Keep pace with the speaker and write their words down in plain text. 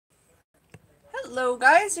Hello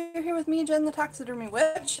guys, you're here with me, Jen the Taxidermy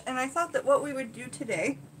Witch, and I thought that what we would do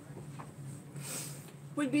today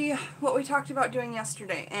would be what we talked about doing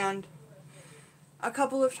yesterday, and a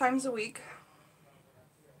couple of times a week,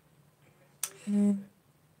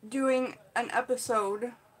 doing an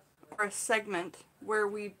episode or a segment where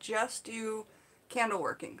we just do candle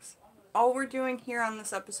workings. All we're doing here on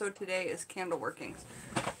this episode today is candle workings.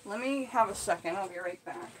 Let me have a second, I'll be right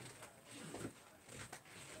back.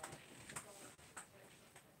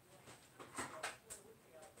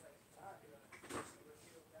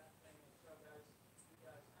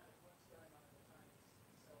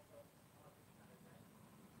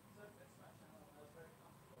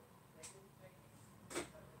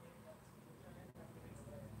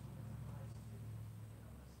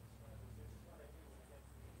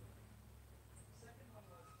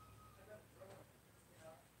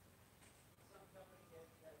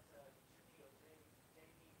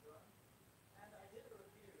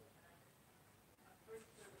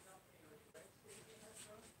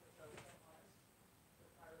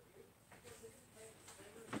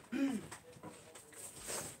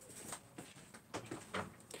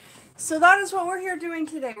 So that is what we're here doing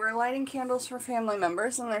today. We're lighting candles for family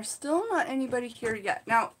members, and there's still not anybody here yet.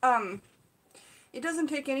 Now, it doesn't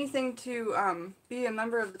take anything to be a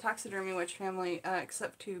member of the Taxidermy Witch family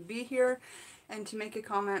except to be here and to make a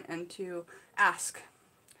comment and to ask.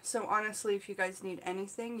 So honestly, if you guys need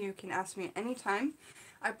anything, you can ask me anytime.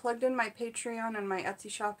 I plugged in my Patreon and my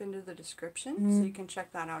Etsy shop into the description, so you can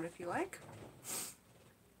check that out if you like.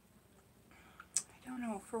 I don't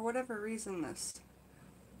know, for whatever reason this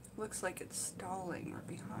looks like it's stalling or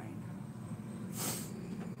behind.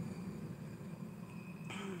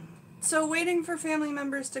 So waiting for family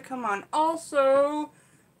members to come on. Also,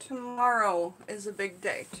 tomorrow is a big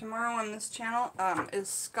day. Tomorrow on this channel is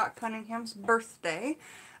Scott Cunningham's birthday.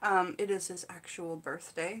 It is his actual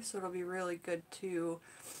birthday, so it'll be really good to...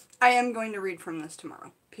 I am going to read from this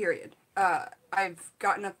tomorrow, period. I've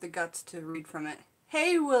gotten up the guts to read from it.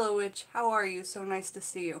 Hey Willow Witch, how are you? So nice to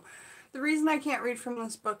see you. The reason I can't read from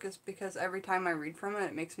this book is because every time I read from it,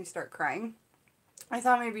 it makes me start crying. I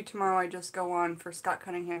thought maybe tomorrow I'd just go on for Scott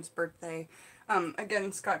Cunningham's birthday.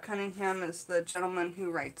 Again, Scott Cunningham is the gentleman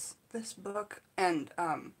who writes this book, and,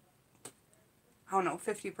 I don't know,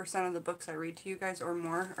 50% of the books I read to you guys or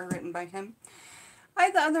more are written by him.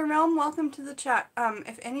 Hi, the other realm. Welcome to the chat.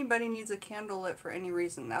 If anybody needs a candle lit for any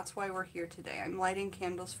reason, that's why we're here today. I'm lighting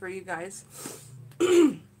candles for you guys.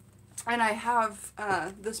 And I have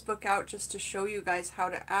this book out just to show you guys how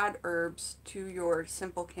to add herbs to your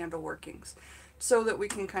simple candle workings, so that we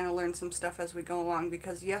can kind of learn some stuff as we go along,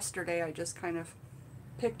 because yesterday I just kind of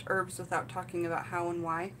picked herbs without talking about how and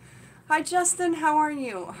why. Hi Justin, how are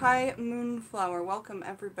you? Hi Moonflower, welcome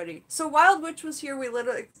everybody. So Wild Witch was here, we lit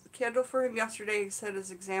a candle for him yesterday. He said his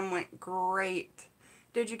exam went great.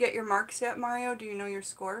 Did you get your marks yet, Mario? Do you know your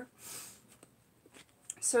score?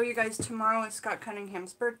 So you guys, tomorrow is Scott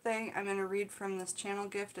Cunningham's birthday. I'm going to read from this channel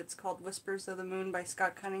gift. It's called Whispers of the Moon by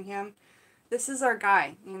Scott Cunningham. This is our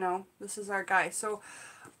guy, you know, this is our guy. So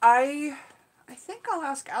I think I'll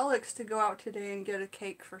ask Alex to go out today and get a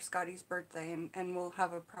cake for Scotty's birthday, and we'll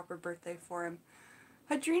have a proper birthday for him.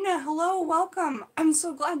 Hadrina, hello, welcome. I'm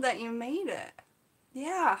so glad that you made it.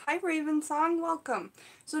 Yeah, hi Raven Song, welcome.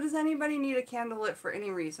 So does anybody need a candle lit for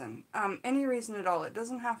any reason? Any reason at all. It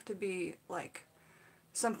doesn't have to be like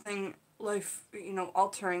something life, you know,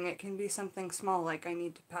 altering. It can be something small, like I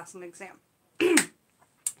need to pass an exam.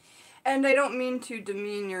 And I don't mean to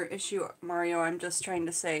demean your issue, Mario. I'm just trying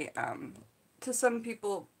to say, to some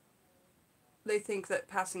people, they think that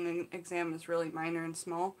passing an exam is really minor and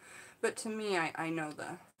small. But to me, I know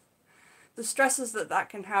the stresses that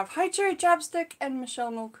can have. Hi, Cherry Chapstick and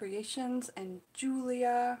Michelle Knoll Creations and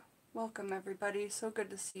Julia. Welcome, everybody. So good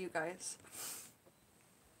to see you guys.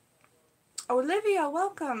 Olivia,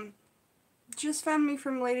 welcome. Just found me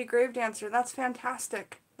from Lady Gravedancer. That's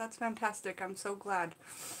fantastic. That's fantastic. I'm so glad.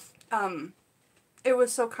 It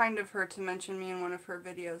was so kind of her to mention me in one of her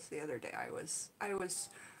videos the other day. I was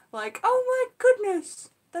like, oh my goodness,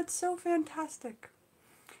 that's so fantastic.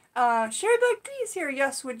 Sherry Bug D's here.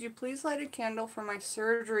 Yes, would you please light a candle for my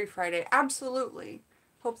surgery Friday? Absolutely.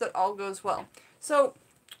 Hope that all goes well. So,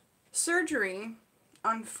 surgery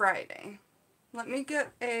on Friday. Let me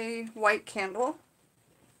get a white candle.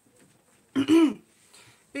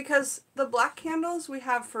 Because the black candles we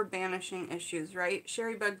have for banishing issues, right?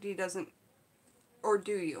 Sherry Bug D doesn't, or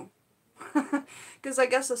do you? Because I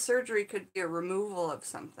guess a surgery could be a removal of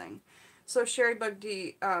something. So Sherry Bug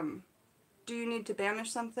D, do you need to banish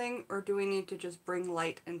something, or do we need to just bring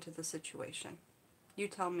light into the situation? You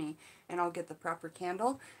tell me, and I'll get the proper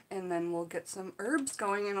candle, and then we'll get some herbs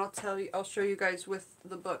going, and I'll show you guys with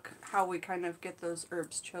the book how we kind of get those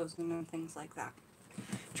herbs chosen and things like that.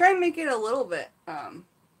 Try and make it a little bit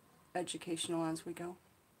educational as we go.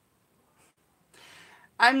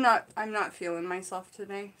 I'm not feeling myself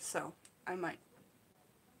today, so I might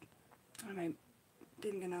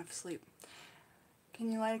didn't get enough sleep.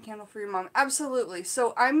 Can you light a candle for your mom? Absolutely.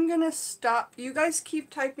 So I'm gonna stop. You guys keep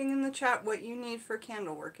typing in the chat what you need for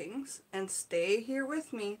candle workings, and stay here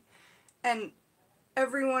with me. And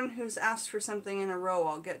everyone who's asked for something in a row,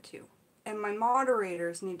 I'll get to. And my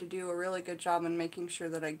moderators need to do a really good job in making sure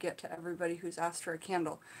that I get to everybody who's asked for a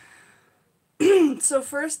candle. So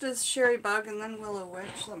first is Sherry Bug, and then Willow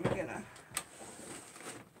Witch. Let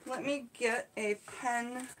me get a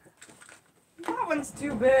pen. That one's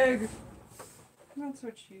too big. That's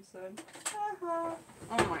what she said. Oh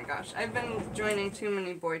my gosh, I've been joining too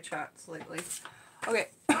many boy chats lately. Okay,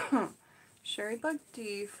 Sherry Bug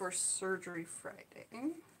D for Surgery Friday.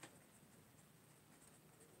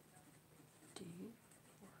 D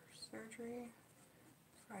for Surgery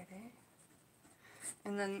Friday.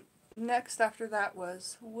 And then next after that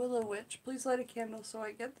was Willow Witch. Please light a candle so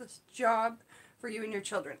I get this job for you and your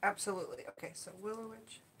children. Absolutely. Okay, so Willow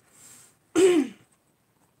Witch.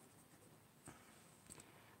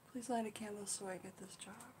 Please light a candle so I get this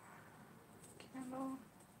job. Candle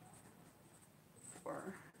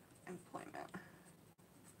for employment.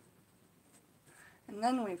 And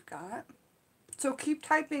then we've got, so keep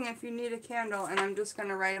typing if you need a candle, and I'm just going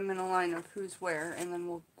to write them in a line of who's where, and then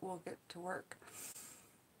we'll get to work.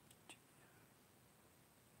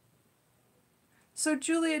 So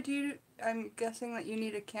Julia, I'm guessing that you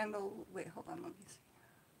need a candle. Wait, hold on, let me see.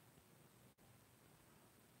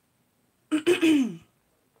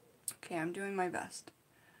 Okay, I'm doing my best.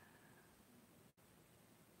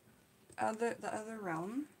 The other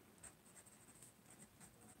realm.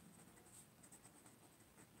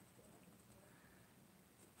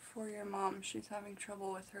 For your mom, she's having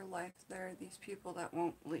trouble with her life. There are these people that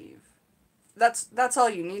won't leave. That's all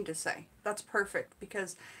you need to say. That's perfect,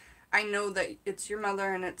 because I know that it's your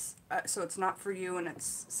mother, and it's so it's not for you, and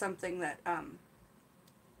it's something that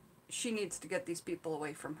she needs to get these people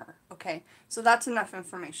away from her. Okay, so that's enough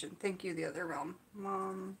information. Thank you, the other realm.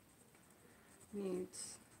 Mom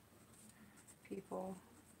needs people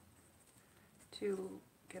to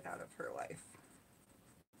get out of her life.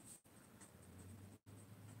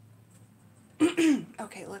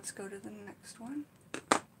 Okay, let's go to the next one.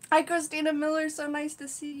 Hi, Christina Miller. So nice to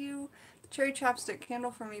see you. Cherry chapstick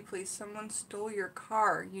candle for me, please. Someone stole your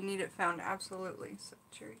car. You need it found. Absolutely. So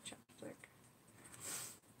cherry chapstick.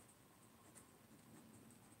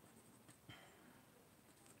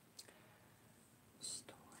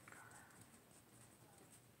 Stolen car.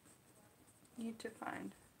 Need to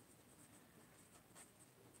find.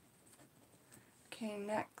 Okay,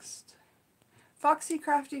 next. Foxy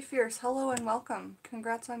Crafty Fierce, hello and welcome.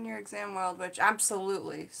 Congrats on your exam, Wild Witch.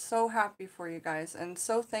 Absolutely. So happy for you guys, and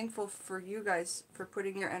so thankful for you guys for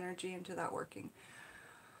putting your energy into that working.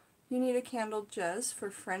 You need a candle, Jez, for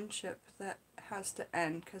friendship that has to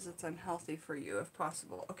end because it's unhealthy for you if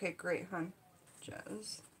possible. Okay, great, hon.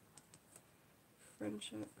 Jez.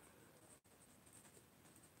 Friendship.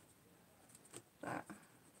 That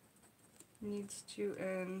needs to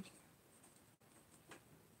end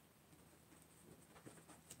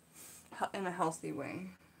in a healthy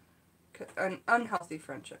way. An unhealthy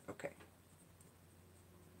friendship. Okay.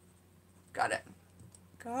 Got it.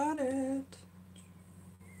 Got it.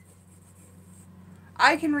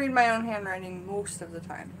 I can read my own handwriting most of the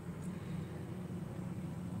time.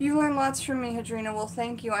 You learn lots from me, Hadrina. Well,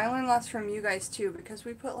 thank you. I learn lots from you guys too, because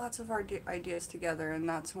we put lots of our ideas together, and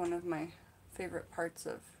that's one of my favorite parts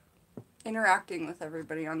of interacting with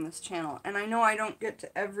everybody on this channel. And I know I don't get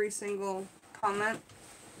to every single comment,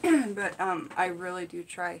 but I really do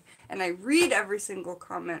try, and I read every single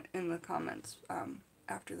comment in the comments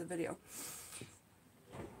after the video.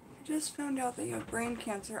 I just found out that you have brain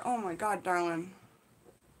cancer. Oh my god, darling.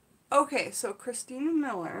 Okay, so Christina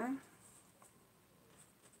Miller.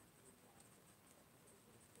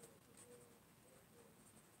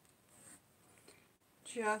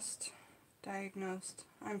 Just diagnosed.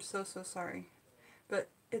 I'm so sorry. But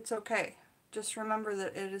it's okay. Just remember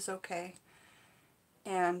that it is okay.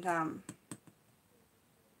 And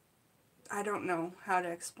I don't know how to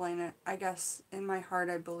explain it. I guess in my heart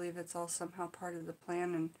I believe it's all somehow part of the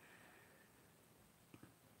plan, and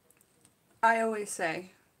I always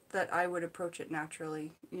say that I would approach it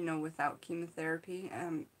naturally, you know, without chemotherapy,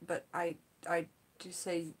 but I do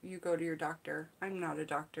say you go to your doctor. I'm not a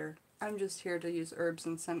doctor. I'm just here to use herbs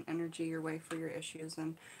and send energy your way for your issues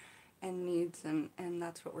and needs, and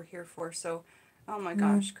that's what we're here for. So, oh my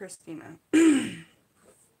gosh, Christina.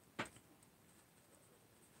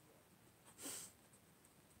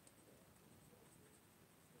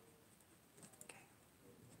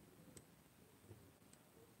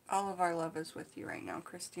 All of our love is with you right now,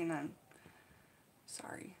 Christina.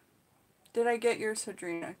 Sorry. Did I get yours,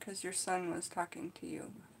 Hadrina? Because your son was talking to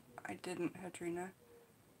you. I didn't, Hadrina.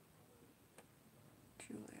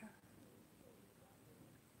 Julia.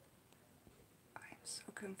 I'm so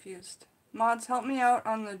confused. Mods, help me out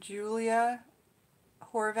on the Julia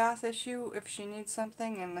Horvath issue if she needs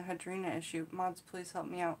something, and the Hadrina issue. Mods, please help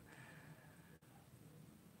me out.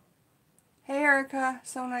 Hey, Erica.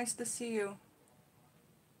 So nice to see you.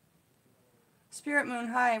 Spirit Moon,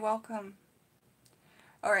 hi. Welcome.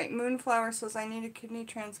 Alright, Moonflower says, I need a kidney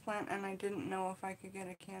transplant and I didn't know if I could get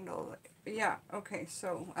a candle. Yeah, okay,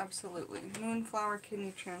 so absolutely. Moonflower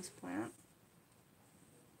kidney transplant.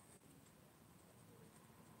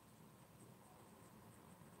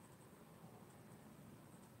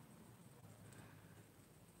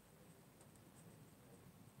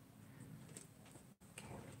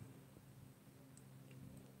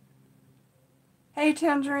 Hey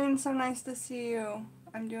Tangerine, so nice to see you.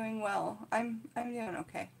 I'm doing well. I'm doing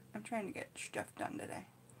okay. I'm trying to get stuff done today.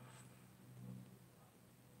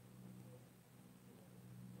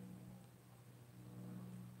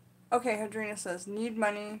 Okay, Hadrina says, need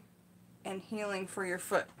money and healing for your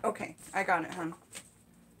foot. Okay, I got it, hon.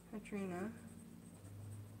 Hadrina,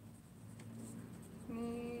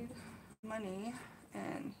 need money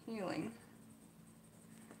and healing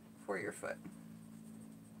for your foot.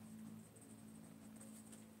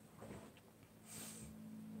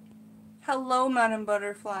 Hello, Madam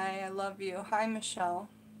Butterfly. I love you. Hi, Michelle.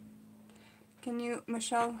 Can you,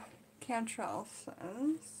 Michelle Cantrell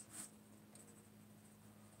says,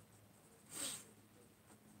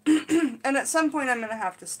 and at some point I'm going to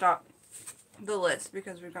have to stop the list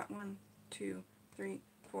because we've got 1, 2, 3,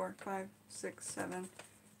 4, 5, 6, 7,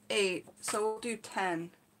 8. So we'll do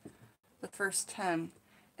 10, the first 10.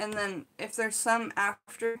 And then if there's some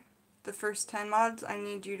after the first 10 mods, I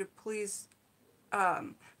need you to please,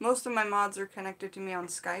 most of my mods are connected to me on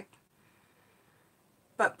Skype,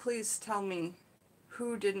 but please tell me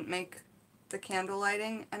who didn't make the candle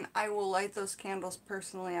lighting, and I will light those candles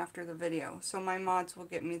personally after the video, so my mods will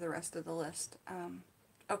get me the rest of the list.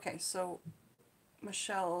 Okay, so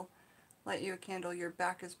Michelle, light you a candle. Your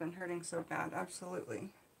back has been hurting so bad. Absolutely.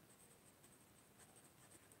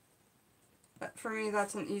 But for me,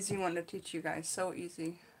 that's an easy one to teach you guys. So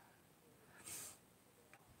easy.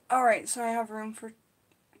 Alright, so I have room for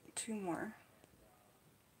 2 more.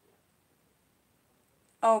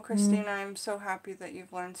 Oh, Christina, I'm so happy that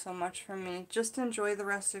you've learned so much from me. Just enjoy the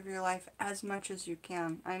rest of your life as much as you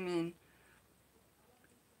can. I mean,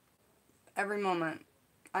 every moment.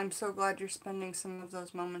 I'm so glad you're spending some of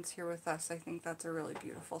those moments here with us. I think that's a really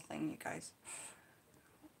beautiful thing, you guys.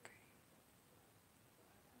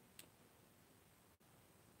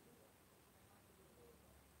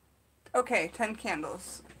 Okay, 10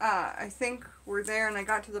 candles. I think we're there, and I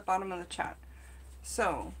got to the bottom of the chat.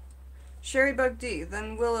 So, Sherry Bug D,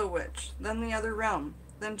 then Willow Witch, then The Other Realm,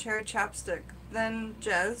 then Cherry Chapstick, then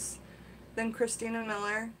Jez, then Christina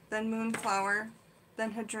Miller, then Moonflower,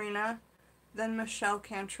 then Hadrina, then Michelle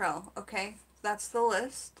Cantrell. Okay, that's the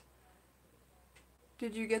list.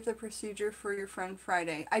 Did you get the procedure for your friend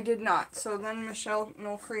Friday? I did not. So then Michelle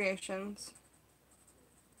No Creations.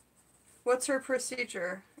 What's her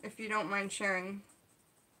procedure, if you don't mind sharing?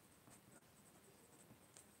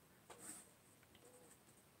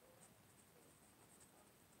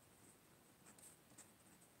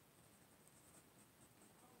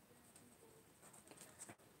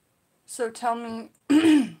 So tell me,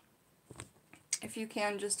 if you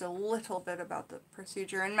can, just a little bit about the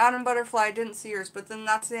procedure. And Madam Butterfly, I didn't see yours, but then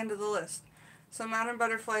that's the end of the list. So Madam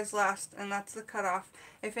Butterfly's last, and that's the cutoff.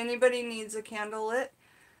 If anybody needs a candle lit,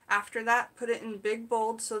 after that, put it in big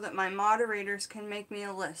bold so that my moderators can make me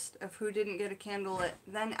a list of who didn't get a candle lit.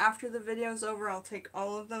 Then after the video's over, I'll take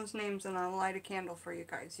all of those names and I'll light a candle for you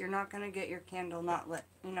guys. You're not going to get your candle not lit,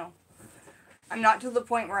 you know. I'm not to the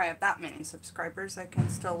point where I have that many subscribers. I can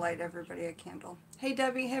still light everybody a candle. Hey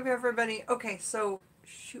Debbie, hey everybody. Okay, so,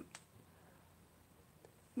 shoot.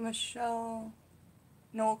 Michelle,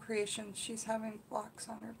 Noel Creations, she's having blocks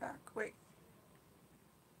on her back. Wait.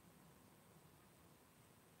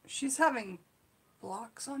 She's having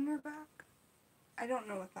blocks on her back? I don't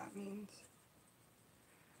know what that means.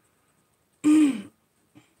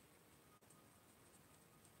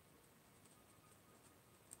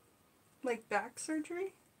 Like back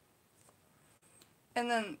surgery? And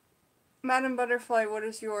then, Madam Butterfly, what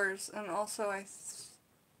is yours? And also,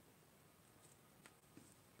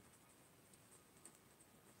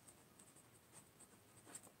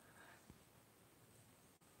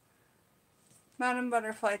 Madam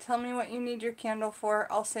Butterfly, tell me what you need your candle for.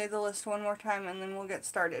 I'll say the list one more time and then we'll get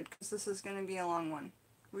started, because this is going to be a long one.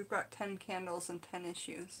 We've got 10 candles and 10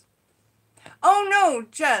 issues. Oh no,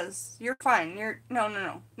 Jez, you're fine.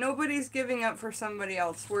 No. Nobody's giving up for somebody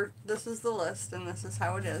else. This is the list and this is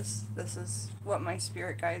how it is. This is what my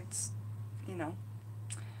spirit guides,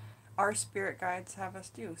 our spirit guides have us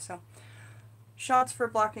do. So, shots for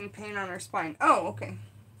blocking pain on her spine. Oh, okay.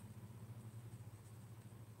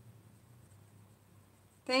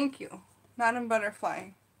 Thank you, Madam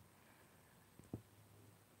Butterfly.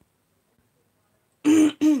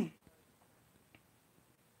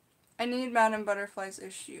 I need Madam Butterfly's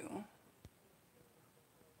issue.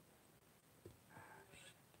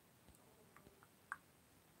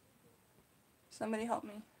 Somebody help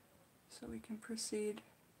me so we can proceed.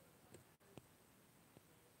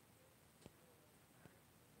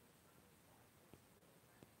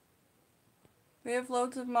 We have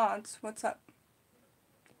loads of mods. What's up?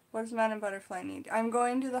 What does Madam Butterfly need? I'm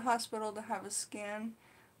going to the hospital to have a scan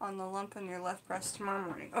on the lump in your left breast tomorrow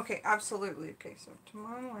morning. Okay, absolutely. Okay, so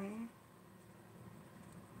tomorrow morning.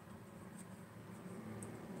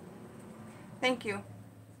 Thank you.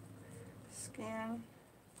 Scan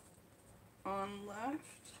on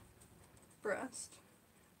left breast.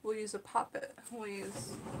 We'll use a poppet. We'll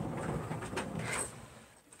use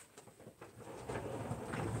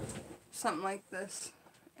something like this,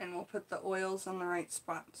 and we'll put the oils on the right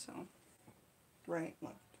spot. So right,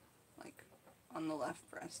 left, like on the left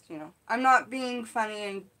breast, I'm not being funny,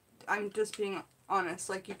 and I'm just being honest.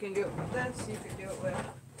 Like, you can do it with this, you could do it with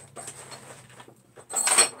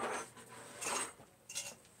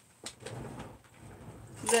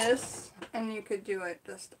this, and you could do it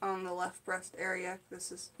just on the left breast area.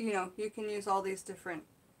 This is, you can use all these different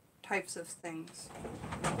types of things.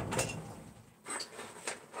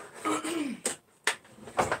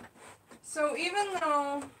 So even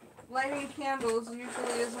though lighting candles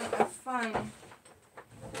usually isn't a fun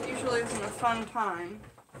time,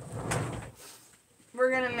 we're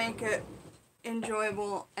gonna make it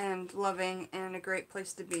enjoyable and loving and a great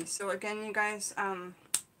place to be. So again, you guys, I'm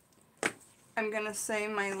gonna say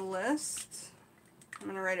my list. I'm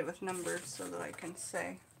gonna write it with numbers so that I can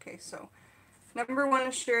say. Okay, so number 1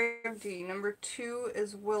 is Sherry of D. Number 2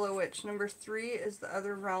 is Willow Witch. Number 3 is The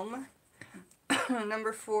Other Realm.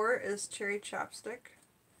 Number 4 is Cherry Chapstick.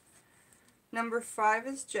 Number 5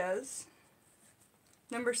 is Jez.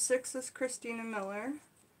 Number 6 is Christina Miller.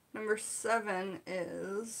 Number 7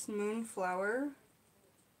 is Moonflower.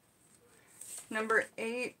 Number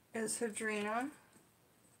 8 is Hadrina.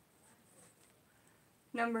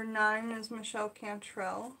 Number 9 is Michelle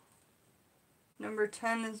Cantrell. Number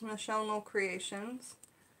 10 is Michelle Knoll Creations.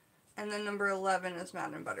 And then number 11 is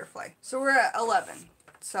Madam Butterfly. So we're at 11.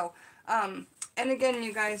 So, and again,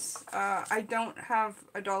 you guys, I don't have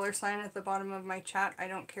a $sign at the bottom of my chat. I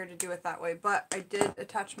don't care to do it that way. But I did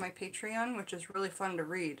attach my Patreon, which is really fun to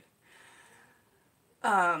read,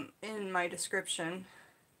 in my description.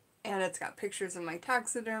 And it's got pictures of my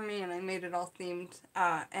taxidermy, and I made it all themed.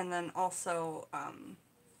 And then also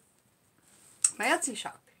my Etsy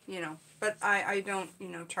shop, But I don't,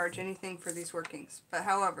 charge anything for these workings. But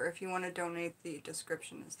however, if you want to donate, the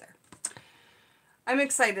description is there. I'm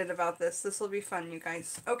excited about this. This will be fun, you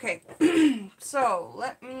guys. Okay, so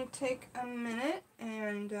let me take a minute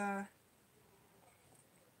and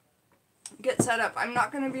get set up. I'm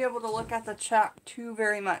not going to be able to look at the chat too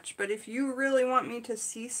very much, but if you really want me to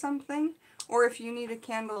see something, or if you need a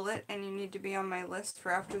candle lit and you need to be on my list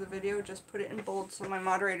for after the video, just put it in bold so my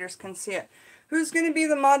moderators can see it. Who's going to be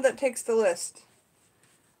the mod that takes the list?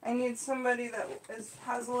 I need somebody that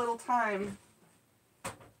has a little time.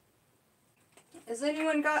 Has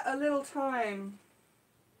anyone got a little time?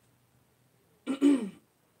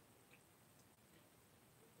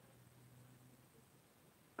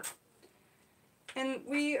 And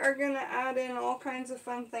we are going to add in all kinds of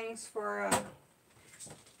fun things for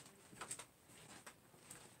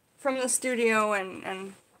from the studio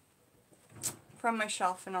and from my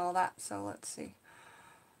shelf and all that. So let's see.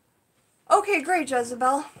 Okay, great,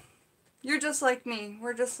 Jezebel. You're just like me.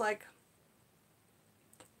 We're just like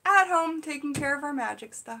at home taking care of our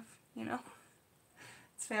magic stuff,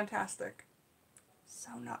 It's fantastic.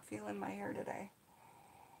 So not feeling my hair today.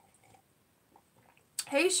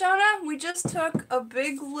 Hey Shona, we just took a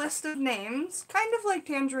big list of names, kind of like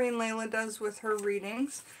Tangerine Layla does with her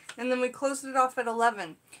readings, and then we closed it off at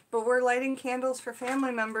 11. But we're lighting candles for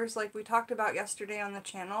family members like we talked about yesterday on the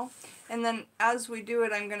channel. And then as we do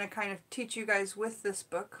it, I'm going to kind of teach you guys with this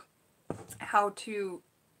book how to,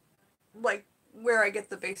 like, where I get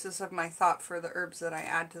the basis of my thought for the herbs that I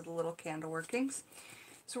add to the little candle workings.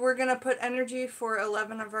 So we're going to put energy for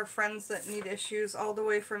 11 of our friends that need issues, all the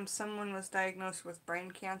way from someone was diagnosed with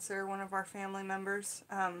brain cancer, one of our family members,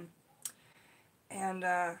 and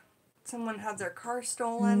someone had their car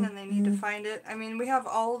stolen and they need to find it. I mean, we have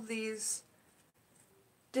all of these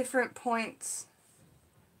different points.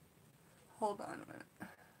 Hold on a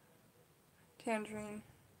minute. Tangerine.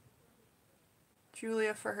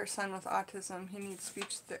 Julia for her son with autism. He needs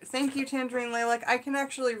speech therapy. Thank you, Tangerine Lilac. I can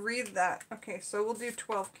actually read that. Okay, so we'll do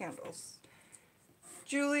 12 candles.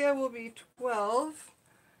 Julia will be 12.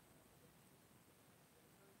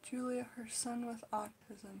 Julia, her son with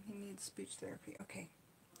autism. He needs speech therapy. Okay.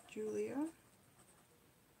 Julia.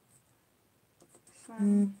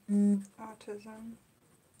 Son, autism.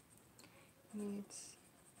 Needs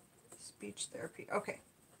speech therapy. Okay.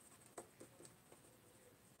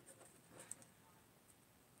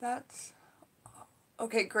 That's...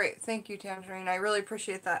 Okay, great. Thank you, Tangerine. I really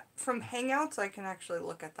appreciate that. From Hangouts, I can actually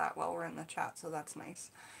look at that while we're in the chat, so that's nice.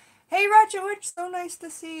 Hey, Ratchet Witch, so nice to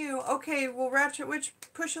see you. Okay, well, Ratchet Witch,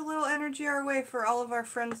 push a little energy our way for all of our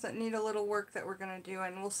friends that need a little work that we're going to do,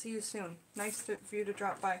 and we'll see you soon. Nice for you to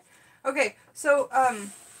drop by. Okay, so,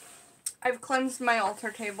 I've cleansed my altar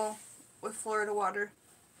table with Florida water.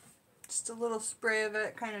 Just a little spray of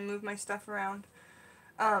it, kind of move my stuff around.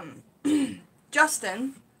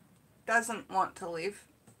 Justin doesn't want to leave,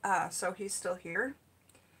 so he's still here.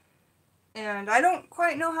 And I don't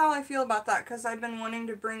quite know how I feel about that, because I've been wanting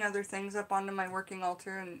to bring other things up onto my working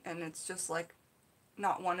altar, and it's just, like,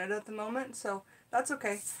 not wanted at the moment, so that's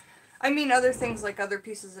okay. I mean other things like other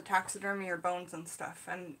pieces of taxidermy or bones and stuff,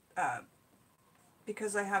 and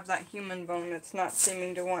because I have that human bone, it's not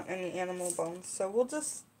seeming to want any animal bones, so we'll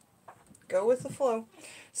just go with the flow.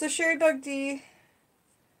 So Sherry Bug D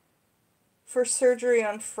for surgery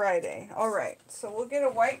on Friday. Alright, so we'll get a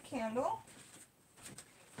white candle.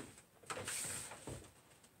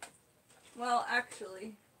 Well,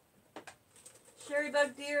 actually, Sherry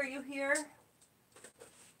Bug D, are you here?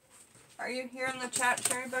 Are you here in the chat,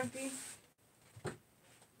 Sherry Bug D?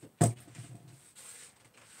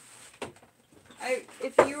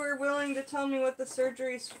 If you were willing to tell me what the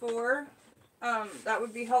surgery's for, that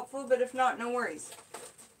would be helpful, but if not, no worries.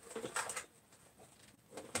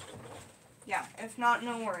 Yeah, if not,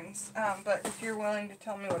 no worries. But if you're willing to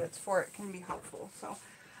tell me what it's for, it can be helpful. So,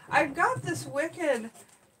 I've got this wicked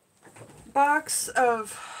box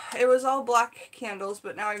of, it was all black candles,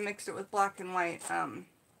 but now I mixed it with black and white,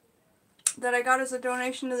 that I got as a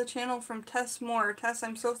donation to the channel from Tess Moore. Tess,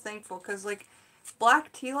 I'm so thankful, because, like,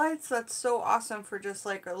 black tea lights, that's so awesome for just,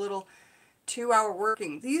 like, a little 2-hour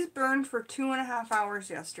working. These burned for 2.5 hours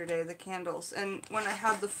yesterday, the candles, and when I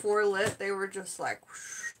had the 4 lit, they were just like,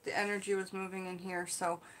 whoosh, the energy was moving in here,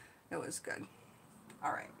 so it was good.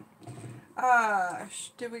 Alright.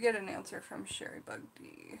 Did we get an answer from Sherry Bug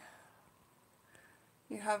D?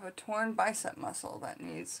 You have a torn bicep muscle that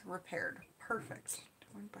needs repaired. Perfect.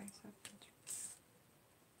 Torn bicep.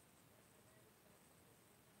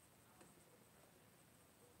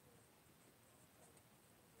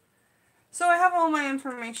 So I have all my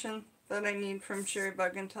information that I need from Sherry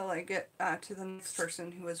Bug until I get to the next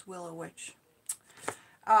person, who is Willow Witch.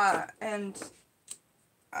 And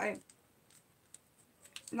I'm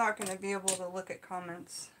not going to be able to look at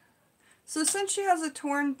comments. So since she has a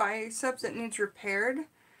torn bicep that needs repaired,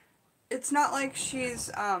 it's not like she's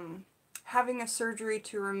having a surgery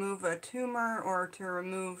to remove a tumor or to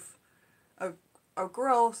remove a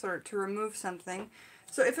growth or to remove something.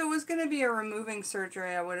 So if it was going to be a removing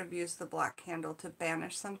surgery, I would have used the black candle to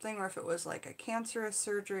banish something, or if it was like a cancerous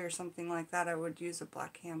surgery or something like that, I would use a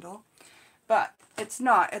black candle. But it's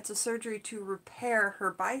not. It's a surgery to repair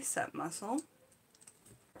her bicep muscle.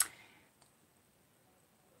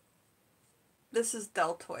 This is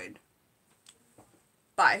deltoid.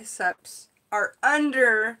 Biceps are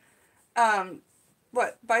under,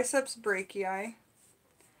 biceps brachii,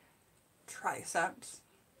 triceps.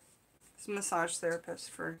 I was a massage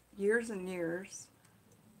therapist for years and years.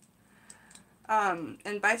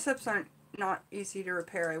 And biceps aren't not easy to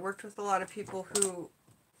repair. I worked with a lot of people who,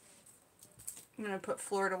 I'm going to put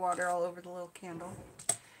Florida water all over the little candle.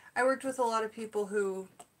 I worked with a lot of people who,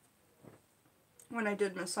 when I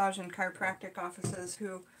did massage and chiropractic offices,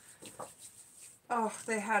 who, oh,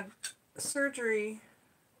 they had surgery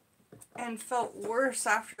and felt worse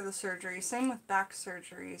after the surgery. Same with back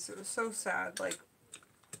surgeries. It was so sad. Like,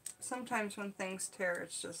 sometimes when things tear,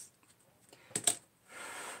 it's just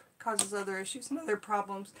causes other issues and other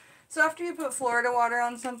problems. So after you put Florida water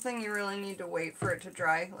on something, you really need to wait for it to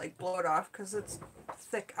dry, like blow it off, because it's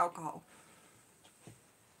thick alcohol.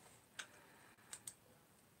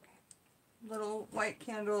 Little white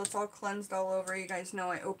candle, it's all cleansed all over. You guys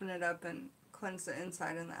know I open it up and cleanse the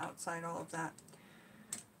inside and the outside, all of that.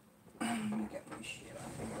 Let me get my shit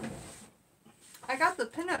off here. I got the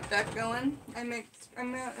pinup deck going. I made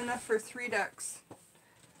enough for 3 decks.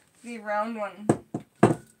 The round one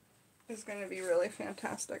is going to be really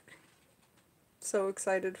fantastic. So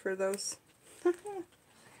excited for those.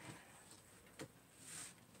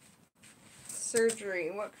 Surgery.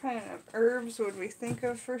 What kind of herbs would we think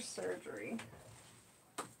of for surgery?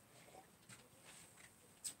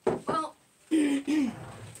 Well, I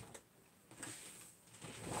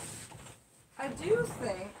do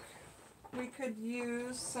think we could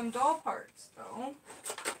use some doll parts, though.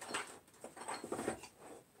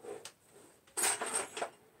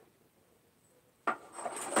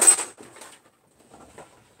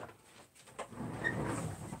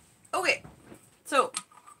 Okay, so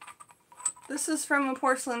this is from a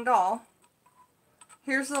porcelain doll.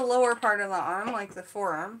 Here's the lower part of the arm, like the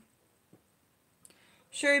forearm.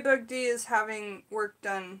 Sherry Bug D is having work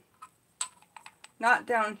done not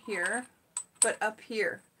down here, but up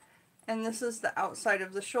here. And this is the outside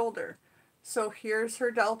of the shoulder. So here's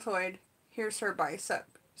her deltoid, here's her bicep.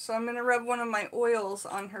 So I'm going to rub one of my oils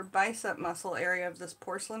on her bicep muscle area of this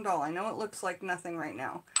porcelain doll. I know it looks like nothing right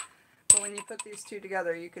now, but when you put these two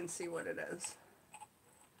together, you can see what it is.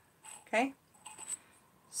 Okay?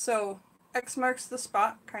 So X marks the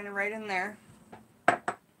spot, kind of right in there.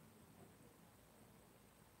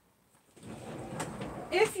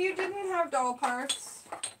 If you didn't have doll parts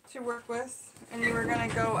to work with, and you were going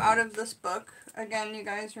to go out of this book, again, you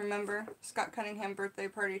guys remember, Scott Cunningham birthday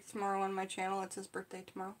party tomorrow on my channel. It's his birthday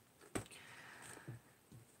tomorrow.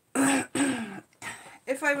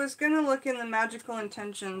 If I was going to look in the magical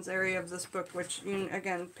intentions area of this book, which,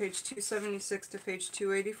 again, page 276 to page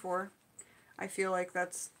 284, I feel like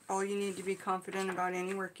that's all you need to be confident about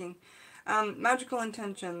any working. Magical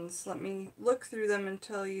intentions, let me look through them and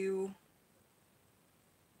tell you,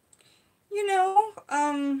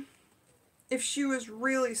 if she was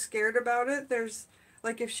really scared about it,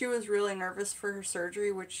 if she was really nervous for her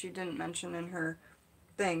surgery, which she didn't mention in her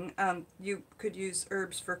thing, you could use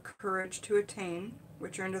herbs for courage to attain,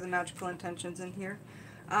 which are under the magical intentions in here.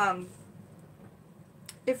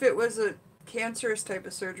 If it was a cancerous type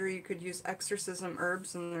of surgery, you could use exorcism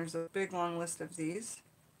herbs, and there's a big long list of these.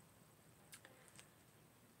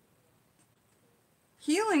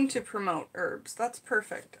 Healing to promote herbs, that's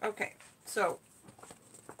perfect. Okay, so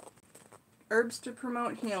herbs to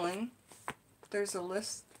promote healing. There's a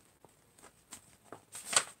list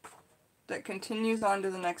that continues on to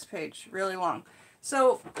the next page, really long.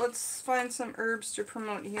 So let's find some herbs to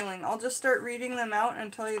promote healing. I'll just start reading them out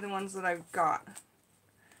and tell you the ones that I've got.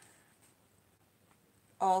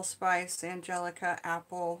 Allspice, angelica,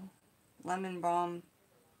 apple, lemon balm.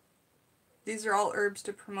 These are all herbs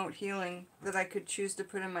to promote healing that I could choose to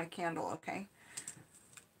put in my candle, okay?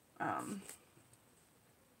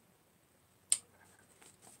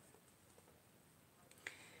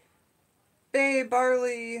 Bay,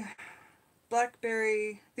 barley,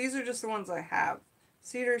 blackberry. These are just the ones I have.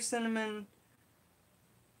 Cedar, cinnamon,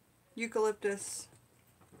 eucalyptus,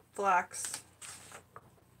 flax,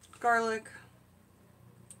 garlic.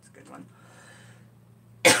 That's a good one.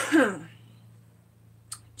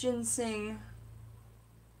 Ginseng,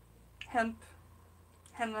 hemp,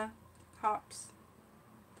 henna, hops,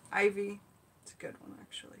 ivy. It's a good one,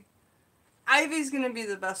 actually. Ivy's going to be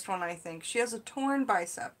the best one, I think. She has a torn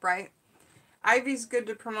bicep, right? Ivy's good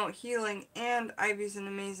to promote healing, and ivy's an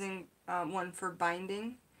amazing one for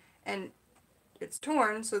binding. And it's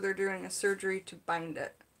torn, so they're doing a surgery to bind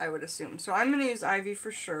it, I would assume. So I'm going to use ivy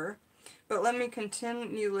for sure. But let me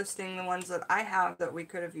continue listing the ones that I have that we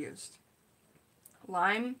could have used.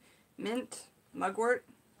 Lime, mint, mugwort.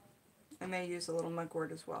 I may use a little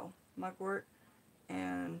mugwort as well. Mugwort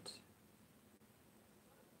and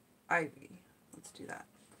ivy. Let's do that.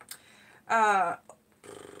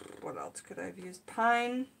 What else could I have used?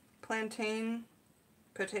 Pine, plantain,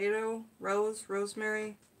 potato, rose,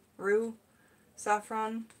 rosemary, rue,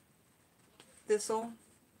 saffron, thistle,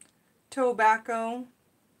 tobacco,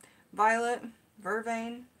 violet,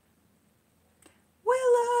 vervain,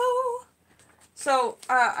 willow. So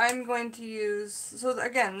I'm going to use, so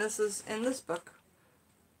again, this is in this book.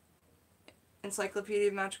 Encyclopedia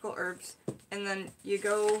of Magical Herbs, and then you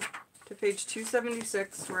go to page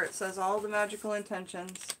 276 where it says all the magical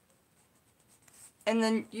intentions. And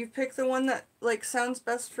then you pick the one that, like, sounds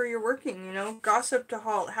best for your working, you know? Gossip to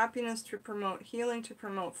halt, happiness to promote, healing to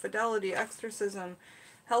promote, fidelity, exorcism,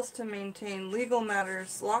 health to maintain, legal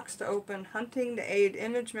matters, locks to open, hunting to aid,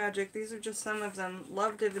 image magic. These are just some of them.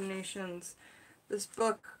 Love divinations. This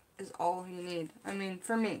book is all you need. I mean,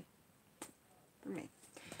 for me. For me.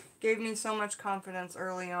 Gave me so much confidence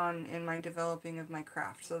early on in my developing of my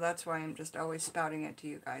craft. So that's why I'm just always spouting it to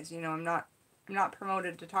you guys. You know, I'm not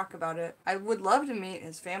promoted to talk about it. I would love to meet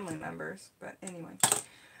his family members, but anyway.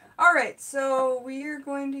 Alright, so we are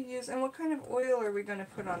going to use, and what kind of oil are we going to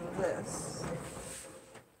put on this?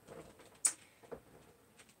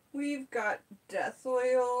 We've got death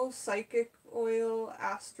oil, psychic oil,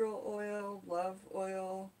 astral oil, love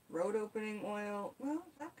oil, road opening oil. Well,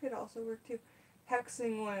 that could also work too.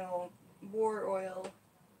 Hexing oil, war oil,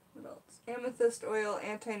 what else? Amethyst oil,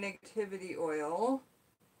 anti-negativity oil.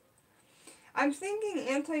 I'm thinking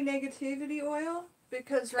anti-negativity oil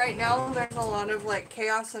because right now there's a lot of like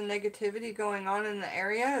chaos and negativity going on in the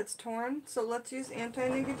area. It's torn. So let's use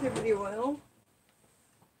anti-negativity oil,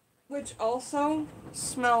 which also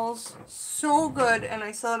smells so good, and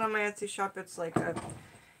I sell it on my Etsy shop. It's like a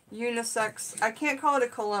unisex. I can't call it a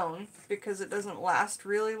cologne because it doesn't last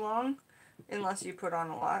really long unless you put on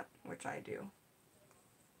a lot, which I do.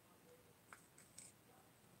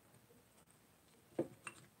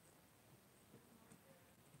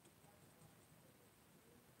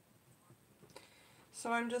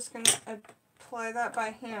 So I'm just going to apply that by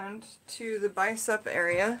hand to the bicep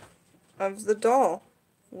area of the doll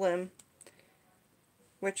limb.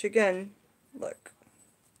 Which again, look.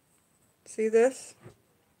 See this?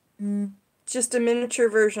 Just a miniature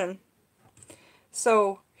version.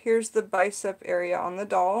 So here's the bicep area on the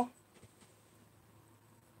doll.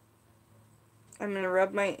 I'm going to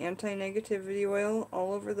rub my anti-negativity oil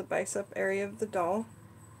all over the bicep area of the doll.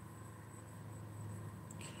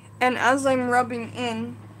 And as I'm rubbing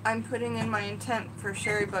in, I'm putting in my intent for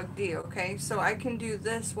Sherry Bug D, okay? So I can do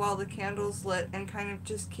this while the candle's lit and kind of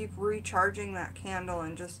just keep recharging that candle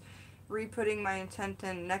and just re-putting my intent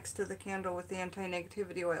in next to the candle with the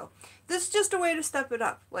anti-negativity oil. This is just a way to step it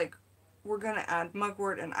up. Like, we're going to add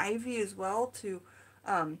mugwort and ivy as well to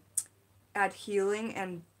add healing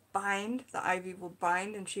and bind. The ivy will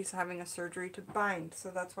bind, and she's having a surgery to bind,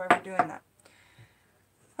 so that's why we're doing that.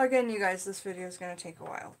 Again, you guys, this video is going to take a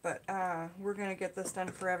while, but we're going to get this done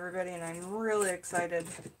for everybody, and I'm really excited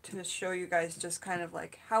to show you guys just kind of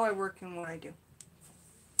like how I work and what I do.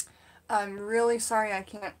 I'm really sorry I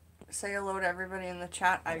can't say hello to everybody in the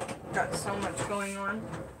chat. I've got so much going on.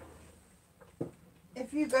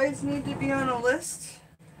 If you guys need to be on a list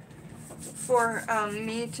for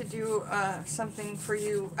me to do something for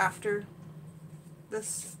you after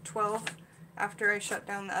this 12, after I shut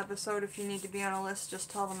down the episode, if you need to be on a list,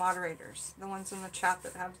 just tell the moderators, the ones in the chat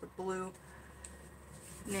that have the blue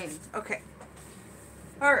name. Okay.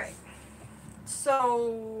 Alright.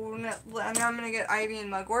 So, I'm going to get ivy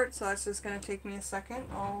and mugwort, so that's just going to take me a second.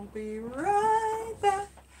 I'll be right back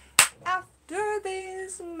after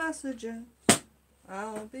these messages.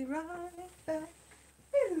 I'll be right back.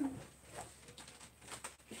 Woo.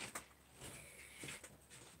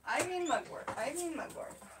 Ivy and mugwort. Ivy and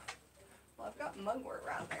mugwort. Well, I've got mugwort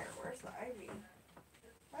around there. Where's the ivy?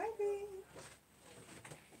 Ivy.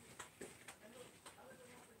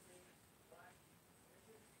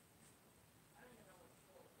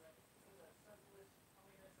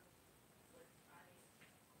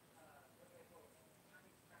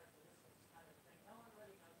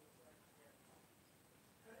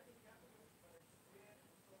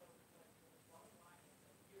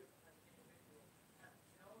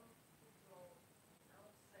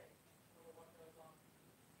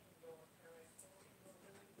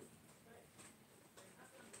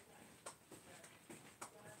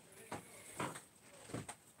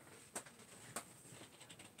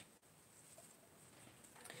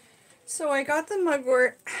 So I got the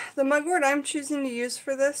mugwort. The mugwort I'm choosing to use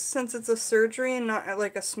for this, since it's a surgery and not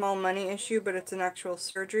like a small money issue, but it's an actual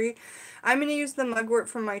surgery, I'm going to use the mugwort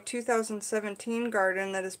from my 2017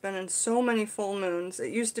 garden that has been in so many full moons.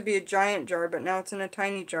 It used to be a giant jar, but now it's in a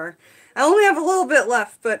tiny jar. I only have a little bit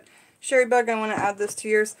left, but Sherry Bug, I want to add this to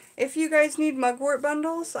yours. If you guys need mugwort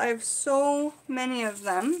bundles, I have so many of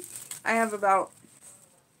them. I have about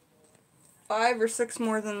 5 or 6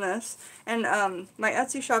 more than this, and my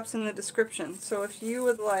Etsy shop's in the description, so if you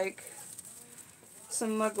would like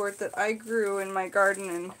some mugwort that I grew in my garden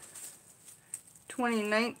in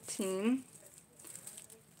 2019,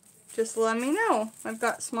 just let me know. I've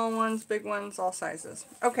got small ones, big ones, all sizes.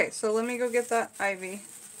 Okay, so let me go get that ivy.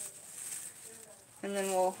 And then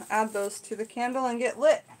we'll add those to the candle and get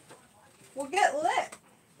lit. We'll get lit.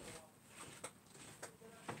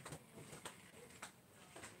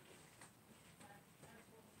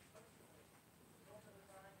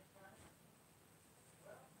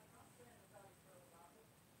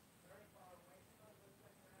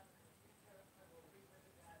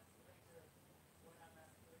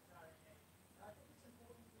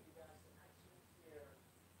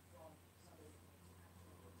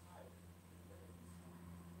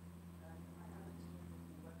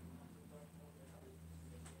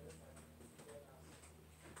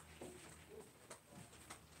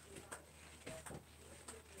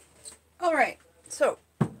 Alright, so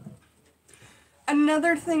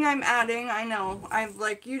another thing I'm adding, I know,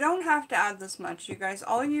 you don't have to add this much, you guys.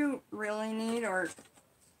 All you really need, or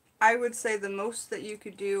I would say the most that you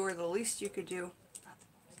could do, or the least you could do,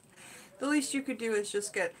 is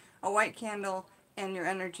just get a white candle and your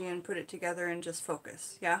energy and put it together and just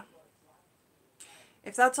focus, yeah?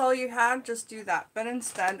 If that's all you have, just do that. But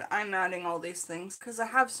instead, I'm adding all these things because I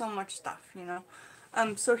have so much stuff, you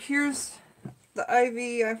know? So here's the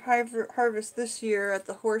ivy I've harvested this year at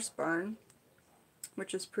the horse barn,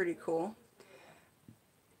 which is pretty cool.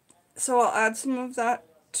 So I'll add some of that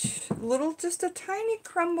just a tiny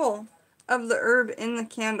crumble of the herb in the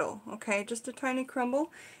candle, okay? Just a tiny crumble.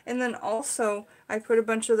 And then also, I put a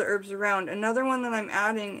bunch of the herbs around. Another one that I'm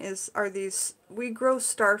adding we grow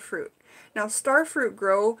starfruit. Now, starfruit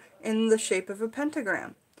grow in the shape of a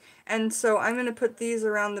pentagram. And so I'm going to put these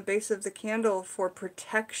around the base of the candle for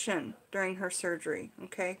protection during her surgery,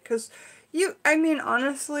 okay? Because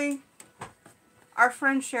honestly, our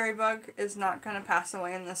friend Sherrybug is not going to pass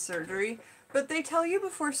away in this surgery, but they tell you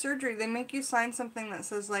before surgery, they make you sign something that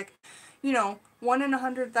says, like, you know, 1 in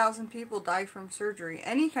 100,000 people die from surgery,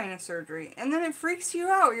 any kind of surgery, and then it freaks you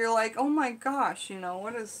out. You're like, oh my gosh, you know,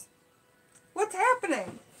 what's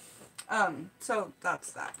happening? So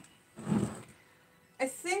that's that. I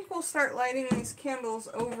think we'll start lighting these candles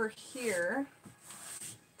over here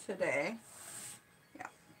today. Yeah.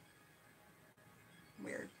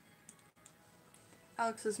 Weird.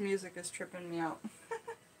 Alex's music is tripping me out.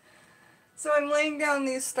 So I'm laying down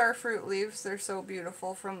these starfruit leaves. They're so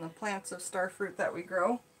beautiful from the plants of starfruit that we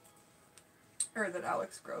grow. Or that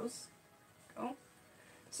Alex grows. Go.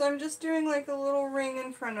 So I'm just doing like a little ring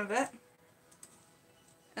in front of it.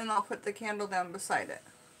 And I'll put the candle down beside it.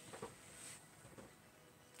 I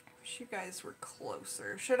wish you guys were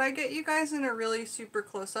closer. Should I get you guys in a really super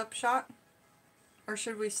close-up shot? Or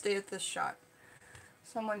should we stay at this shot?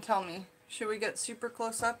 Someone tell me. Should we get super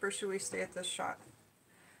close-up or should we stay at this shot?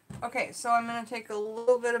 Okay, so I'm going to take a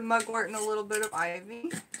little bit of mugwort and a little bit of ivy.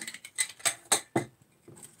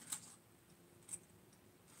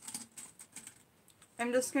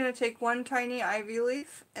 I'm just going to take one tiny ivy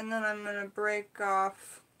leaf and then I'm going to break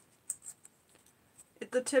off.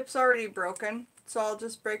 The tip's already broken, so I'll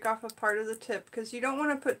just break off a part of the tip because you don't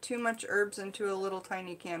want to put too much herbs into a little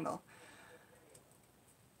tiny candle.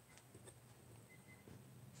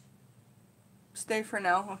 Stay for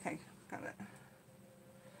now? Okay, got it.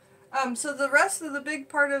 So the rest of the big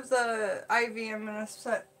part of the ivy I'm going to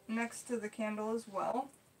set next to the candle as well.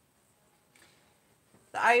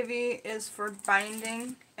 The ivy is for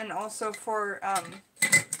binding and also for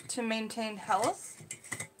to maintain health.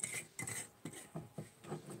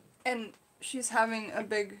 And she's having a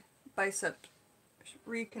big bicep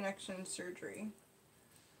reconnection surgery.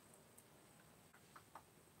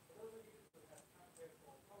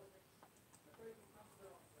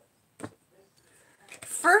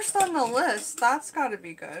 First on the list, that's got to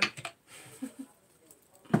be good.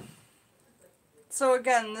 So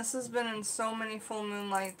again, this has been in so many full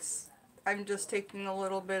moon lights. I'm just taking a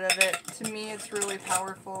little bit of it. To me, it's really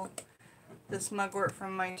powerful. This mugwort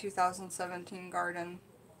from my 2017 garden.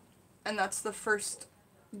 And that's the first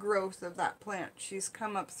growth of that plant. She's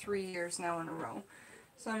come up 3 years now in a row.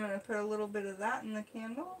 So I'm going to put a little bit of that in the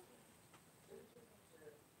candle.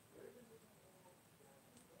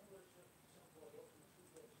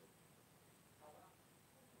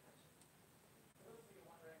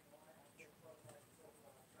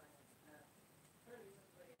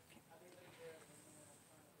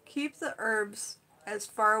 Keep the herbs as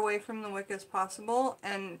far away from the wick as possible,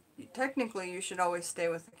 and technically you should always stay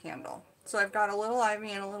with the candle. So I've got a little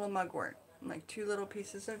ivy and a little mugwort, like 2 little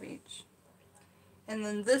pieces of each. And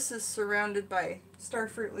then this is surrounded by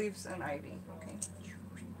starfruit leaves and ivy. Okay.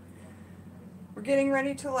 We're getting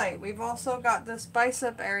ready to light. We've also got this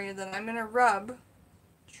bicep area that I'm going to rub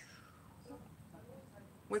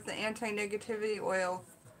with the anti-negativity oil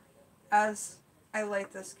as I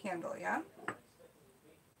light this candle, yeah?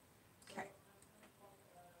 Okay.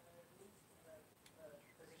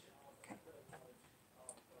 Okay.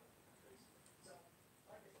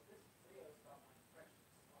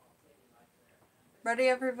 Ready,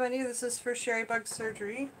 everybody? This is for Sherry Bug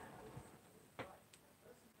surgery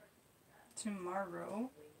tomorrow.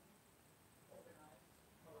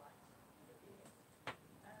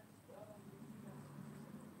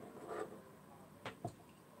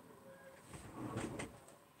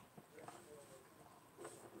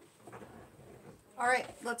 Alright,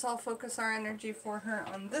 let's all focus our energy for her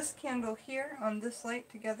on this candle here, on this light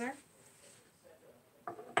together.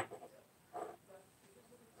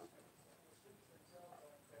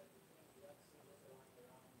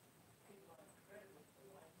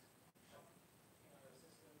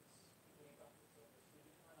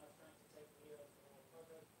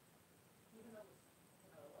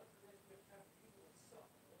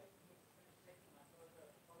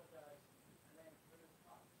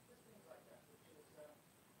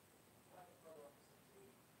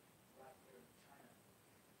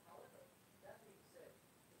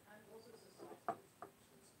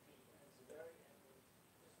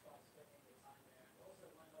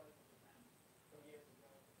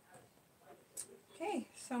 Okay,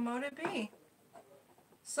 so mode it be.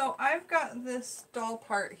 So I've got this doll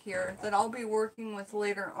part here that I'll be working with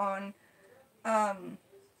later on,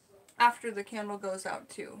 after the candle goes out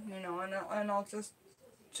too, you know, and I'll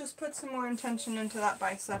just put some more intention into that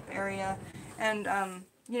bicep area. And,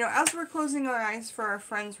 you know, as we're closing our eyes for our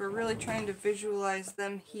friends, we're really trying to visualize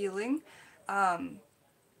them healing, and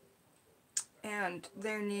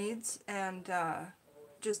their needs, and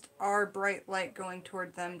just our bright light going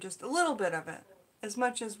toward them, just a little bit of it, as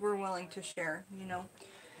much as we're willing to share, you know.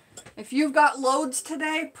 If you've got loads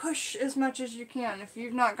today, push as much as you can. If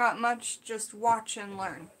you've not got much, just watch and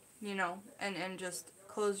learn, you know, and just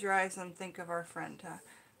close your eyes and think of our friend.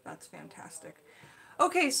 That's fantastic.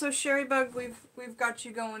 Okay, so Sherry Bug, we've got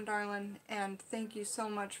you going, darling, and thank you so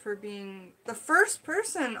much for being the first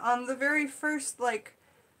person on the very first, like,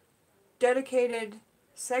 dedicated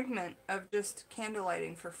segment of just candle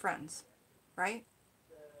lighting for friends, right?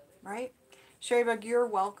 Right? Sherry Bug, you're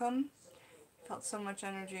welcome. Felt so much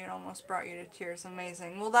energy, it almost brought you to tears.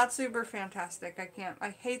 Amazing. Well, that's super fantastic. I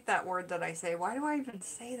hate that word that I say. Why do I even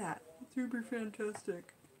say that? Super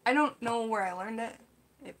fantastic. I don't know where I learned it.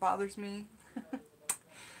 It bothers me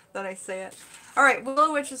that I say it. Alright,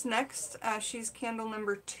 Willow Witch is next. She's candle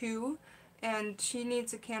number 2, and she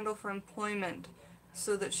needs a candle for employment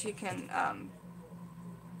so that she can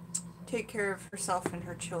take care of herself and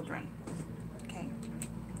her children. Okay.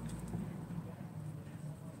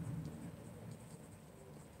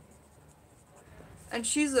 And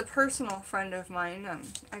she's a personal friend of mine.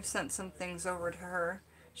 I've sent some things over to her.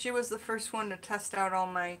 She was the first one to test out all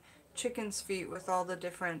my chicken's feet with all the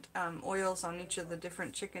different oils on each of the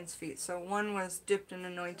different chicken's feet. So one was dipped and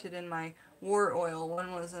anointed in my war oil,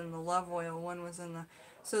 one was in the love oil, one was in the...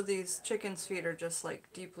 So these chicken's feet are just like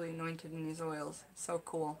deeply anointed in these oils. So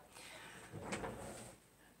cool.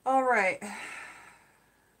 Alright.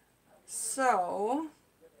 So...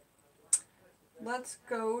 let's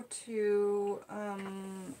go to,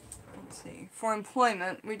 let's see, for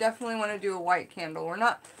employment, we definitely want to do a white candle. We're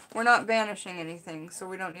not banishing anything, so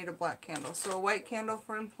we don't need a black candle. So a white candle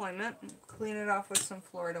for employment. Clean it off with some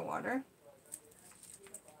Florida water.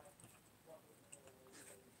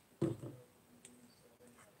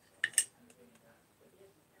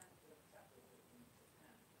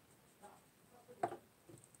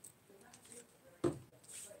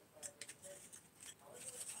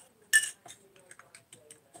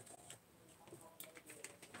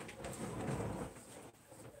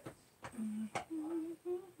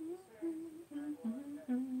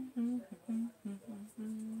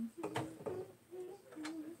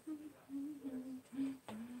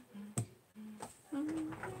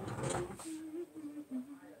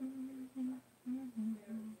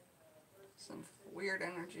 Some weird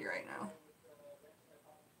energy right now.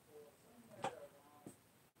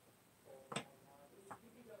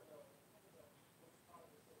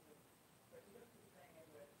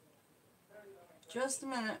 Just a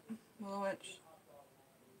minute, Willow Witch.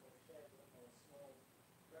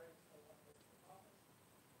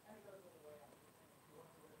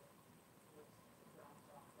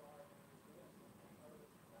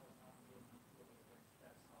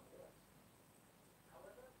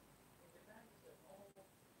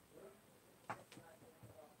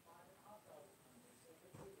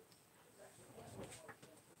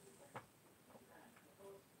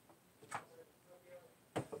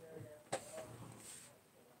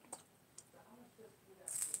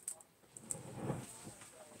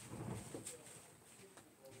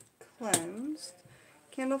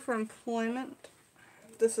 candle for employment.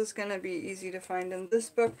 This is going to be easy to find in this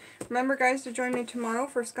book. Remember, guys, to join me tomorrow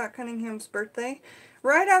for Scott Cunningham's birthday.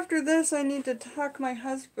 Right after this, I need to talk my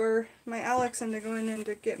husband, my Alex, into going in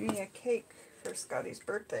to get me a cake for Scotty's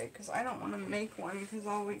birthday, because I don't want to make one, because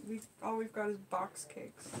all we've got is box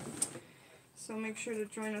cakes. So make sure to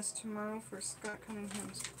join us tomorrow for Scott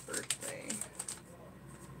Cunningham's birthday.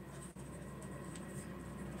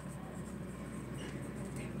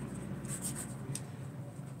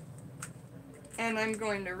 And I'm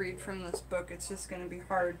going to read from this book. It's just going to be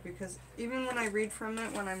hard because even when I read from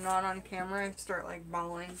it, when I'm not on camera, I start like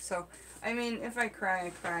bawling. So, I mean, if I cry, I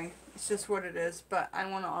cry. It's just what it is. But I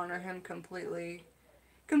want to honor him completely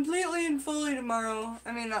and fully tomorrow.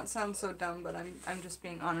 I mean, that sounds so dumb, but I'm just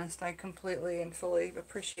being honest. I completely and fully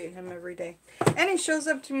appreciate him every day. And he shows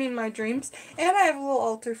up to me in my dreams. And I have a little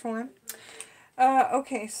altar for him.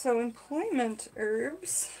 Okay, so employment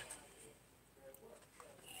herbs.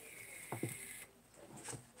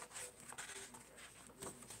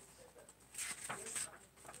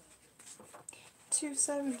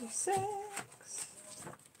 $2.76.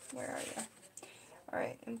 Where are you?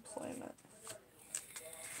 Alright, employment.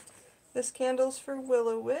 This candle's for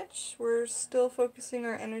Willow Witch. We're still focusing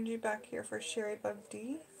our energy back here for Sherry Bug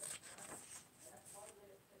D.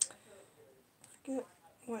 Forget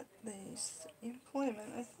what they say.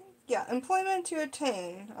 Employment, I think. Yeah, employment to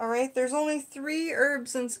attain. Alright, there's only 3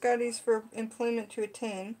 herbs in Scotty's for employment to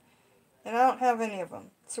attain. And I don't have any of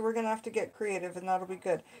them. So we're going to have to get creative, and that'll be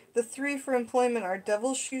good. The 3 for employment are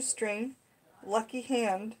Devil's Shoestring, Lucky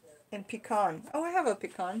Hand, and Pecan. Oh, I have a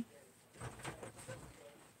pecan.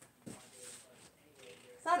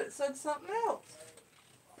 Thought it said something else.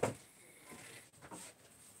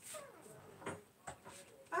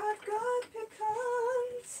 I've got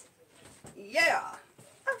pecans. Yeah.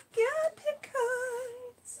 I've got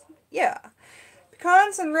pecans. Yeah.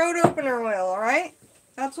 Pecans and road opener oil, alright?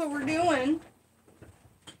 That's what we're doing.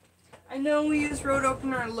 I know we use road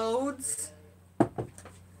opener loads,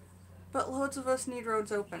 but loads of us need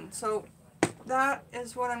roads open. So that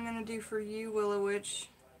is what I'm going to do for you, Willow Witch.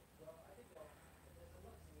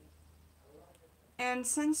 And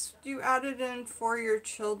since you added in for your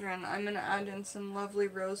children, I'm going to add in some lovely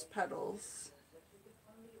rose petals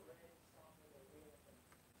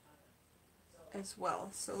as well.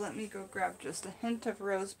 So let me go grab just a hint of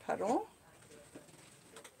rose petal.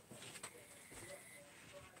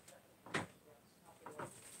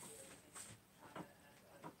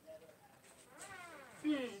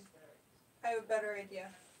 I have a better idea.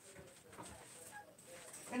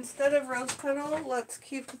 Instead of rose petal, let's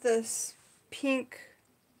keep this pink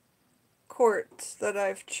quartz that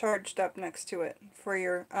I've charged up next to it for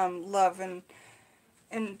your love and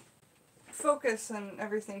focus and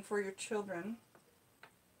everything for your children.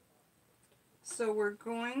 So we're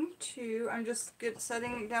going to, I'm just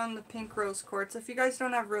setting down the pink rose quartz. If you guys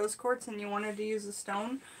don't have rose quartz and you wanted to use a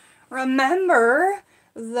stone, remember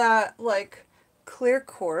that like clear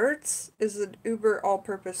quartz is an uber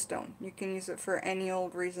all-purpose stone. You can use it for any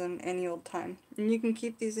old reason, any old time. And you can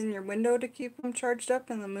keep these in your window to keep them charged up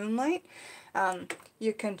in the moonlight.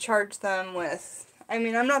 You can charge them with, I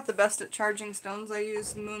mean, I'm not the best at charging stones. I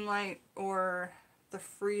use moonlight or the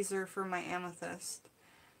freezer for my amethyst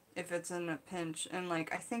if it's in a pinch. And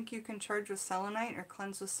like, I think you can charge with selenite or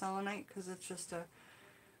cleanse with selenite because it's just a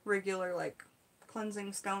regular like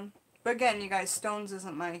cleansing stone. But again, you guys, stones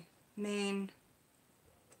isn't my main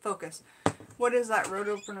focus. What is that? Road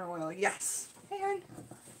opener oil. Yes. Hey, hon.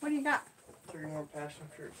 What do you got? 3 more passion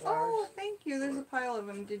fruit flowers. Oh, thank you. There's a pile of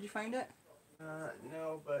them. Did you find it?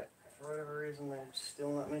 No, but for whatever reason, they're still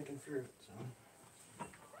not making fruit.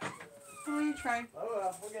 So. Oh, you try. Oh,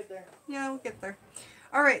 well, we'll get there. Yeah, we'll get there.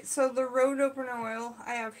 Alright, so the road opener oil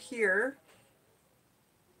I have here.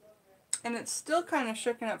 And it's still kind of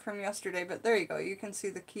shooken up from yesterday, but there you go. You can see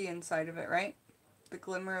the key inside of it, right? The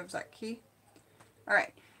glimmer of that key.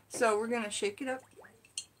 Alright, so we're going to shake it up.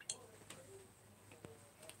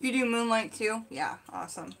 You do moonlight too? Yeah,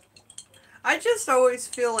 awesome. I just always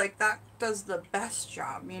feel like that does the best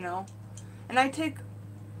job, you know? And I take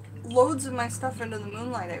loads of my stuff into the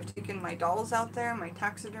moonlight. I've taken my dolls out there, my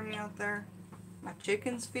taxidermy out there, my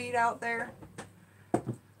chicken's feet out there.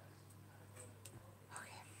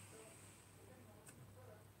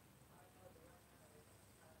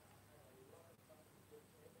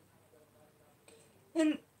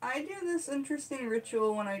 And I do this interesting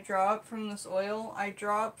ritual when I draw up from this oil. I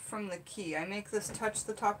draw up from the key. I make this touch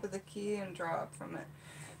the top of the key and draw up from it.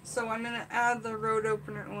 So I'm going to add the road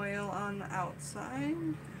opener oil on the outside,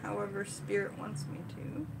 however Spirit wants me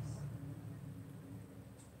to.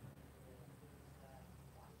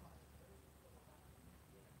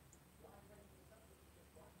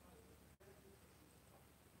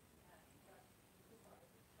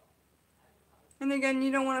 And again,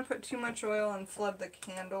 you don't want to put too much oil and flood the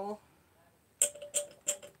candle.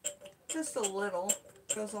 Just a little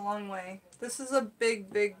goes a long way. This is a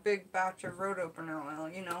big, big, big batch of road opener oil,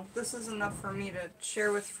 you know. This is enough for me to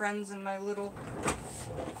share with friends in my little,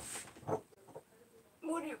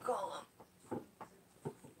 what do you call them?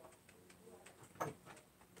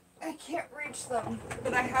 I can't reach them,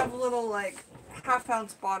 but I have little like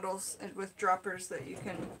half-ounce bottles with droppers that you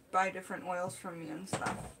can buy different oils from me and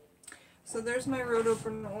stuff. So there's my road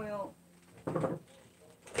opener oil.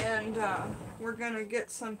 And we're going to get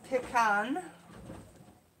some pecan.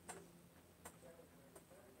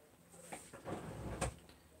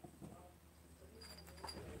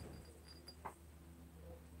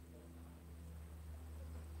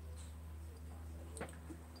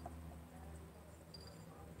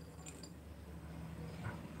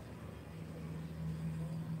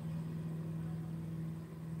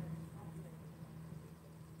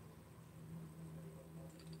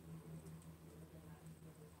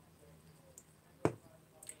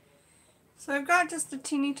 So I've got just a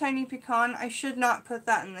teeny tiny pecan. I should not put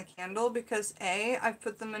that in the candle because A, I've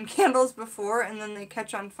put them in candles before and then they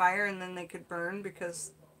catch on fire and then they could burn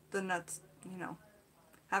because the nuts, you know,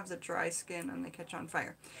 have the dry skin and they catch on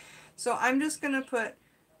fire. So I'm just going to put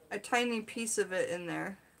a tiny piece of it in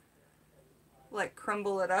there, like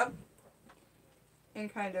crumble it up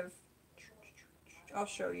and kind of, I'll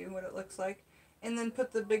show you what it looks like, and then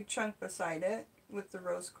put the big chunk beside it with the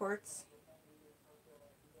rose quartz.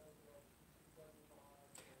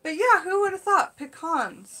 But yeah, who would have thought?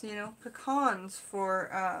 Pecans, you know, pecans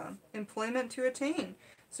for employment to attain.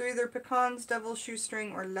 So either pecans, devil's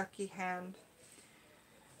shoestring, or lucky hand.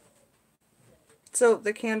 So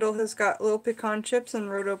the candle has got little pecan chips and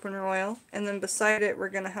road opener oil. And then beside it, we're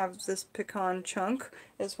going to have this pecan chunk,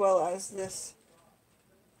 as well as this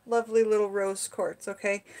lovely little rose quartz,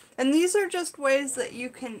 okay? And these are just ways that you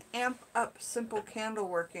can amp up simple candle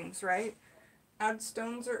workings, right? Add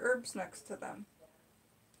stones or herbs next to them.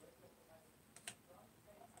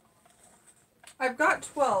 I've got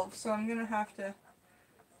 12, so I'm going to have to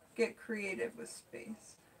get creative with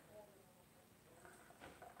space.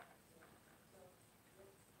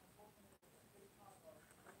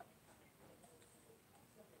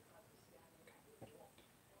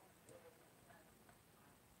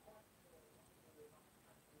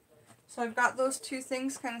 So I've got those two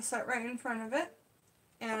things kind of set right in front of it.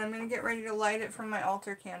 And I'm going to get ready to light it from my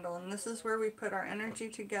altar candle. And this is where we put our energy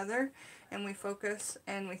together and we focus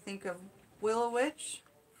and we think of Willow Witch.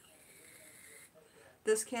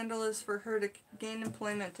 This candle is for her to gain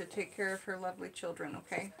employment to take care of her lovely children,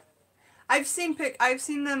 okay? I've seen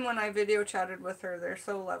them when I video chatted with her. They're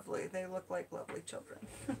so lovely. They look like lovely children.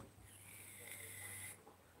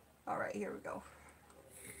 All right, here we go.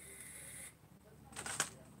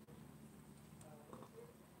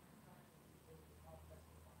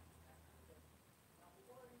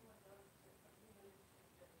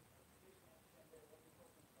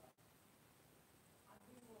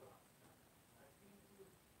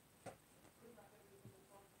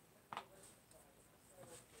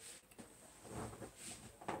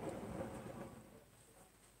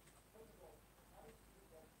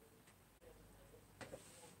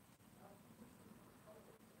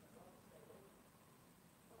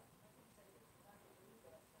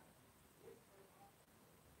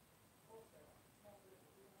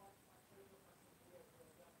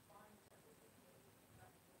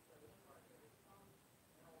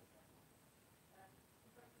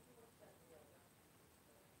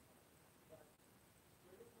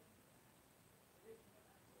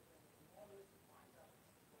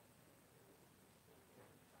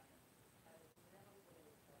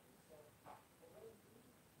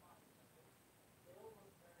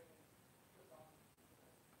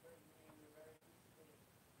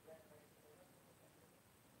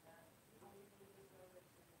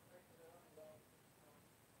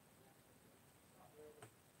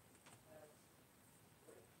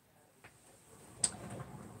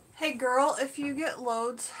 Hey girl, if you get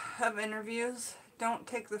loads of interviews, don't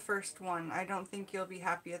take the first one. I don't think you'll be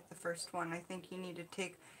happy at the first one. I think you need to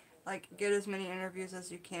take, like, get as many interviews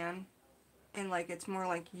as you can. And, like, it's more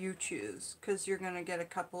like you choose. Because you're going to get a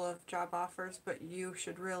couple of job offers, but you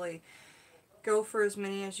should really go for as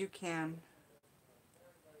many as you can.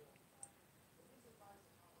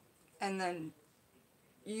 And then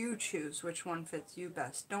you choose which one fits you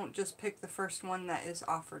best. Don't just pick the first one that is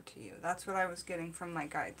offered to you. That's what I was getting from my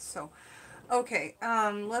guides. So, okay,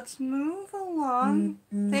 let's move along.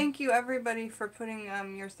 Thank you, everybody, for putting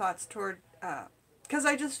your thoughts toward, because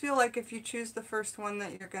I just feel like if you choose the first one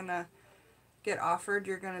that you're gonna get offered,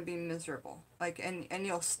 you're going to be miserable. Like, and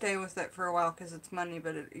you'll stay with it for a while because it's money,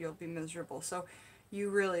 but you'll be miserable. So you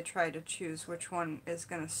really try to choose which one is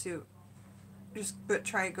going to suit. But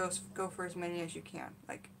try go for as many as you can.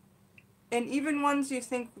 Like, and even ones you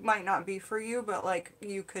think might not be for you, but like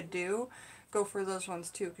you could do, go for those ones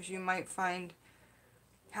too, because you might find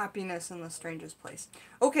happiness in the strangest place.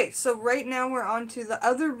 Okay, so right now we're on to the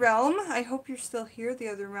other realm. I hope you're still here, the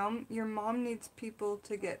other realm. Your mom needs people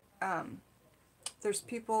to get, there's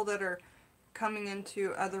people that are coming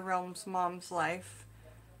into other realms mom's life.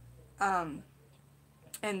 And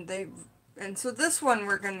so this one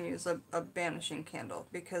we're going to use a banishing candle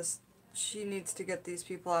because she needs to get these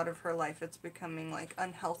people out of her life. It's becoming like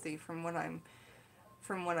unhealthy from what I'm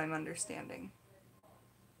understanding.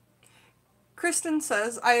 Kristen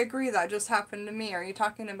says, I agree, that just happened to me. Are you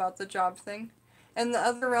talking about the job thing? And the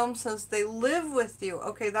other realm says they live with you.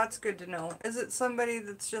 Okay, that's good to know. Is it somebody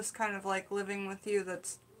that's just kind of like living with you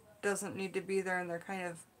that doesn't need to be there and they're kind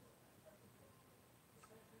of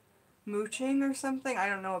mooching or something? I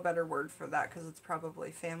don't know a better word for that because it's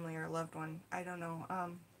probably family or loved one. I don't know.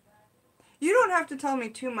 You don't have to tell me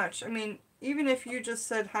too much. I mean, even if you just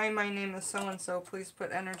said, hi, my name is so-and-so, please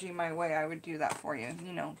put energy my way, I would do that for you,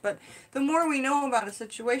 you know. But the more we know about a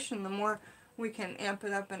situation, the more we can amp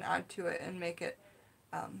it up and add to it and make it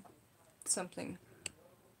something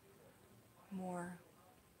more.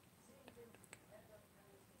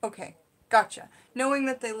 Okay, gotcha. Knowing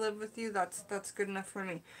that they live with you, that's good enough for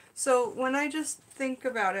me. So when I just think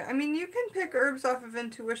about it, I mean, you can pick herbs off of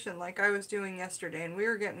intuition like I was doing yesterday, and we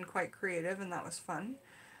were getting quite creative, and that was fun.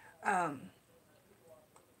 I'm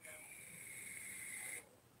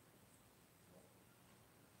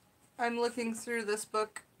looking through this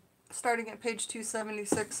book, starting at page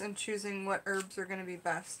 276, and choosing what herbs are going to be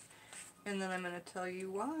best. And then I'm going to tell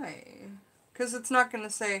you why. Because it's not going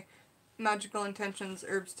to say magical intentions,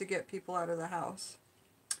 herbs to get people out of the house.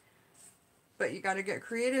 But you got to get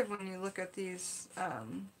creative when you look at these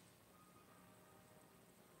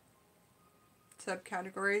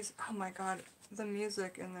subcategories. Oh my god, the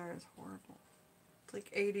music in there is horrible. It's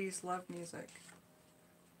like 80s love music.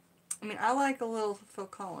 I mean, I like a little Phil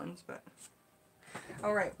Collins, but...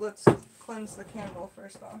 Alright, let's cleanse the candle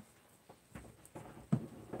first off.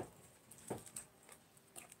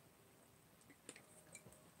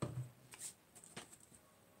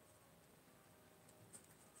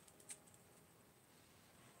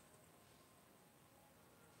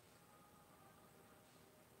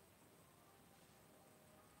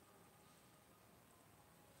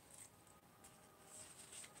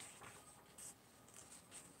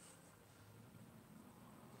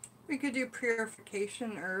 We could do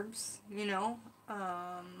purification herbs, you know,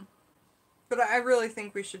 but I really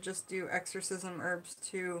think we should just do exorcism herbs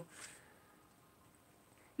to,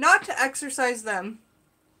 not to exorcise them,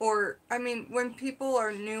 or, I mean, when people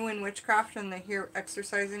are new in witchcraft and they hear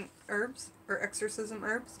exorcising herbs, or exorcism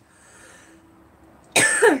herbs,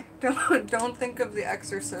 don't think of the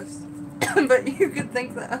exorcist, but you could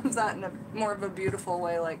think of that in a more of a beautiful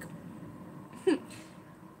way, like,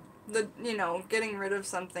 you know, getting rid of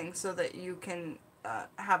something so that you can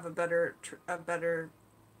have a better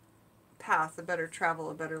path, a better travel,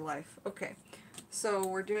 a better life. Okay, so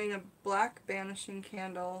we're doing a black banishing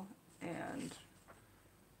candle, and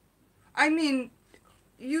I mean,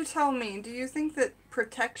 you tell me, do you think that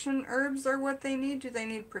protection herbs are what they need? Do they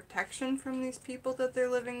need protection from these people that they're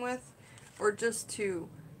living with, or just to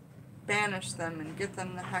banish them and get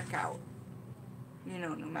them the heck out, you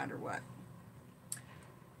know, no matter what?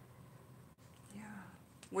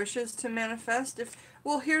 Wishes to manifest.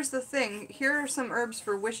 Well, here's the thing. Here are some herbs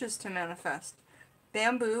for wishes to manifest.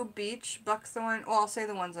 Bamboo, beech, buckthorn. Well, I'll say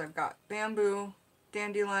the ones I've got. Bamboo,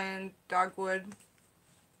 dandelion, dogwood,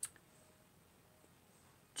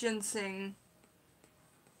 ginseng,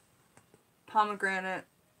 pomegranate,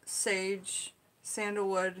 sage,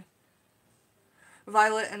 sandalwood,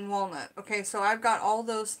 violet, and walnut. Okay, so I've got all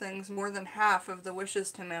those things, more than half of the wishes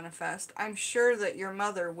to manifest. I'm sure that your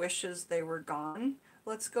mother wishes they were gone.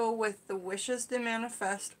 Let's go with the wishes to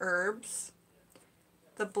manifest herbs,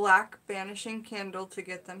 the black banishing candle to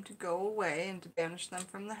get them to go away and to banish them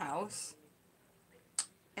from the house.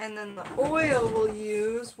 And then the oil we'll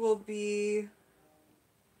use will be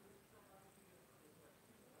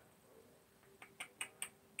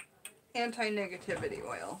anti-negativity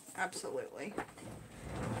oil. Absolutely.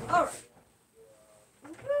 Alright.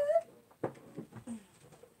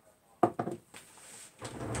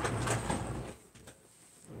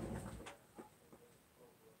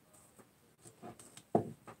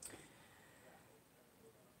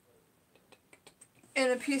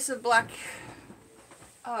 And a piece of black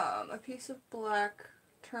a piece of black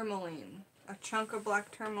tourmaline, a chunk of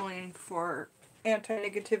black tourmaline for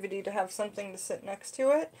anti-negativity, to have something to sit next to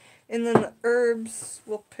it. And then the herbs,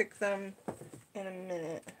 we'll pick them in a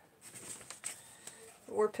minute.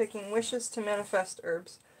 We're picking wishes to manifest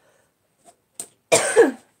herbs.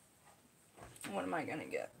 What am I gonna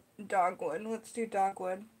get? Dogwood. Let's do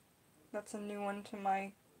dogwood. That's a new one to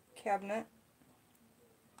my cabinet.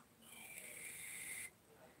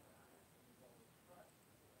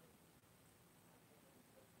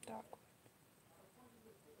 Dogwood.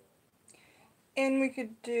 And we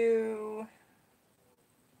could do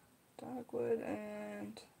dogwood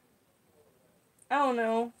and, I don't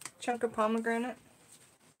know, chunk of pomegranate.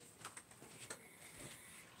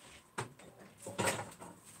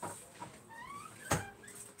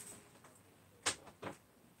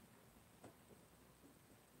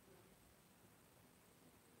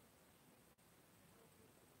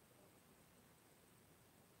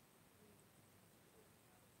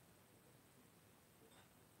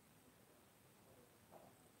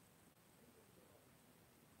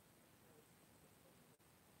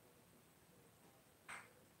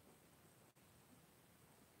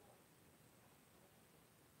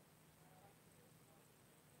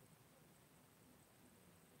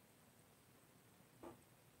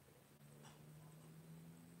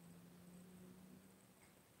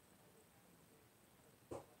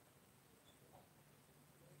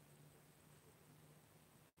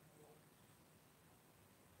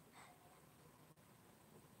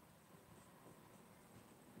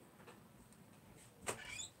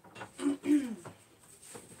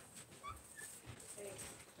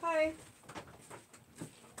 Hi.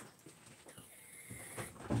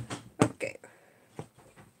 Okay.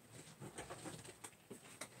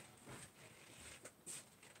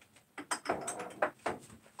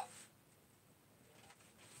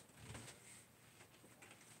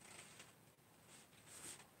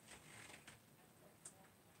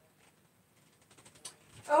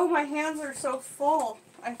 Oh, my hands are so full.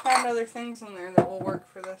 I found other things in there that will work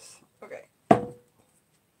for this. Okay.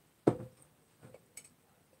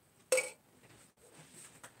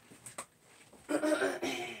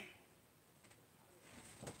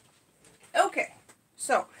 Okay,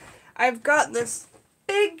 so I've got this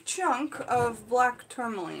big chunk of black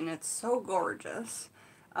tourmaline. It's so gorgeous.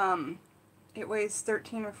 It weighs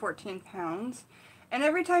 13 or 14 pounds. And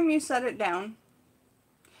every time you set it down,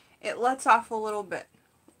 it lets off a little bit.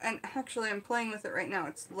 And actually, I'm playing with it right now.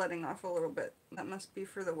 It's letting off a little bit. That must be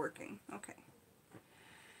for the working. Okay.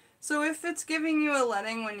 So if it's giving you a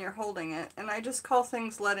letting when you're holding it, and I just call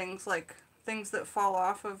things lettings like things that fall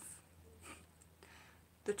off of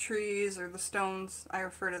the trees or the stones, I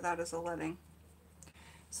refer to that as a letting.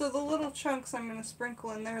 So the little chunks I'm going to sprinkle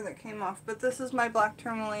in there that came off, but this is my black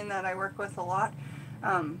tourmaline that I work with a lot.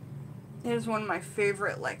 It is one of my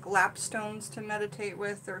favorite like lap stones to meditate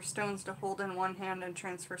with, or stones to hold in one hand and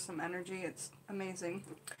transfer some energy. It's amazing.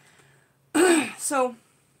 So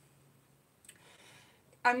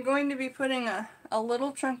I'm going to be putting a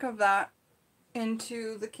little chunk of that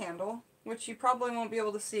into the candle, which you probably won't be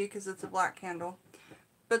able to see because it's a black candle.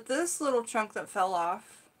 But this little chunk that fell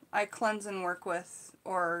off, I cleanse and work with,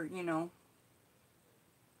 or, you know,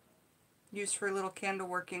 use for little candle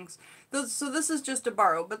workings. So this is just a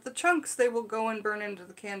borrow, but the chunks, they will go and burn into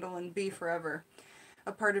the candle and be forever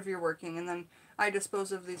a part of your working. And then I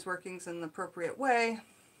dispose of these workings in the appropriate way.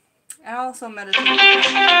 I also meditate.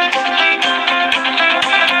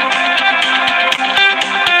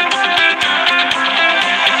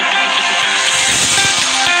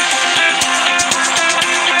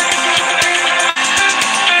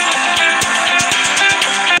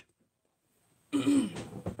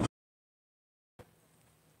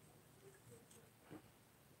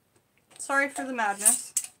 Sorry for the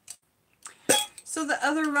madness. So the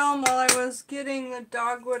other realm, while I was getting the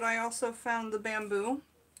dogwood, I also found the bamboo.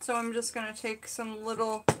 So I'm just going to take some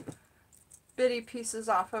little bitty pieces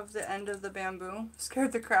off of the end of the bamboo.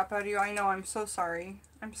 Scared the crap out of you. I know, I'm so sorry.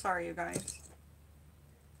 I'm sorry, you guys.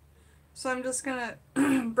 So I'm just going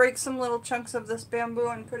to break some little chunks of this bamboo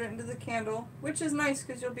and put it into the candle, which is nice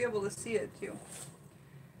because you'll be able to see it too.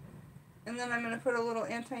 And then I'm going to put a little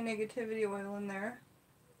anti-negativity oil in there.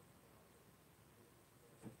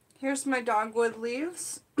 Here's my dogwood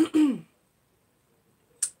leaves.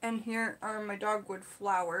 And here are my dogwood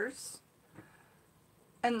flowers.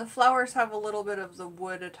 And the flowers have a little bit of the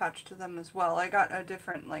wood attached to them as well. I got a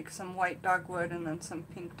different, like some white dogwood and then some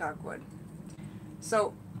pink dogwood.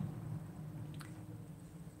 So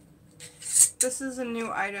this is a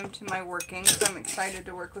new item to my working, so I'm excited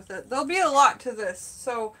to work with it. There'll be a lot to this,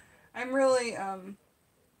 so I'm really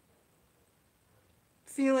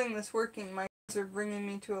feeling this working. My guys are bringing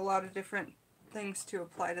me to a lot of different things to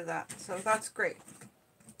apply to that. So that's great.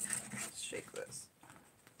 Let's shake this.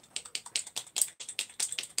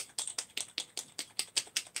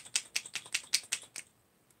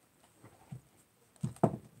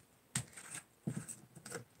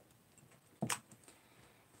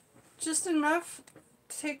 Just enough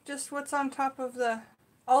to take just what's on top of the...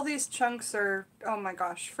 All these chunks are, oh my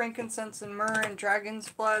gosh, frankincense and myrrh and dragon's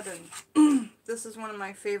blood, and this is one of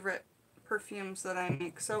my favorite perfumes that I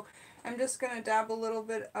make. So I'm just going to dab a little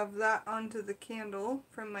bit of that onto the candle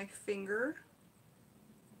from my finger.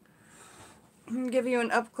 And give you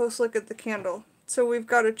an up-close look at the candle. So we've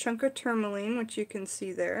got a chunk of tourmaline, which you can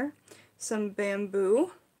see there, some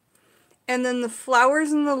bamboo, and then the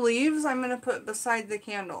flowers and the leaves I'm going to put beside the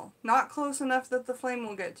candle. Not close enough that the flame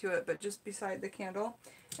will get to it, but just beside the candle.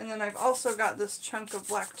 And then I've also got this chunk of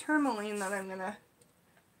black tourmaline that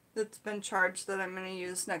that's been charged, that I'm going to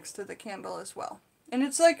use next to the candle as well. And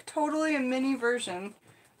it's like totally a mini version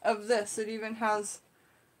of this. It even has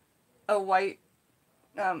a white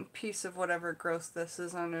piece of whatever growth this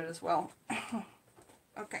is on it as well.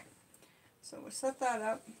 Okay, so we'll set that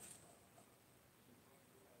up.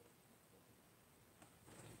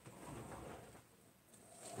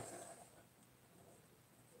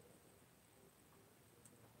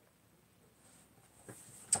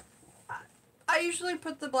 I usually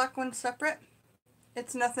put the black one separate.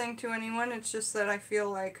 It's nothing to anyone, it's just that I feel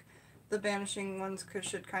like the banishing ones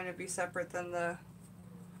should kind of be separate than the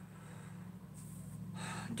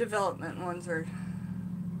development ones or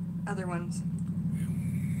other ones.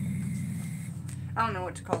 I don't know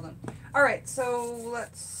what to call them. Alright, so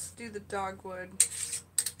let's do the dogwood.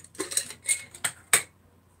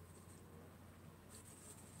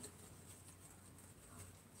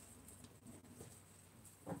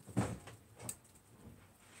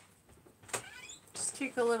 Just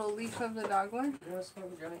take a little leaf of the dogwood. You want to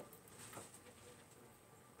smoke a joint?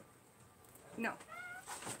 No.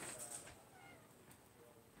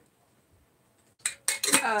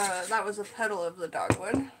 That was a petal of the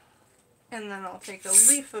dogwood. And then I'll take a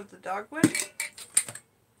leaf of the dogwood.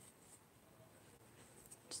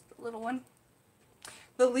 Just a little one.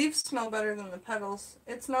 The leaves smell better than the petals.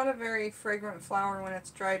 It's not a very fragrant flower when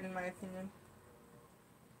it's dried, in my opinion.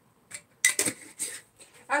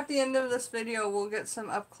 At the end of this video, we'll get some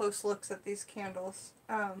up-close looks at these candles.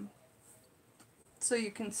 So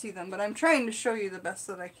you can see them. But I'm trying to show you the best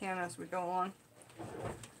that I can as we go along.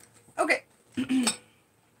 Okay.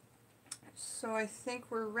 So I think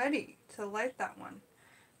we're ready to light that one.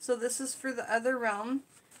 So this is for the other realm.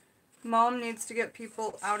 Mom needs to get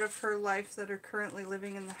people out of her life that are currently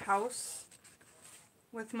living in the house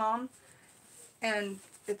with Mom, and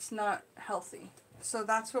it's not healthy. So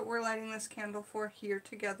that's what we're lighting this candle for here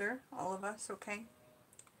together, all of us, okay?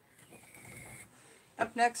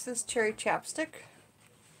 Up next is cherry chapstick.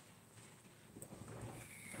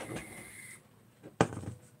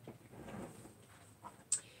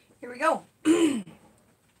 Here we go.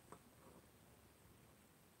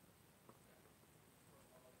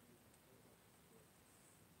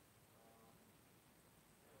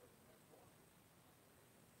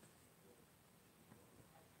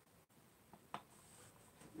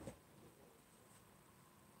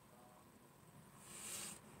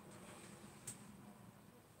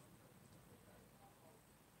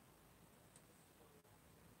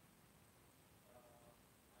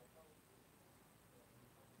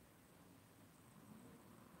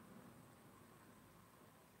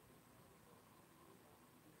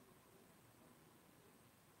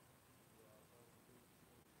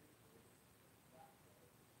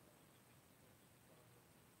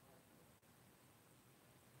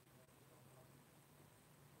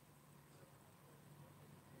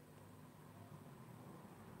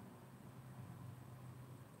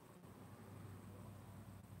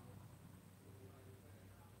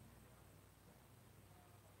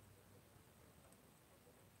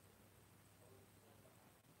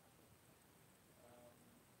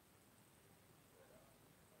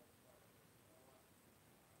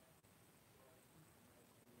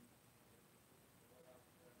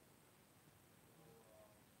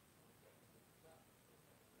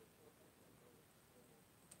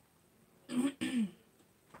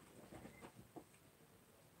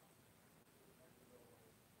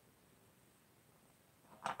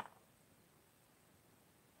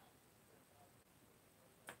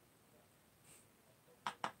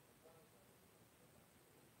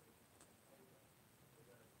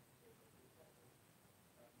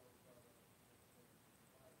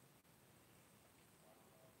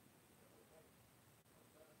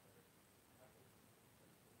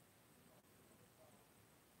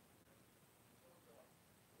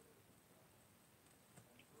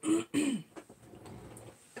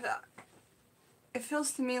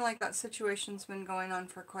 feels to me like that situation's been going on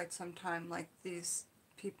for quite some time. Like these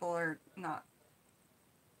people are not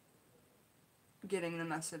getting the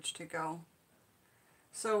message to go.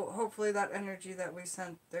 So hopefully that energy that we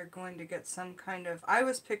sent, they're going to get some kind of... I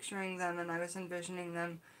was picturing them and I was envisioning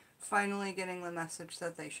them finally getting the message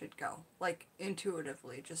that they should go. Like,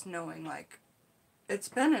 intuitively, just knowing, like, it's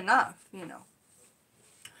been enough, you know.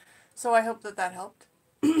 So I hope that that helped.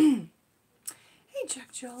 Hey,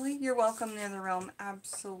 Jack Jolly. You're welcome, the Other Realm.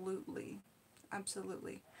 Absolutely.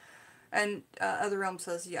 Absolutely. And Other Realm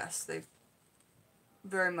says yes, they've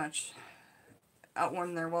very much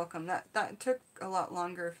outworn their welcome. That took a lot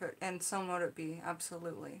longer, if it, and so would it be.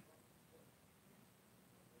 Absolutely.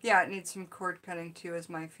 Yeah, it needs some cord cutting too, as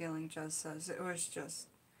my feeling just says. It was just...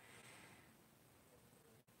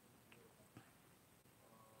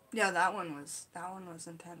 Yeah, that one was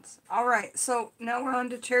intense. Alright, so now we're on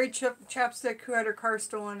to Cherry Chapstick, who had her car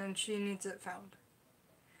stolen and she needs it found.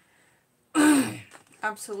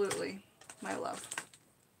 Absolutely, my love.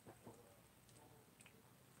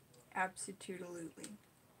 Absolutely.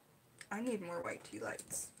 I need more white tea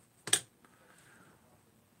lights.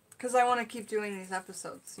 Because I want to keep doing these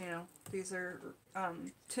episodes, you know. These are,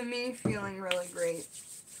 to me, feeling really great.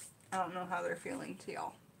 I don't know how they're feeling to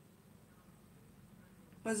y'all.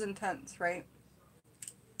 Was intense, right?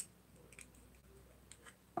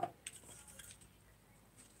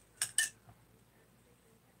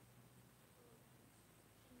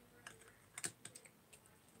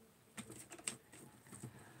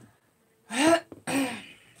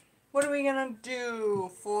 What are we gonna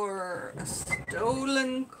do for a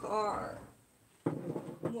stolen car?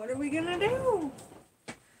 What are we gonna do?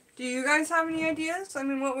 Do you guys have any ideas? I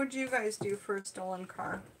mean, what would you guys do for a stolen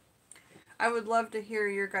car? I would love to hear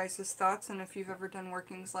your guys' thoughts and if you've ever done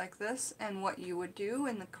workings like this and what you would do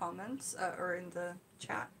in the comments or in the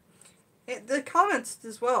chat. The comments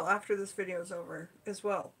as well after this video is over as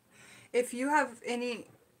well. If you have any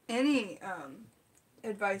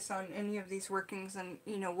advice on any of these workings and,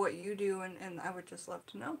 you know, what you do, and I would just love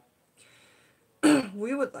to know.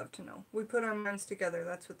 We would love to know. We put our minds together.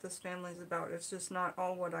 That's what this family is about. It's just not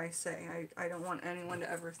all what I say. I don't want anyone to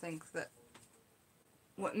ever think that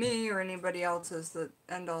what me or anybody else is the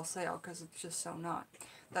end-all say-all, because it's just so not.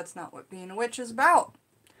 That's not what being a witch is about.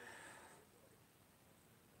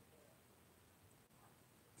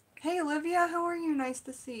 Hey Olivia, how are you? Nice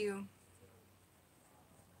to see you.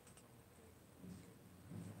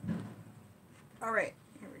 Alright,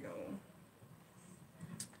 here we go.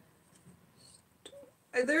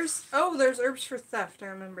 There's herbs for theft. I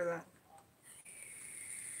remember that.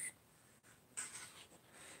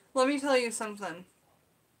 Let me tell you something.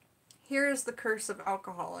 Here is the curse of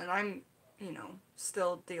alcohol, and I'm, you know,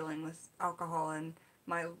 still dealing with alcohol and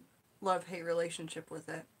my love-hate relationship with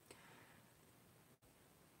it.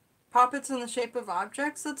 Poppets in the shape of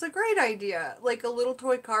objects? That's a great idea. Like a little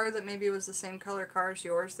toy car that maybe was the same color car as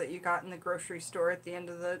yours that you got in the grocery store at the end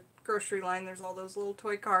of the grocery line. There's all those little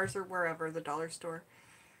toy cars, or wherever, the dollar store.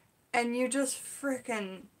 And you just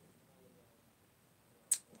frickin'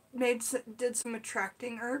 did some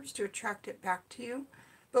attracting herbs to attract it back to you.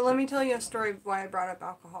 But let me tell you a story of why I brought up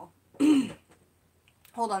alcohol.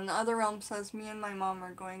 Hold on, the Other Realm says me and my mom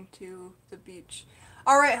are going to the beach.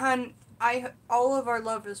 Alright, hun, all of our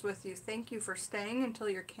love is with you. Thank you for staying until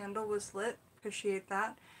your candle was lit. Appreciate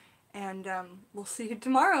that. And we'll see you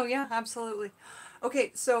tomorrow. Yeah, absolutely.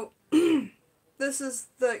 Okay, so this is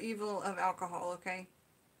the evil of alcohol, okay?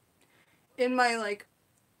 In my, like,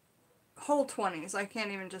 whole 20s, I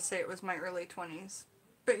can't even just say it was my early 20s.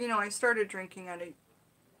 But, you know, I started drinking at a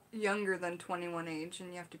younger than 21 age,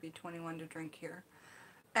 and you have to be 21 to drink here.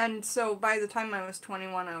 And so by the time I was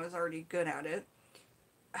 21, I was already good at it.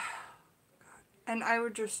 And I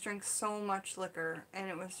would just drink so much liquor, and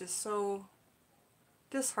it was just so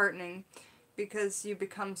disheartening, because you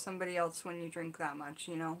become somebody else when you drink that much,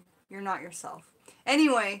 you know? You're not yourself.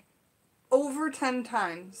 Anyway, over 10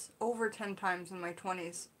 times in my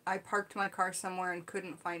 20s, I parked my car somewhere and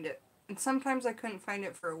couldn't find it. And sometimes I couldn't find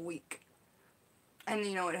it for a week. And,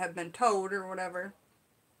 you know, it had been towed or whatever.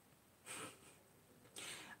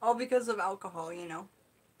 All because of alcohol, you know?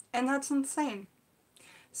 And that's insane.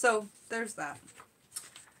 So, there's that.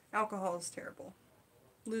 Alcohol is terrible.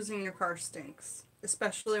 Losing your car stinks.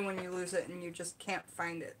 Especially when you lose it and you just can't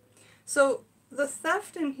find it. So, the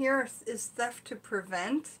theft in here is theft to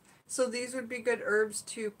prevent. So these would be good herbs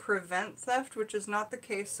to prevent theft, which is not the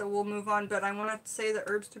case, so we'll move on. But I want to say the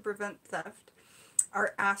herbs to prevent theft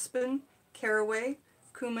are aspen, caraway,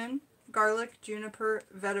 cumin, garlic, juniper,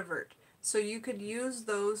 vetiver. So you could use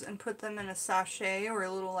those and put them in a sachet or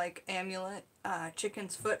a little like amulet,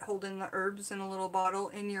 chicken's foot holding the herbs in a little bottle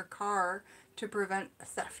in your car to prevent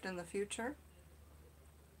theft in the future.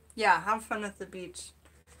 Yeah, have fun at the beach.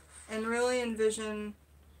 And really envision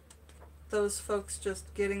those folks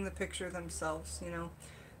just getting the picture themselves, you know.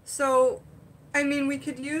 So, I mean, we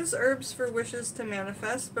could use herbs for wishes to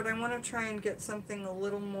manifest, but I want to try and get something a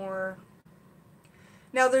little more...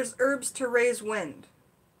 Now, there's herbs to raise wind.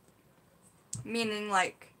 Meaning,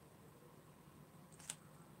 like,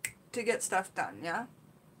 to get stuff done, yeah?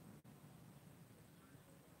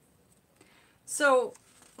 So,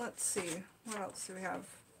 let's see. What else do we have?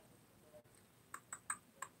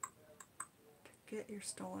 Get your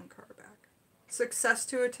stolen car back. Success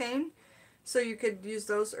to attain. So you could use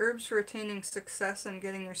those herbs for attaining success and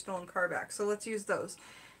getting your stolen car back. So let's use those.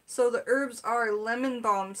 So the herbs are lemon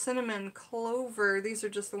balm, cinnamon, clover. These are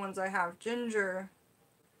just the ones I have. Ginger.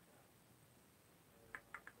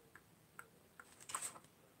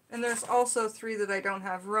 And there's also 3 that I don't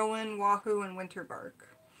have. Rowan, wahoo, and winter bark.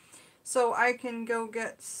 So I can go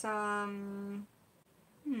get some...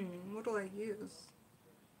 what do I use?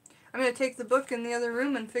 I'm going to take the book in the other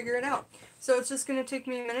room and figure it out. So it's just going to take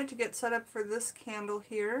me a minute to get set up for this candle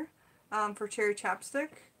here, for cherry chapstick.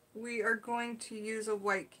 We are going to use a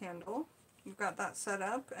white candle. We've got that set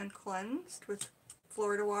up and cleansed with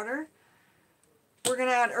Florida water. We're going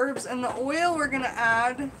to add herbs, and the oil we're going to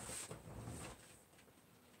add,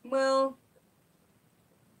 well,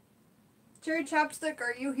 cherry chapstick,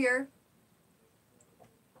 are you here?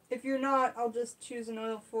 If you're not, I'll just choose an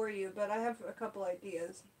oil for you, but I have a couple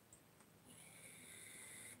ideas.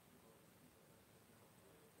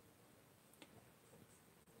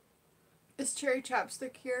 Is cherry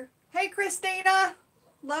chapstick here? Hey, Christina!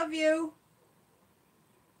 Love you!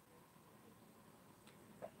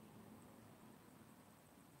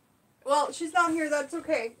 Well, she's not here, that's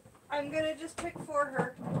okay. I'm gonna just pick for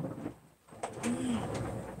her.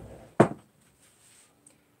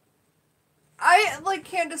 I, like,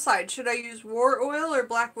 can't decide. Should I use war oil or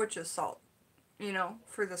black witch's salt? You know,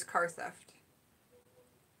 for this car theft.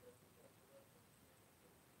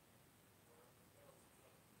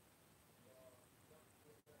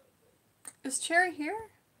 Is Cherry here?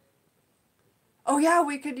 Oh yeah,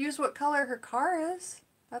 we could use what color her car is.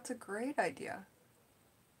 That's a great idea.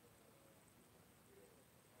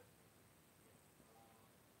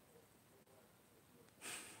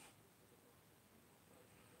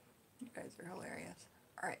 You guys are hilarious.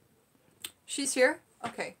 Alright. She's here?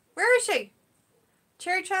 Okay. Where is she?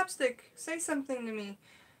 Cherry Chapstick, say something to me.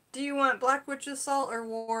 Do you want black witch's salt or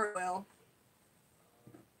war oil?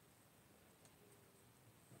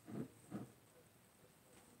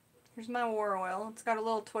 Here's my war oil. It's got a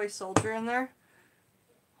little toy soldier in there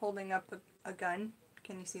holding up a gun.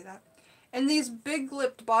 Can you see that? And these big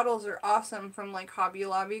lipped bottles are awesome from like Hobby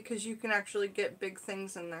Lobby because you can actually get big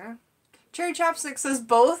things in there. Cherry Chapstick says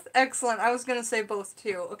both. Excellent. I was going to say both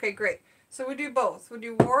too. Okay, great. So we do both. We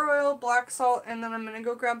do war oil, black salt, and then I'm going to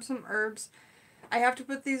go grab some herbs. I have to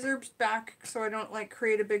put these herbs back so I don't like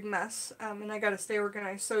create a big mess, and I got to stay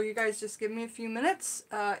organized. So you guys just give me a few minutes,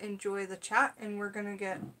 enjoy the chat, and we're going to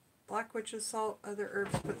get black witch's salt, other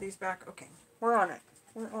herbs, put these back. Okay, we're on it.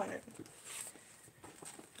 We're on it.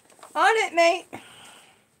 On it, mate.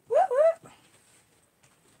 Whoop, whoop.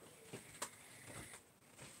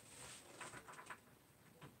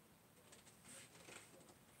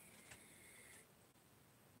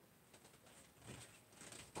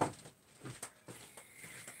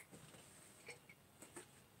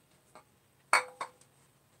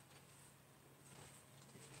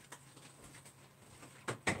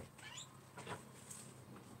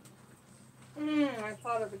 I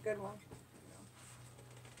thought of a good one.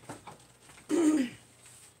 Yikes.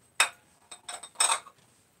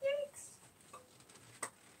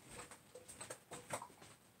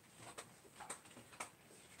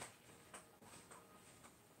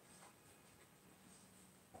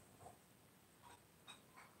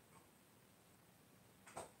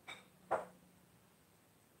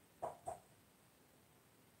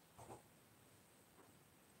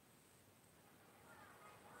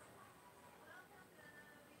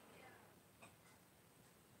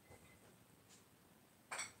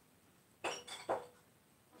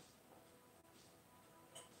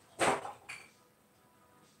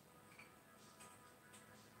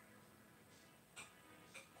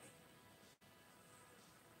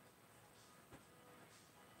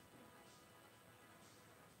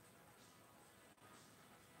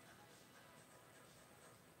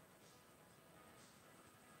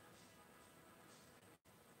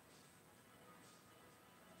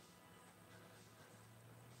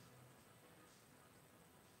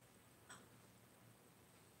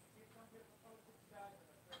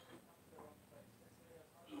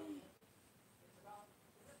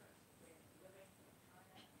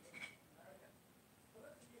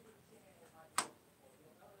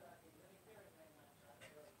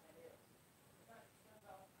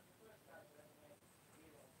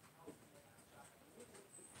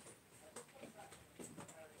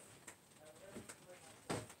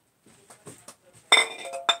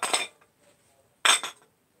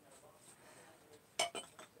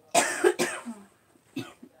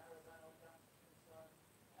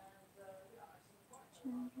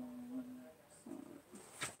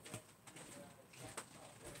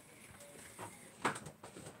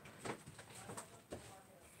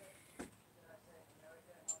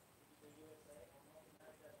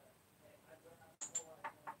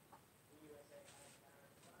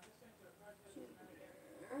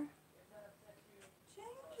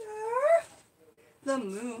 The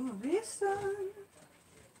movie sun.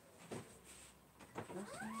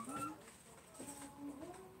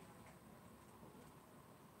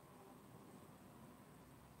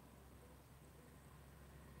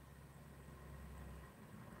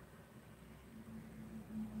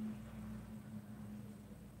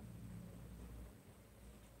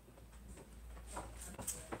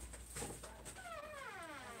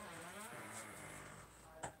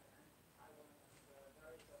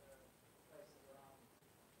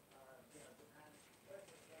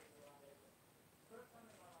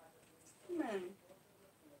 Cinnamon.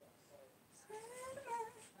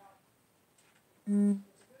 Cinnamon.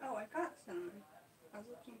 Oh, I got cinnamon. I was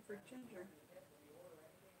looking for ginger.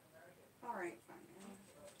 Alright, fine.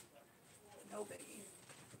 No biggie.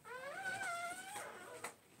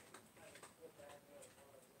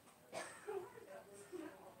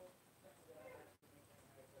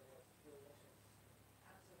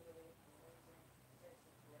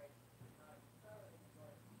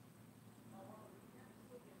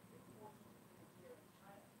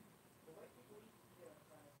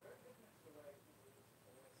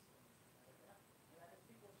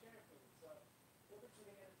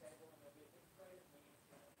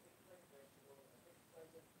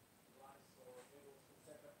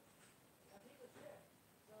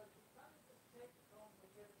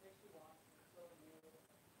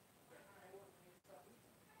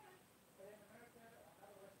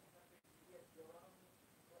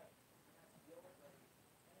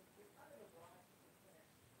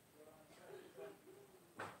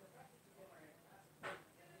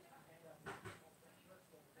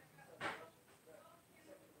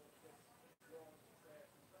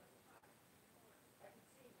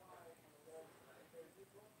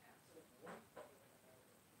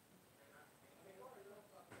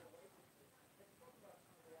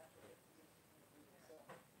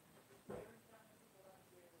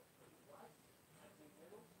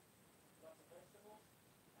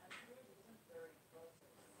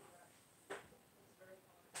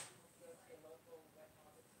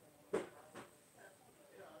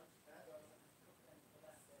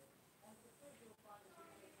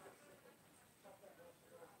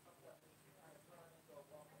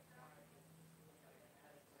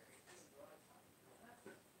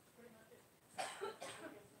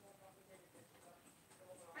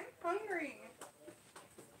 I'm hungry.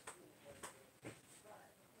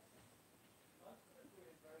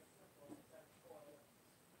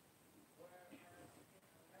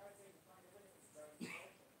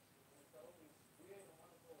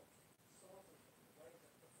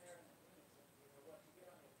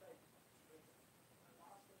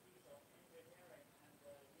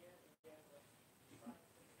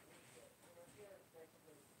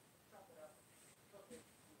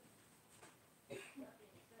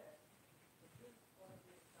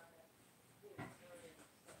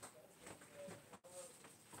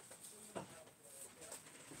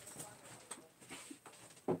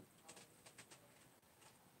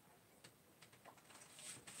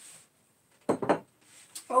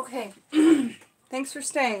 Okay, thanks for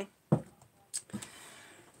staying.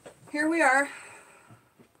 Here we are.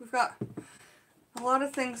 We've got a lot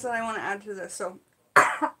of things that I want to add to this. So,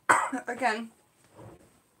 again,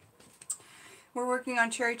 we're working on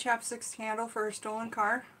Cherry Chapstick's candle for her stolen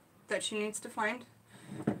car that she needs to find.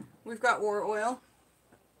 We've got war oil.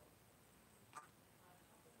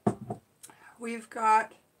 We've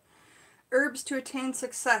got herbs to attain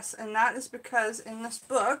success, and that is because in this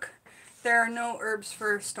book there are no herbs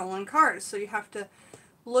for stolen cars. So you have to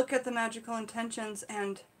look at the magical intentions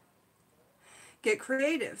and get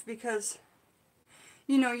creative, because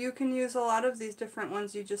you know, you can use a lot of these different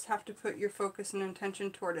ones. You just have to put your focus and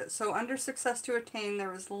intention toward it. So under success to attain,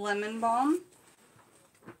 there was lemon balm.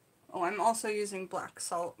 Oh, I'm also using black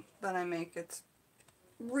salt that I make. It's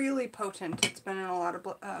really potent. It's been in a lot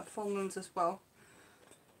of full moons as well.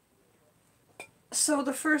 So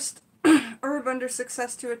the first herb under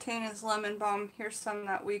success to attain is lemon balm. Here's some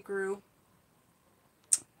that we grew.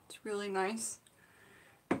 It's really nice.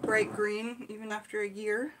 Bright green, even after a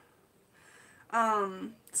year.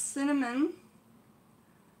 Cinnamon.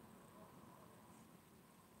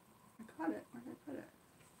 I got it. Where did I put it?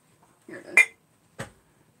 Here it is.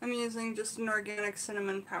 I'm using just an organic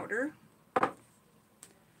cinnamon powder.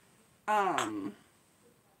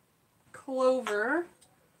 Clover.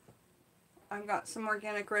 I've got some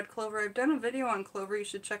organic red clover. I've done a video on clover. You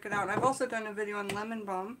should check it out. I've also done a video on lemon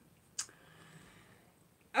balm.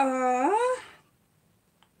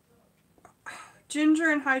 Ginger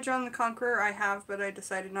and Hydron the Conqueror I have, but I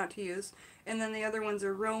decided not to use. And then the other ones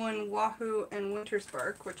are Rowan, Wahoo, and Winter's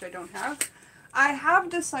Bark, which I don't have. I have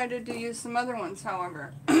decided to use some other ones,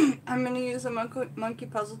 however. I'm going to use a monkey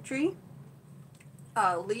puzzle tree,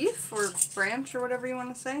 leaf or branch or whatever you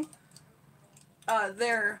want to say.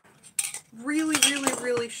 They're really, really,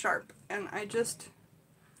 really sharp, and I just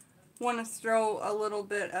want to throw a little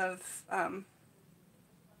bit of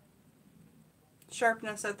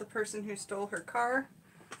sharpness at the person who stole her car.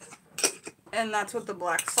 And that's what the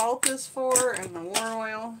black salt is for, and the war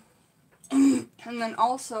oil. And then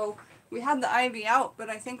also, we had the ivy out, but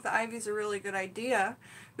I think the ivy's a really good idea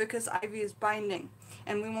because ivy is binding.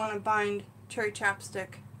 And we want to bind Cherry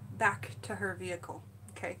Chapstick back to her vehicle.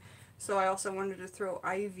 Okay, so I also wanted to throw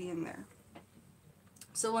ivy in there.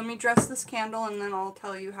 So let me dress this candle and then I'll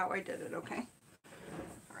tell you how I did it, okay?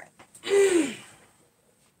 Alright.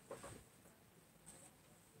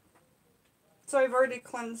 So I've already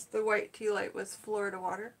cleansed the white tea light with Florida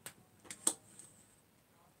water.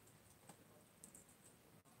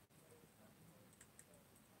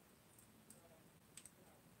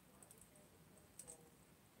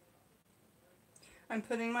 I'm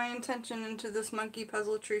putting my intention into this monkey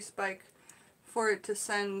puzzle tree spike for it to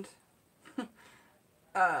send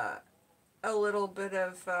a little bit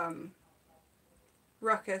of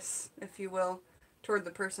ruckus, if you will, toward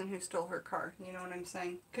the person who stole her car. You know what I'm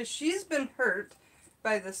saying? Because she's been hurt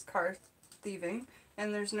by this car thieving,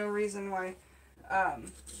 and there's no reason why,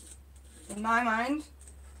 in my mind,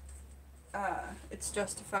 it's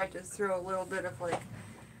justified to throw a little bit of, like,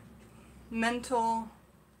 mental...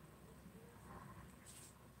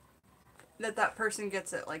 that person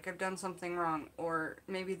gets it, like I've done something wrong, or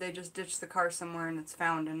maybe they just ditched the car somewhere and it's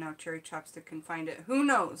found and now Cherry Chapstick can find it. Who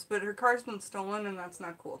knows? But her car's been stolen and that's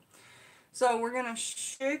not cool. So we're going to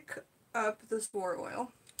shake up this war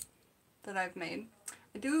oil that I've made.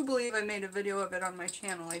 I do believe I made a video of it on my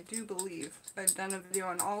channel. I do believe I've done a video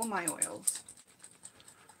on all my oils.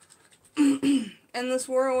 And this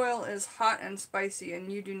war oil is hot and spicy,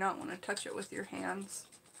 and you do not want to touch it with your hands.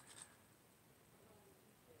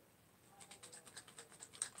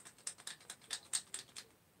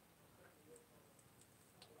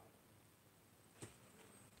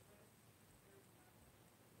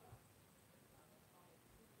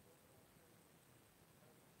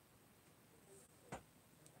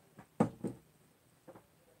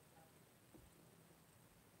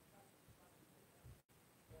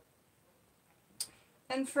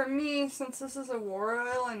 And for me, since this is a war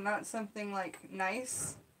oil and not something like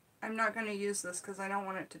nice, I'm not going to use this because I don't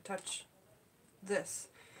want it to touch this.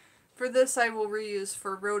 For this I will reuse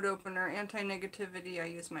for road opener, anti-negativity, I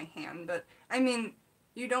use my hand. But, I mean,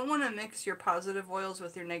 you don't want to mix your positive oils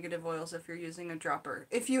with your negative oils if you're using a dropper.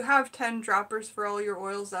 If you have 10 droppers for all your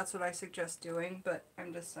oils, that's what I suggest doing, but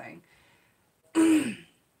I'm just saying.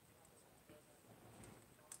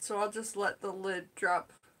 So I'll just let the lid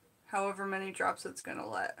drop however many drops it's going to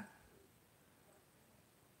let.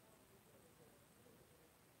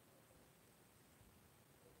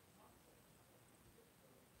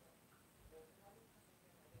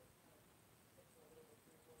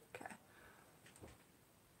 Okay.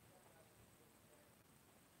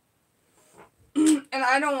 And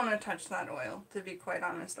I don't want to touch that oil, to be quite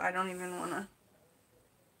honest. I don't even want to,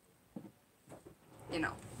 you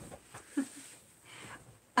know.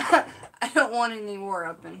 I don't want any war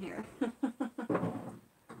up in here.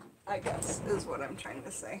 I guess, is what I'm trying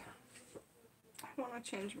to say. I want to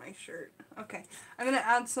change my shirt. Okay, I'm going to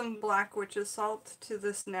add some black witch's salt to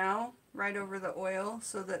this now, right over the oil,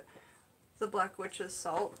 so that the black witch's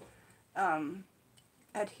salt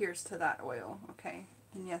adheres to that oil, okay?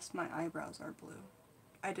 And yes, my eyebrows are blue.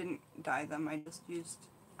 I didn't dye them, I just used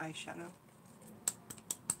eyeshadow.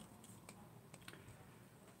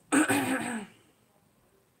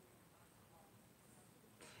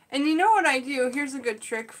 And you know what I do? Here's a good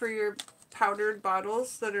trick for your powdered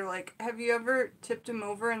bottles that are like, have you ever tipped them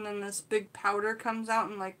over and then this big powder comes out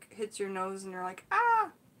and like hits your nose and you're like, ah!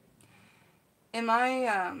 Am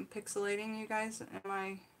I pixelating you guys? Am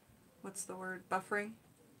I, what's the word, buffering?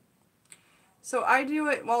 So I do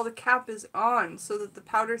it while the cap is on so that the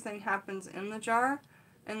powder thing happens in the jar,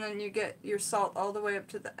 and then you get your salt all the way up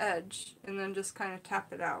to the edge and then just kind of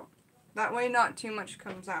tap it out. That way not too much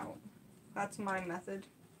comes out. That's my method.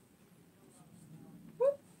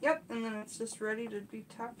 Whoop. Yep, and then it's just ready to be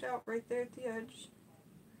tapped out right there at the edge.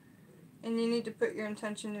 And you need to put your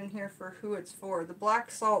intention in here for who it's for. The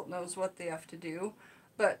black salt knows what they have to do,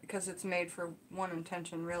 but because it's made for one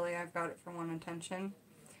intention, really, I've got it for one intention.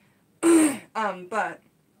 But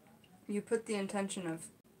you put the intention of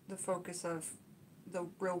the focus of the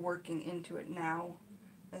real working into it now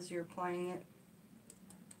as you're applying it.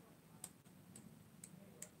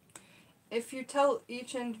 If you tell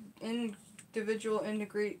each individual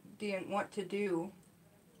ingredient what to do,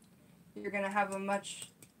 you're going to have a much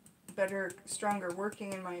better, stronger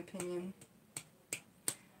working, in my opinion.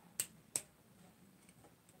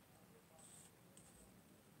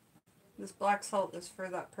 This black salt is for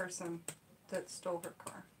that person that stole her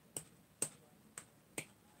car.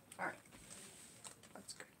 Alright.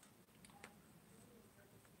 That's good.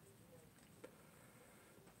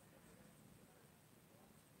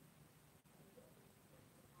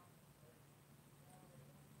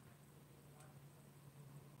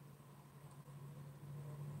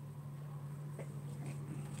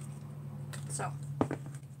 So.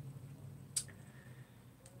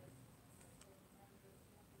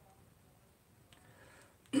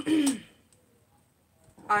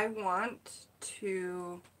 I want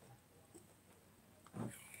to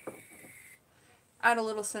add a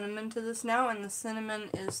little cinnamon to this now, and the cinnamon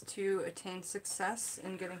is to attain success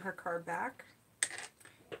in getting her car back.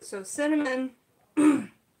 So cinnamon,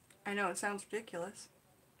 I know it sounds ridiculous.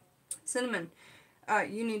 Cinnamon,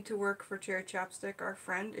 you need to work for Cherry Chapstick, our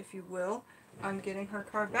friend, if you will, on getting her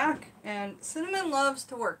car back. And cinnamon loves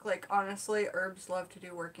to work. Like, honestly, herbs love to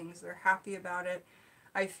do workings. They're happy about it.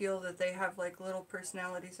 I feel that they have, like, little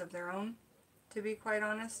personalities of their own, to be quite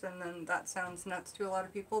honest. And then that sounds nuts to a lot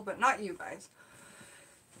of people, but not you guys.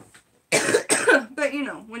 But, you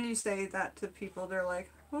know, when you say that to people, they're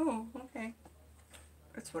like, oh, okay.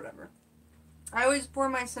 It's whatever. I always pour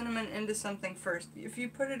my cinnamon into something first. If you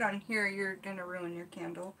put it on here, you're going to ruin your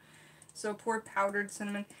candle. So pour powdered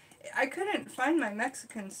cinnamon. I couldn't find my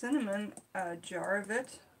Mexican cinnamon jar of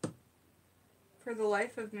it for the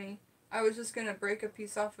life of me. I was just going to break a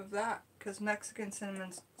piece off of that because Mexican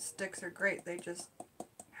cinnamon sticks are great. They just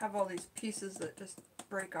have all these pieces that just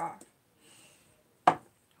break off.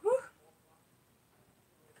 Whew.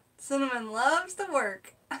 Cinnamon loves to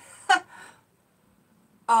work.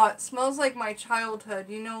 It smells like my childhood.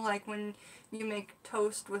 You know, like when you make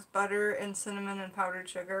toast with butter and cinnamon and powdered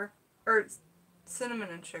sugar? Or cinnamon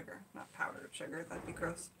and sugar, not powdered sugar. That'd be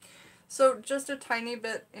gross. So just a tiny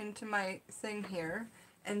bit into my thing here.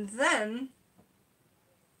 And then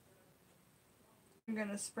I'm going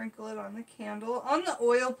to sprinkle it on the candle. On the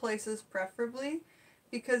oil places preferably,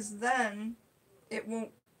 because then it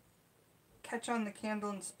won't catch on the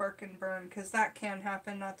candle and spark and burn, because that can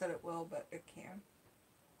happen. Not that it will, but it can.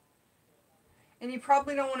 And you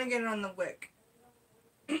probably don't want to get it on the wick.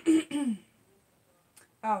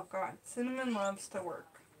 Oh God, cinnamon loves to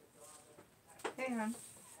work. Hey, hon.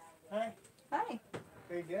 Hi. Hi. What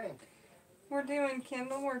are you doing? We're doing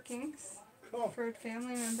candle workings. Cool. For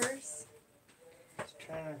family members. Just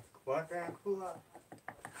trying to walk around, cool up.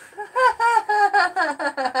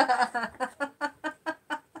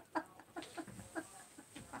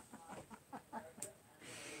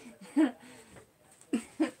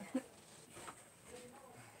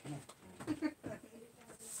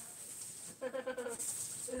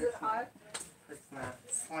 Is it hot? It's not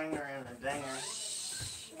swing around a dinger.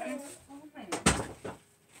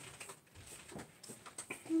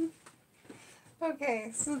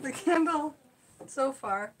 Okay, so the candle so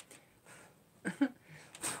far.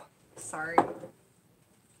 Sorry.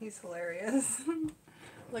 He's hilarious.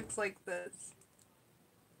 Looks like this.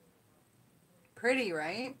 Pretty,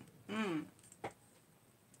 right?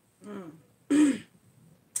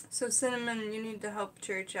 So cinnamon, you need to help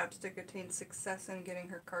Cherry Chapstick attain success in getting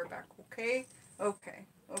her car back, okay? Okay,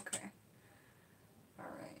 okay.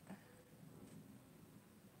 Alright.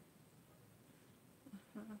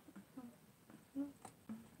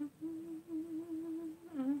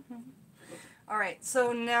 Alright,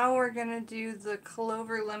 so now we're going to do the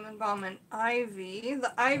clover, lemon balm, and ivy.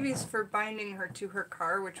 The ivy's for binding her to her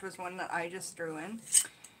car, which was one that I just threw in.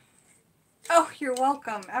 Oh, you're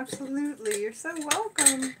welcome. Absolutely. You're so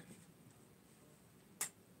welcome.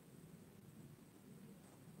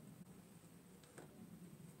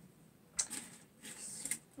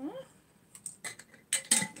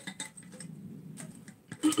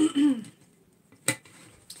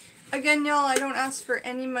 Again, y'all, I don't ask for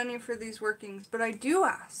any money for these workings, but I do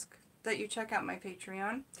ask that you check out my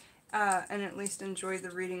Patreon and at least enjoy the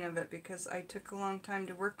reading of it, because I took a long time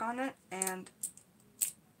to work on it, and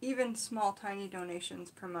even small, tiny donations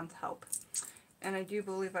per month help. And I do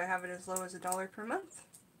believe I have it as low as $1 per month.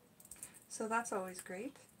 So that's always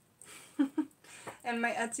great. And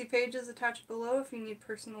my Etsy page is attached below if you need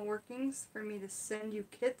personal workings for me to send you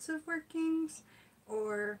kits of workings,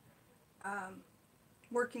 or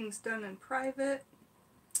workings done in private,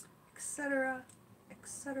 etc.,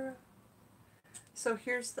 etc. So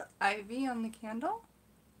here's the ivy on the candle.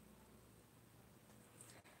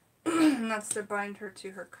 And that's to bind her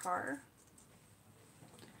to her car.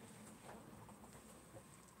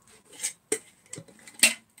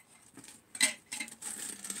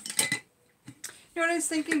 You know what I was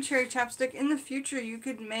thinking, Cherry Chapstick? In the future, you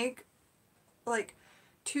could make, like,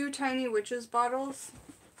 2 tiny witches bottles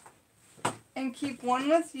and keep one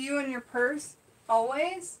with you in your purse,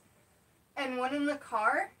 always, and one in the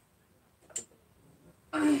car.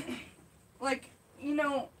 Like, you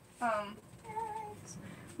know,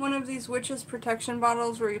 one of these witches protection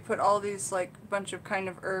bottles where you put all these, like, bunch of kind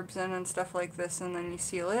of herbs in and stuff like this, and then you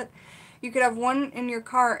seal it. You could have one in your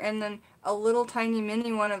car and then a little tiny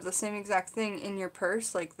mini one of the same exact thing in your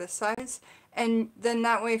purse, like this size. And then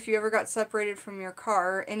that way, if you ever got separated from your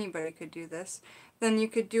car, anybody could do this, then you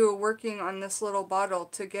could do a working on this little bottle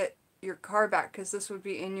to get your car back, because this would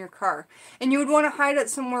be in your car. And you would want to hide it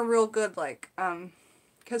somewhere real good, like,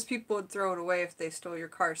 because people would throw it away if they stole your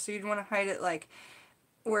car. So you'd want to hide it, like,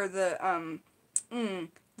 where the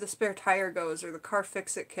spare tire goes, or the car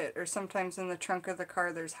fix-it kit, or sometimes in the trunk of the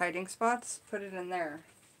car there's hiding spots. Put it in there.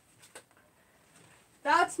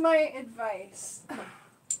 That's my advice.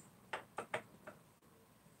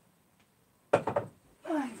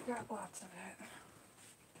 I've got lots of it.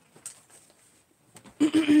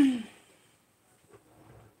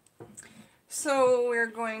 So we're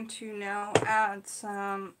going to now add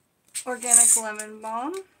some organic lemon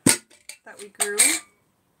balm that we grew.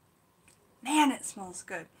 Man, it smells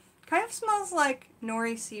good. Kind of smells like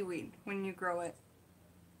nori seaweed when you grow it.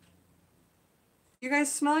 You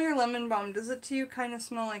guys smell your lemon balm. Does it to you kind of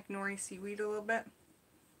smell like nori seaweed a little bit?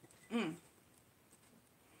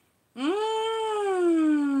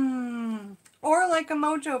 Or like a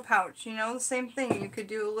mojo pouch, you know, the same thing. You could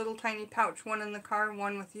do a little tiny pouch, one in the car,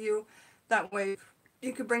 one with you. That way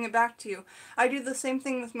you could bring it back to you. I do the same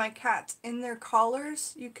thing with my cats. In their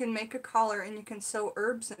collars, you can make a collar and you can sew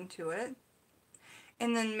herbs into it.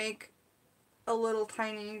 And then make a little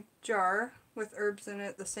tiny jar with herbs in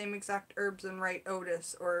it, the same exact herbs, and write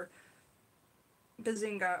Otis or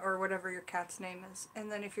Bazinga or whatever your cat's name is.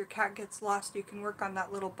 And then if your cat gets lost, you can work on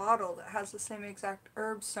that little bottle that has the same exact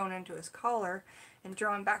herbs sewn into his collar and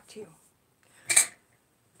draw him back to you.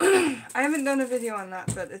 I haven't done a video on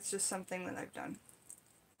that, but it's just something that I've done.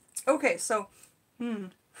 Okay, so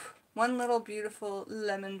one little beautiful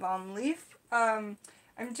lemon balm leaf. I'm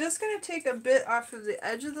just going to take a bit off of the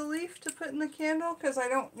edge of the leaf to put in the candle, because I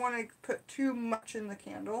don't want to put too much in the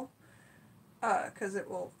candle, because it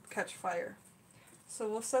will catch fire. So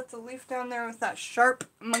we'll set the leaf down there with that sharp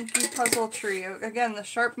monkey puzzle tree. Again, the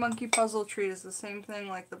sharp monkey puzzle tree is the same thing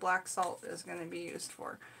like the black salt is going to be used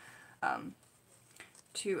for,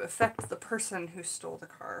 to affect the person who stole the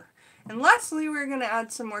car. And lastly, we're going to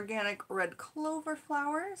add some organic red clover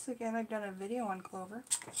flowers. Again, I've done a video on clover.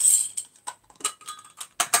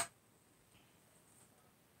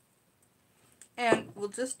 And we'll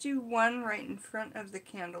just do one right in front of the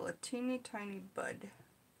candle, a teeny tiny bud.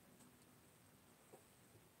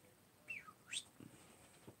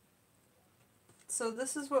 So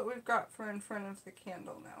this is what we've got for in front of the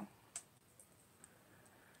candle now.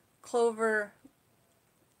 Clover,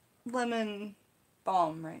 lemon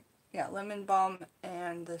balm, right? Yeah, lemon balm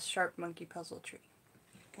and the sharp monkey puzzle tree.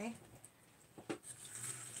 Okay?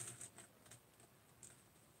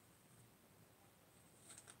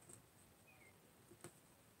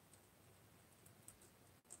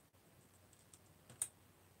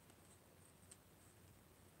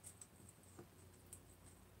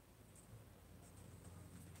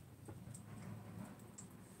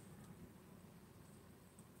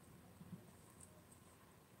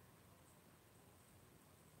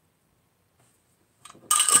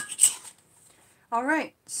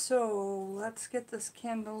 Alright, so let's get this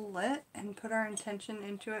candle lit and put our intention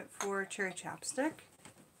into it for cherry chapstick.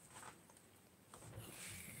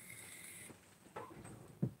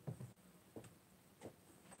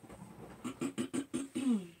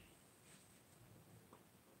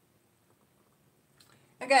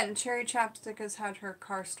 Again, Cherry Chapstick has had her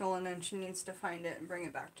car stolen and she needs to find it and bring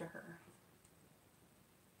it back to her.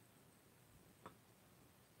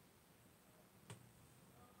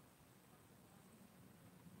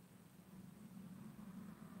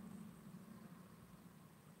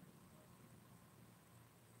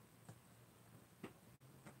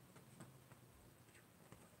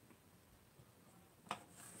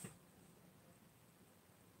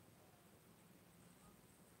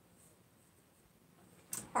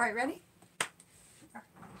 Alright, ready?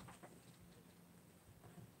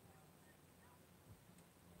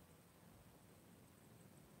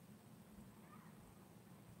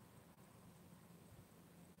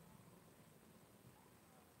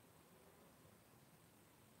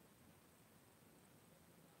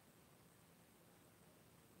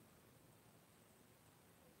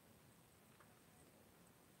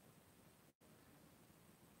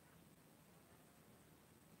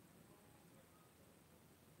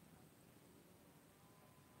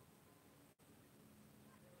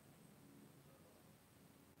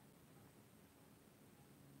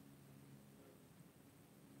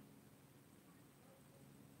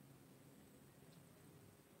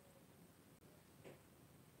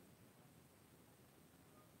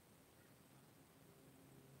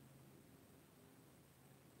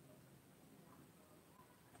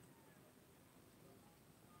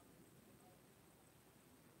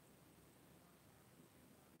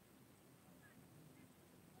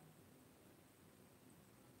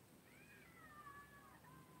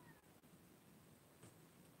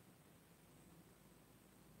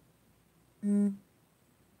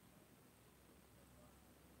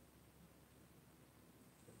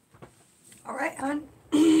 Alright, hon.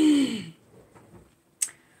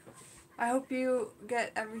 I hope you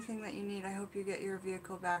get everything that you need. I hope you get your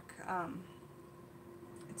vehicle back.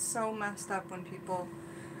 It's so messed up when people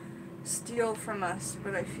steal from us,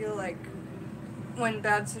 but I feel like when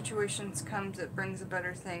bad situations comes, it brings a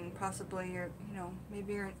better thing. Possibly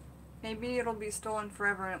maybe it'll be stolen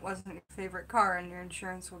forever and it wasn't your favorite car and your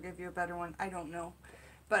insurance will give you a better one. I don't know.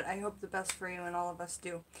 But I hope the best for you, and all of us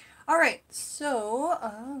do. Alright, so,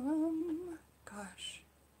 gosh.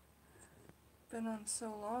 Been on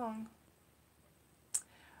so long.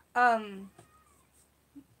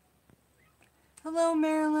 Hello,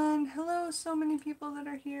 Marilyn. Hello, so many people that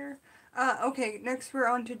are here. Okay, next we're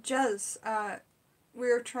on to Jez. We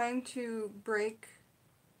are trying to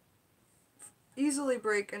easily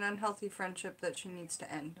break an unhealthy friendship that she needs to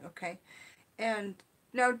end, okay? And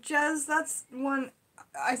now, Jez, that's one,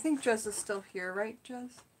 I think Jez is still here, right,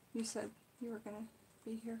 Jez? You said you were gonna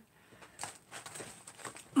be here.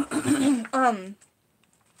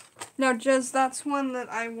 Now, Jez, that's one that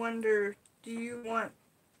I wonder, do you want,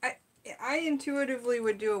 I intuitively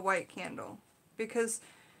would do a white candle, because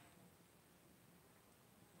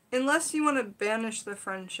unless you want to banish the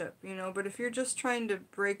friendship, you know, but if you're just trying to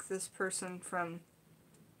break this person from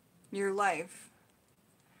your life,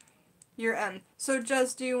 you're in. So,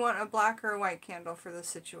 Jez, do you want a black or a white candle for this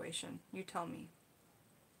situation? You tell me.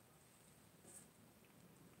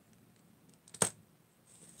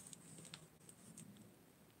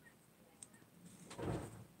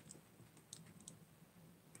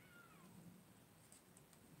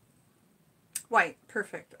 White.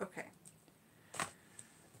 Perfect. Okay.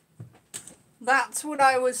 That's what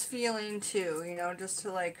I was feeling too, you know, just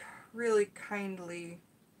to like really kindly,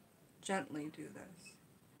 gently do this.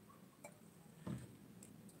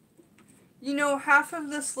 You know, half of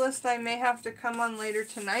this list I may have to come on later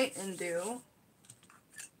tonight and do.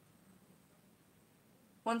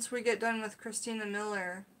 Once we get done with Christina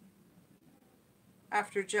Miller,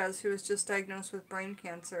 after Jez, who was just diagnosed with brain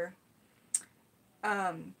cancer,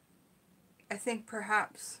 I think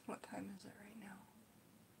perhaps, what time is it right now?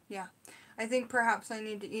 Yeah. I think perhaps I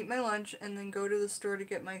need to eat my lunch and then go to the store to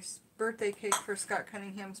get my birthday cake for Scott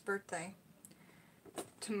Cunningham's birthday.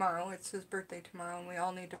 Tomorrow. It's his birthday tomorrow, and we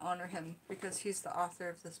all need to honor him because he's the author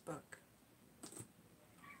of this book.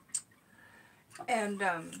 And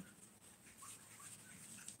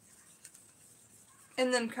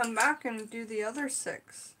then come back and do the other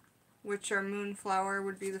 6, which are Moonflower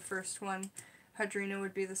would be the first one, Hadrina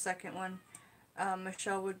would be the second one,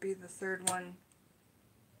 Michelle would be the third one,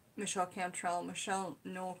 Michelle Cantrell, Michelle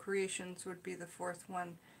Knoll Creations would be the 4th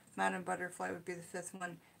one, Madame Butterfly would be the 5th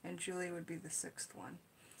one, and Julie would be the 6th one.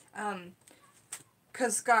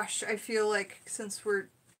 'Cause gosh, I feel like since we're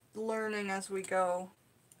learning as we go,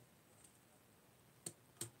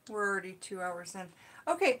 we're already 2 hours in.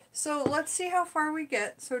 Okay, so let's see how far we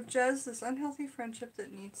get. So Jez, this unhealthy friendship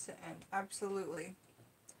that needs to end. Absolutely.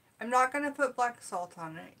 I'm not going to put black salt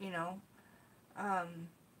on it, you know.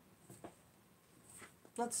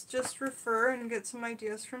 Let's just refer and get some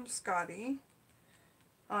ideas from Scotty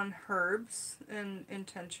on herbs and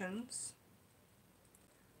intentions.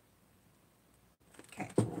 Okay,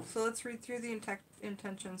 so let's read through the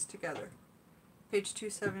intentions together. Page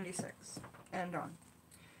 276 and on.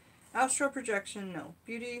 Astral projection, no.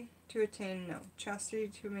 Beauty to attain, no. Chastity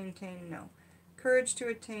to maintain, no. Courage to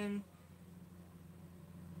attain,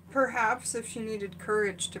 perhaps if she needed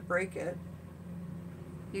courage to break it.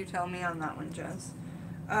 You tell me on that one, Jez.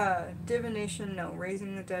 Divination, no.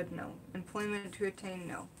 Raising the dead, no. Employment to attain,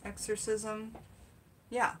 no. Exorcism,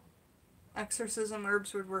 yeah. Exorcism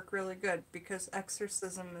herbs would work really good because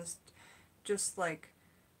exorcism is just like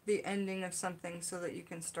the ending of something so that you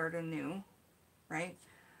can start anew, right?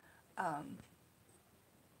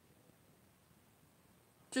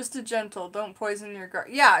 Just a gentle, don't poison your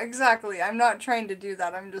garden. Yeah, exactly. I'm not trying to do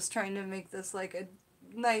that. I'm just trying to make this like a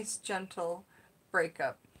nice, gentle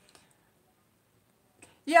breakup.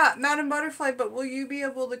 Yeah, Madame Butterfly, but will you be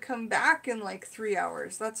able to come back in like 3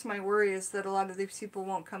 hours? That's my worry, is that a lot of these people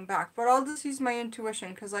won't come back. But I'll just use my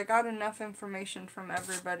intuition because I got enough information from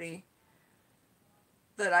everybody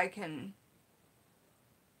that I can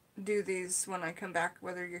do these when I come back,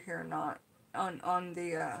 whether you're here or not, on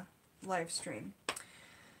the live stream.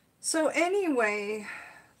 So anyway,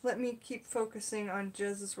 let me keep focusing on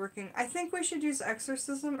Jez's working. I think we should use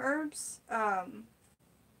exorcism herbs,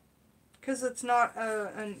 because it's not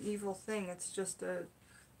an evil thing. It's just a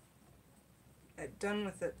done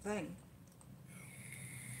with it thing.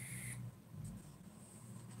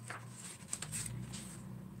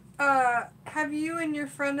 Have you and your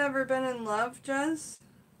friend ever been in love, Jez?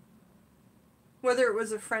 Whether it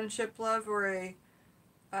was a friendship love or a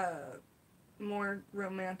more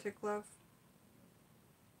romantic love?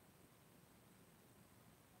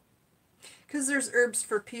 Because there's herbs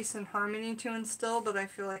for peace and harmony to instill, but I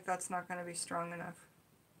feel like that's not going to be strong enough.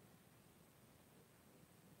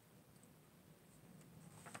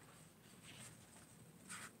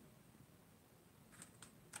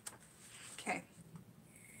 Okay.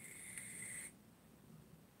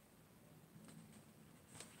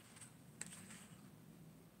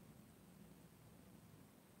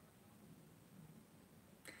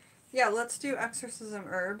 Yeah, let's do exorcism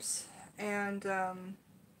herbs, and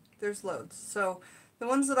there's loads. So the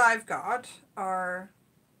ones that I've got are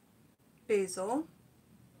basil,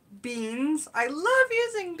 beans. I love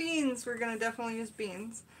using beans. We're going to definitely use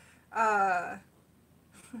beans.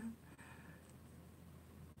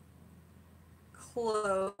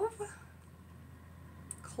 Clove,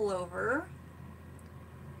 clover,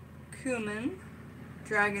 cumin,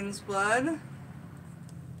 dragon's blood,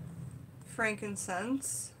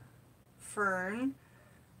 frankincense, fern,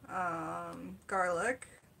 garlic,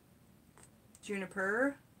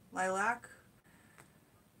 juniper, lilac,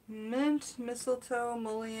 mint, mistletoe,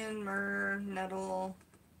 mullein, myrrh, nettle,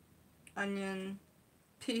 onion,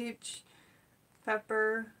 peach,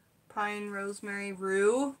 pepper, pine, rosemary,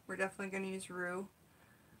 rue. We're definitely going to use rue.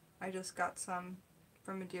 I just got some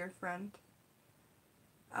from a dear friend.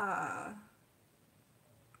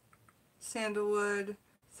 Sandalwood,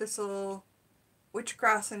 thistle,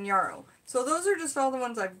 witchgrass, and yarrow. So those are just all the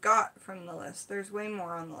ones I've got from the list. There's way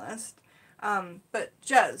more on the list. But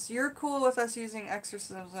Jez, you're cool with us using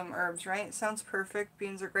exorcism herbs, right? Sounds perfect.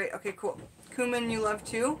 Beans are great. Okay, cool. Cumin you love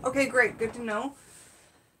too? Okay, great. Good to know.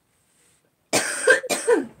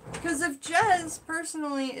 Because if Jez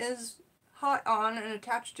personally is hot on and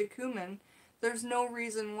attached to cumin, there's no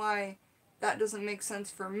reason why that doesn't make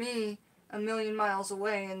sense for me a million miles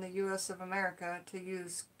away in the US of America to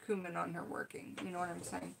use cumin on her working. You know what I'm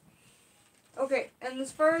saying? Okay, and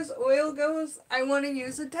as far as oil goes, I want to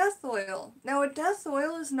use a death oil. Now, a death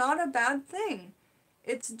oil is not a bad thing.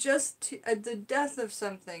 It's just the death of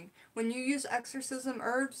something. When you use exorcism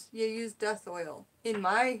herbs, you use death oil. In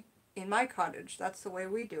my cottage, that's the way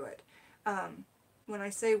we do it. When I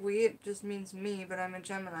say we, it just means me, but I'm a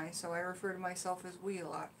Gemini, so I refer to myself as we a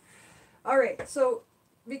lot. Alright, so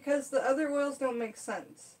because the other oils don't make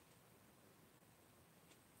sense.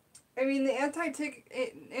 I mean, the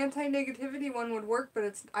anti-negativity one would work,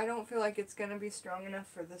 but I don't feel like it's going to be strong enough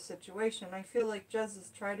for this situation. I feel like Jez has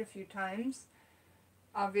tried a few times.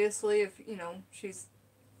 Obviously, if, she's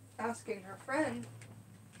asking her friend.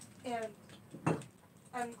 And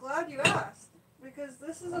I'm glad you asked, because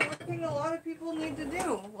this is a thing a lot of people need to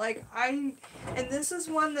do. And this is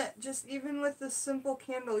one that just, even with this simple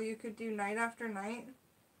candle, you could do night after night.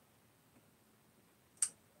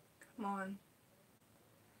 Come on.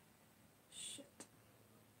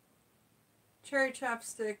 Cherry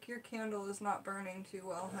chapstick, your candle is not burning too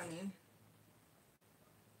well, honey.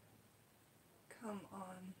 Come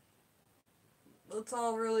on. Let's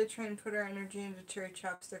all really try and put our energy into Cherry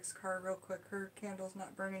Chapstick's car real quick. Her candle's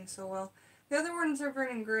not burning so well. The other ones are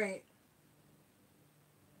burning great.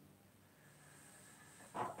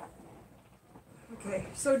 Okay,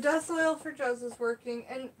 so death oil for Jez is working,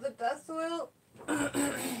 and the death oil...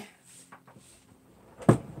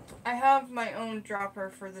 I have my own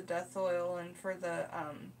dropper for the death oil and for the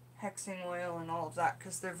hexing oil and all of that,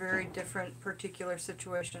 because they're very different particular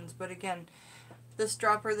situations. But again, this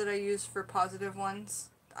dropper that I use for positive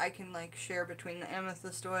ones, I can share between the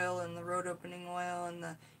amethyst oil and the road opening oil and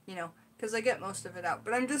the, because I get most of it out.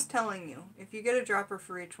 But I'm just telling you, if you get a dropper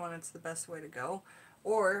for each one, it's the best way to go.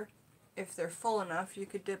 Or if they're full enough, you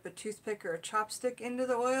could dip a toothpick or a chopstick into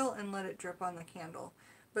the oil and let it drip on the candle.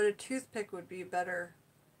 But a toothpick would be better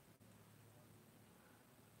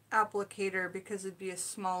applicator because it'd be a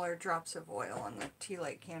smaller drops of oil on the tea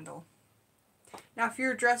light candle. Now, if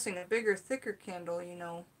you're addressing a bigger, thicker candle, you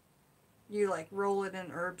roll it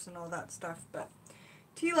in herbs and all that stuff. But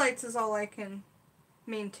tea lights is all I can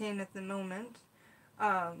maintain at the moment.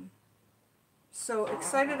 So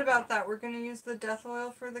excited about that. We're going to use the death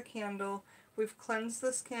oil for the candle. We've cleansed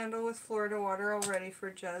this candle with Florida water already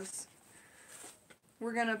for Jez.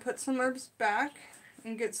 We're going to put some herbs back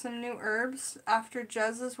and get some new herbs. After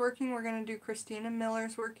Jez is working, we're going to do Christina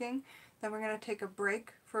Miller's working. Then we're going to take a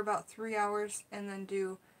break for about 3 hours and then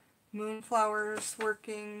do Moonflower's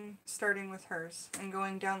working, starting with hers and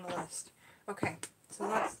going down the list. Okay, so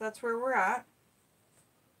that's where we're at.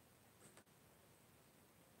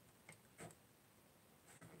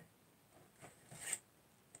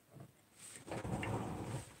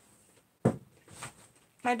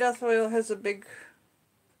 My death oil has a big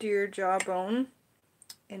deer jawbone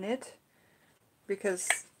in it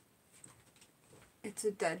because it's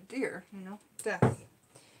a dead deer, you know, death.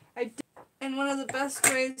 And one of the best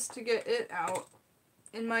ways to get it out,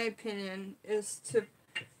 in my opinion, is to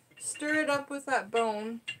stir it up with that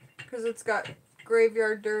bone because it's got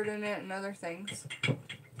graveyard dirt in it and other things.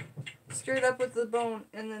 Stir it up with the bone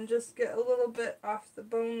and then just get a little bit off the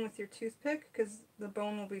bone with your toothpick because the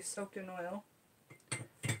bone will be soaked in oil.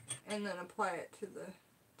 And then apply it to the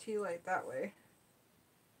tea light that way.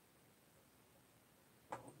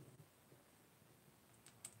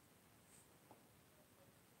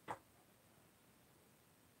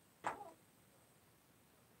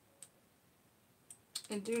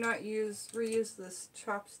 And do not reuse this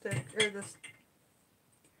chopstick, or this...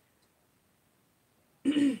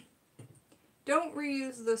 Don't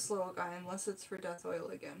reuse this little guy unless it's for death oil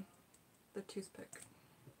again. The toothpick.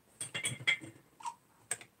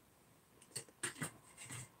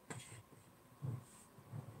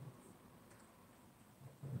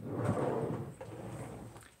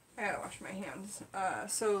 I gotta wash my hands.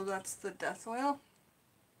 So that's the death oil.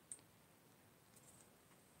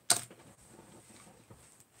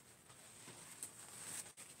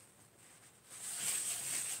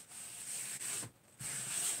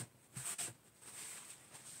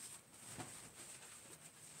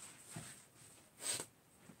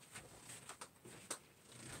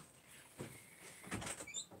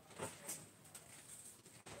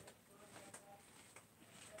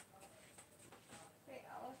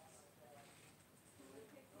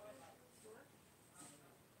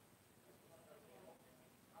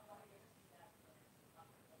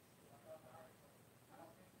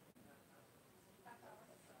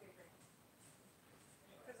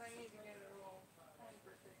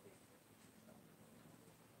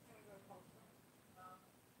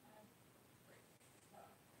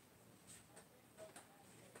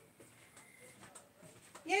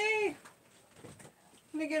 Yay!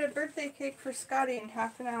 I'm gonna get a birthday cake for Scotty in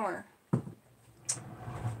half an hour.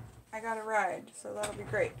 I got a ride, so that'll be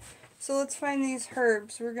great. So let's find these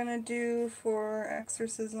herbs we're gonna do for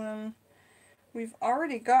exorcism. We've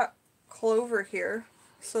already got clover here,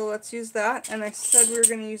 so let's use that. And I said we were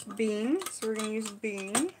gonna use bean, so we're gonna use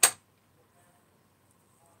bean.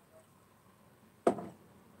 So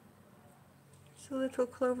little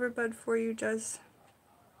clover bud for you, Jez.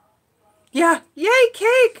 Yeah, yay,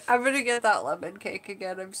 cake! I'm gonna get that lemon cake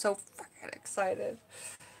again. I'm so freaking excited.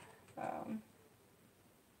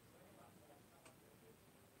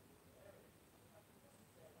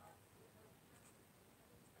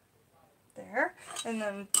 There. And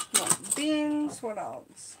then beans. What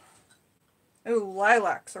else? Ooh,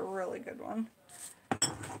 lilac's a really good one.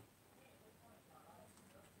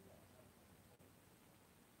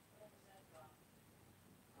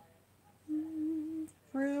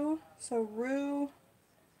 Rue. So rue,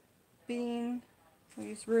 bean. We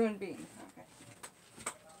use rue and bean. Okay.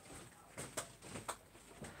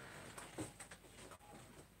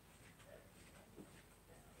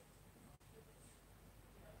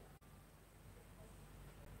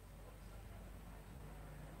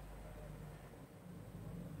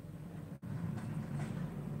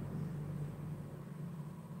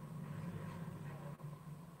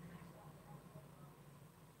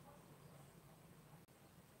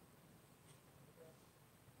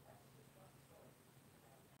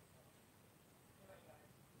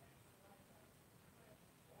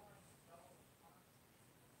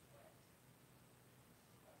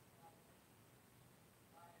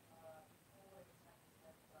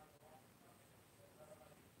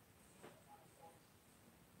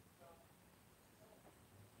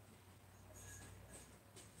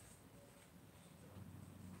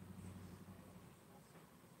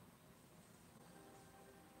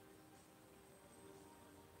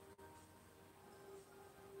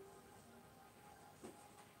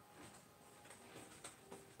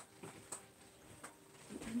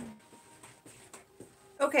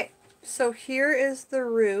 Okay, so here is the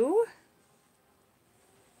rue.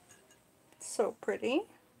 So pretty.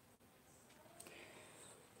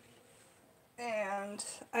 And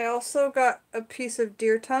I also got a piece of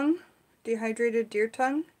deer tongue, dehydrated deer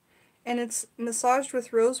tongue, and it's massaged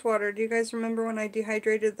with rose water. Do you guys remember when I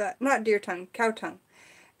dehydrated that? Not deer tongue, cow tongue.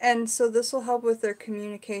 And so this will help with their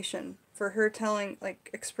communication, for her telling,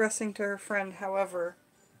 like, expressing to her friend however.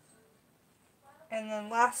 And then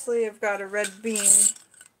lastly, I've got a red bean.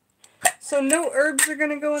 So no herbs are going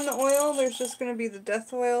to go in the oil. There's just going to be the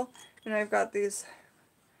death oil. And I've got these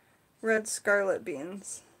red scarlet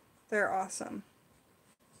beans. They're awesome.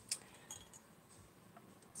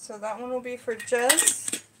 So that one will be for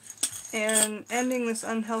Jess. and ending this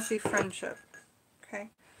unhealthy friendship. Okay,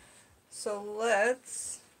 so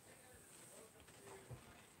let's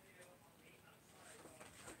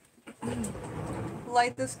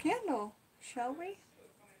light this candle, shall we?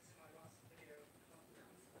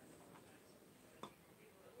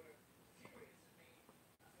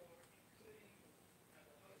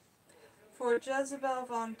 For Jezebel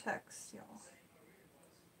Von Tex, y'all.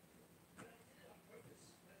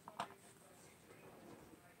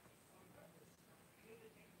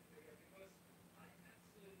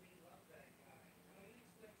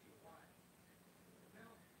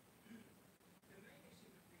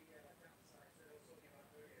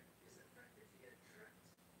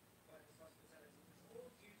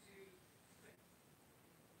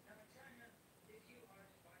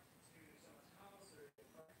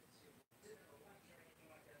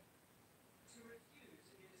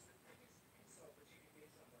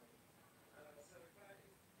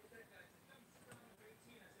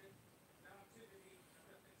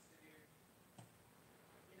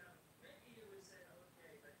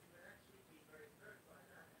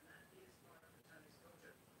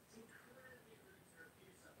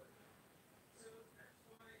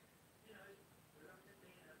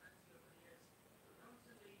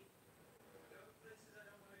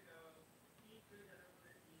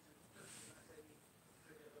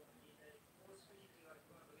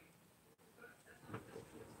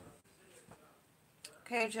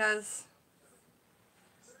 Okay, Jez.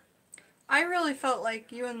 I really felt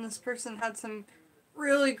like you and this person had some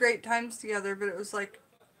really great times together, but it was like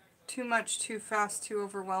too much, too fast, too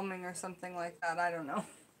overwhelming or something like that. I don't know.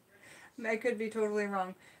 I could be totally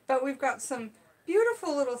wrong. But we've got some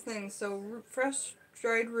beautiful little things. So fresh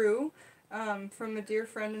dried rue from a dear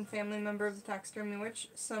friend and family member of the Taxidermy Witch.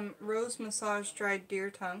 Some rose massage dried deer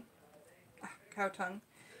tongue, cow tongue,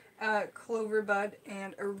 clover bud,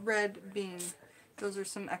 and a red bean. Those are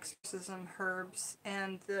some exorcism herbs,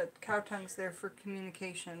 and the cow tongue's there for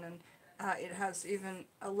communication, and it has even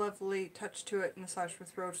a lovely touch to it, massaged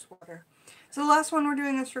with rose water. So the last one we're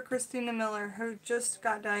doing is for Christina Miller, who just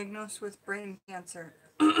got diagnosed with brain cancer.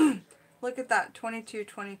 Look at that,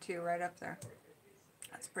 2222 right up there.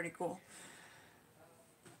 That's pretty cool.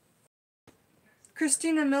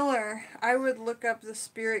 Christina Miller, I would look up the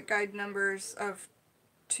spirit guide numbers of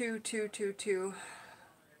 2222.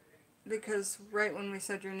 Because right when we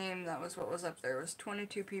said your name, that was what was up there. It was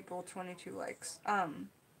 22 people, 22 likes.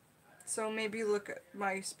 So maybe look at,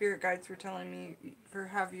 my spirit guides were telling me for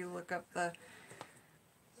have you look up the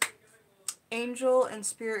angel and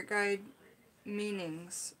spirit guide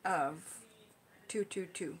meanings of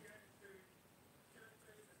 222.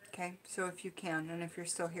 Okay, so if you can, and if you're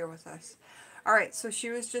still here with us. Alright, so she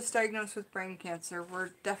was just diagnosed with brain cancer. We're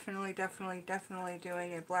definitely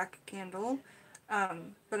doing a black candle.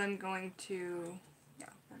 But I'm going to, yeah,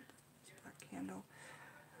 black candle.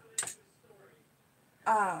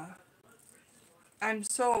 I'm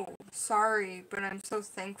so sorry, but I'm so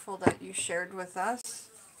thankful that you shared with us,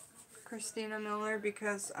 Christina Miller,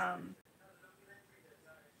 because,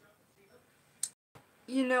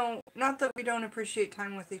 you know, not that we don't appreciate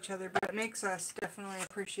time with each other, but it makes us definitely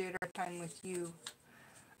appreciate our time with you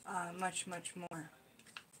much more.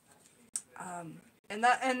 And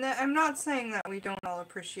I'm not saying that we don't all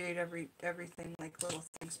appreciate everything, like little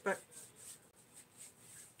things, but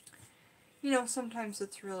you know, sometimes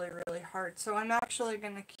it's really hard. So I'm actually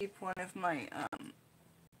going to keep one of my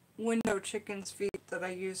window chicken's feet that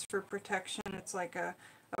I use for protection. It's like a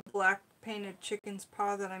black painted chicken's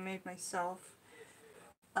paw that I made myself.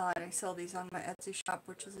 And I sell these on my Etsy shop,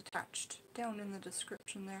 which is attached down in the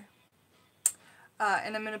description there.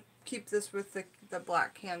 And I'm going to keep this with the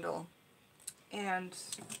black candle. And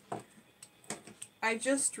I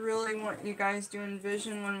just really want you guys to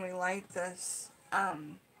envision when we light this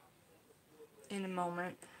in a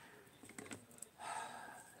moment.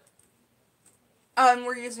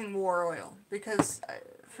 We're using war oil because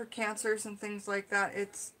for cancers and things like that,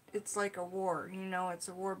 it's like a war, you know, it's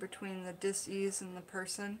a war between the dis-ease and the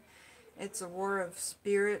person. It's a war of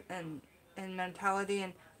spirit and mentality,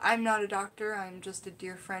 and I'm not a doctor, I'm just a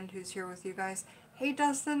dear friend who's here with you guys. Hey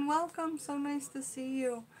Dustin, welcome, so nice to see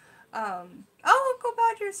you. Oh, Uncle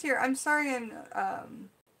Badger's here. I'm sorry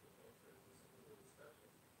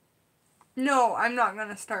No, I'm not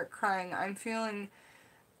gonna start crying. I'm feeling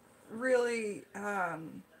really,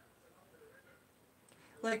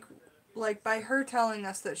 like by her telling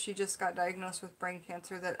us that she just got diagnosed with brain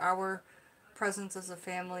cancer, that our presence as a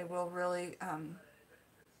family will really,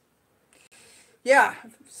 yeah,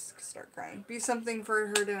 start crying. Be something for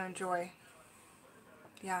her to enjoy.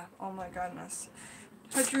 Yeah, oh my goodness.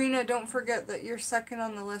 Hadrina, don't forget that you're second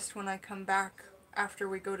on the list when I come back after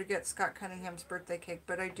we go to get Scott Cunningham's birthday cake,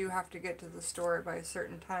 but I do have to get to the store by a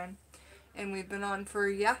certain time. And we've been on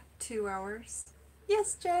for, 2 hours.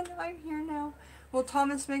 Yes, Jen, I'm here now. Well,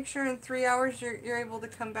 Thomas, make sure in 3 hours you're able to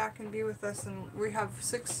come back and be with us. And we have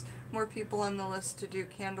 6 more people on the list to do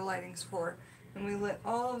candle lightings for. And we lit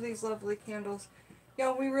all of these lovely candles.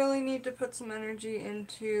 Yeah, we really need to put some energy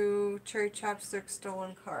into Cherry Chapstick's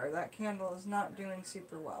Stolen Car. That candle is not doing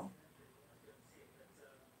super well.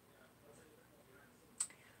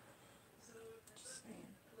 Just saying.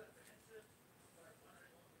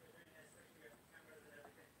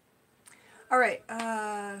 Alright,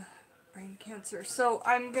 brain cancer. So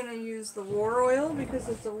I'm going to use the war oil because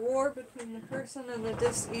it's a war between the person and the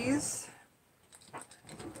dis-ease.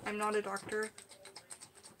 I'm not a doctor.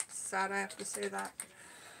 Sad I have to say that.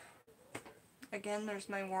 Again, there's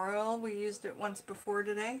my war oil. We used it once before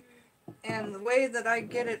today. And the way that I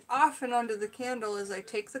get it off and onto the candle is I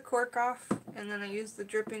take the cork off and then I use the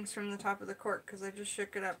drippings from the top of the cork because I just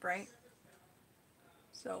shook it up, right?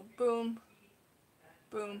 So, boom,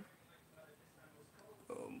 boom,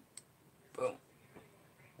 boom, boom.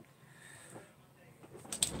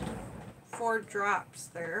 4 drops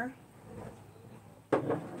there.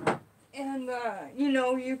 And,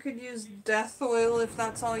 you could use death oil if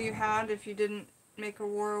that's all you had, if you didn't make a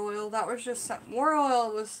war oil. That was just some, war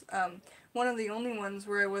oil was one of the only ones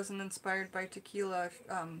where I wasn't inspired by tequila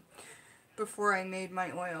before I made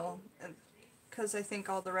my oil. Because I think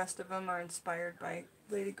all the rest of them are inspired by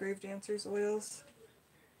Lady Gravedancer's oils.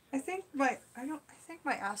 I think my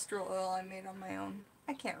astral oil I made on my own.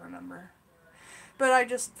 I can't remember. But I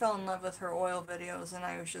just fell in love with her oil videos and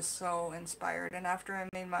I was just so inspired. And after I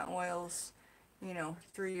made my oils,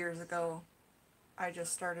 3 years ago, I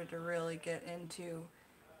just started to really get into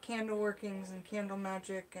candle workings and candle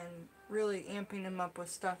magic and really amping them up with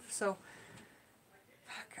stuff. So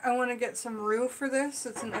I want to get some rue for this.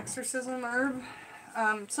 It's an exorcism herb.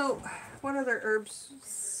 So what other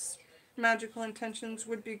herbs, magical intentions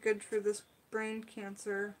would be good for this brain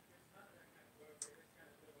cancer?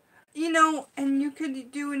 And you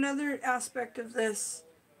could do another aspect of this.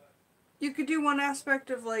 You could do one aspect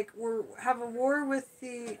of have a war with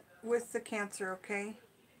the cancer, okay?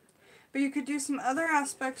 But you could do some other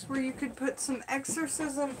aspects where you could put some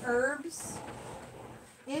exorcism herbs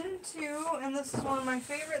into, and this is one of my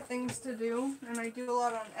favorite things to do, and I do a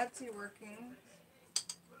lot on Etsy working.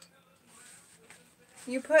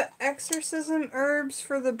 You put exorcism herbs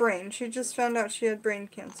for the brain. She just found out she had brain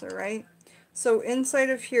cancer, right? So inside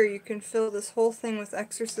of here, you can fill this whole thing with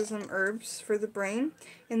exorcism herbs for the brain,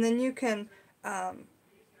 and then you can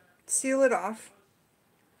seal it off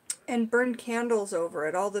and burn candles over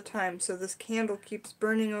it all the time. So this candle keeps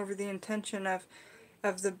burning over the intention of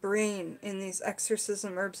the brain in these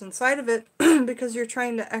exorcism herbs inside of it because you're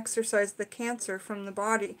trying to exorcise the cancer from the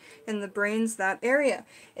body, and the brain's that area.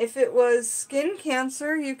 If it was skin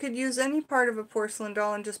cancer, you could use any part of a porcelain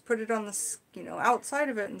doll and just put it on the, outside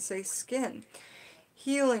of it and say skin.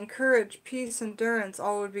 Healing, courage, peace, endurance,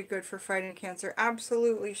 all would be good for fighting cancer.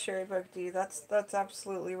 Absolutely, Sherry Bug D. That's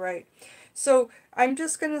absolutely right. So I'm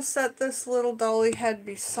just going to set this little dolly head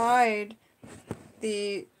beside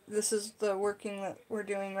this is the working that we're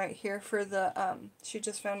doing right here for the, she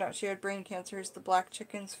just found out she had brain cancer. Here's the black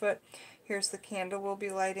chicken's foot. Here's the candle we'll be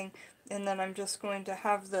lighting. And then I'm just going to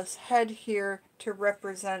have this head here to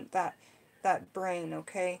represent that brain,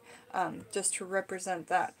 okay? Just to represent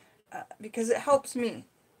that. Because it helps me.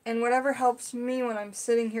 And whatever helps me when I'm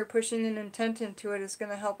sitting here pushing an intent into it is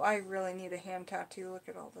going to help. I really need a hand tattoo. Look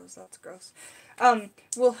at all those. That's gross.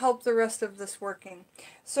 Will help the rest of this working.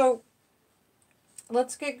 So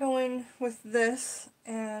let's get going with this.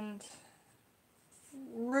 And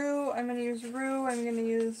rue. I'm going to use rue. I'm going to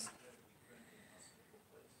use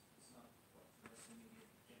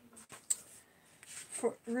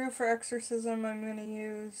rue for exorcism. I'm going to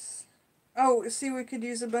use... Oh, see, we could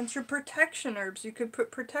use a bunch of protection herbs. You could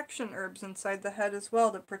put protection herbs inside the head as well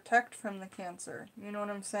to protect from the cancer. You know what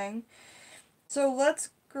I'm saying? So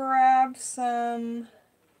let's grab some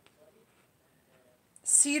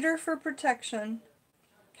cedar for protection,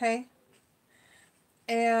 okay?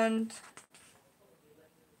 And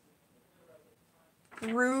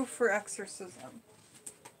rue for exorcism.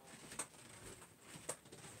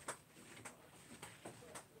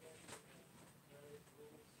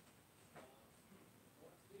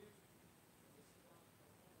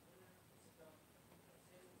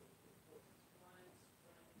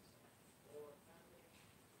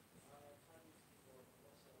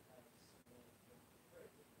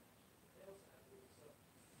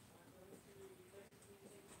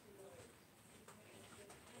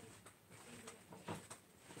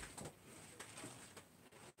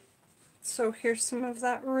 So here's some of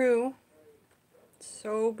that rue.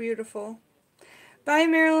 So beautiful. Bye,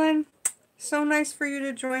 Marilyn. So nice for you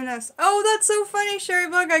to join us. Oh, that's so funny, Sherry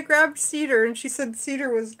Bug. I grabbed cedar, and she said cedar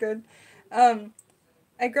was good. I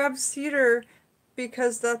grabbed cedar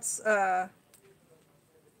because that's, yeah,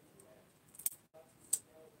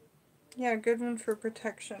 good one for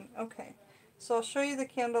protection. Okay, so I'll show you the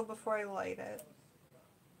candle before I light it.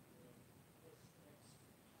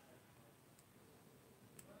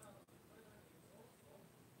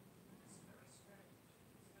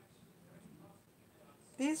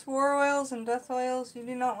 These war oils and death oils, you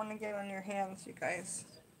do not want to get on your hands, you guys.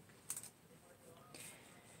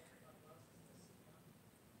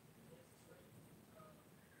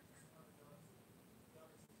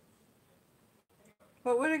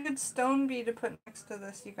 What would a good stone be to put next to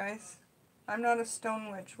this, you guys? I'm not a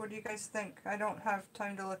stone witch. What do you guys think? I don't have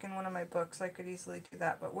time to look in one of my books. I could easily do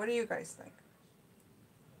that, but what do you guys think?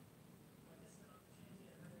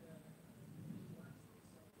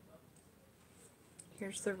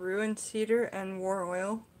 Here's the ruined cedar and war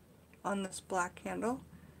oil on this black candle.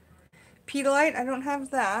 Pedalite, I don't have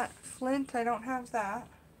that. Flint, I don't have that.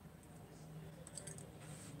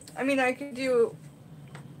 I mean, I could do...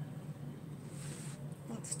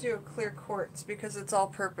 Let's do a clear quartz because it's all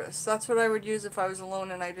purpose. That's what I would use if I was alone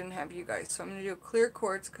and I didn't have you guys. So I'm going to do a clear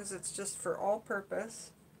quartz because it's just for all purpose.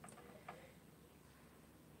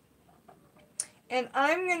 And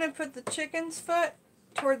I'm going to put the chicken's foot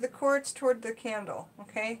toward the quartz, toward the candle,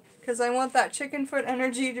 okay? Because I want that chicken foot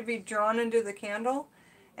energy to be drawn into the candle.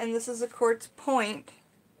 And this is a quartz point,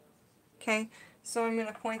 okay? So I'm going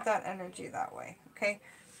to point that energy that way, okay?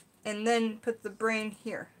 And then put the brain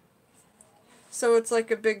here. So it's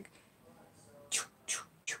like a big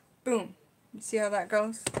boom. You see how that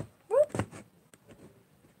goes? Whoop.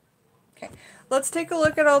 Okay, let's take a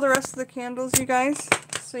look at all the rest of the candles, you guys,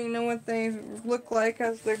 so you know what they look like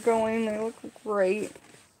as they're going. They look great.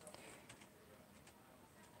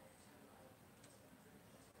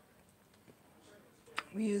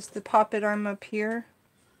 We use the poppet arm up here.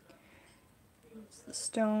 Use the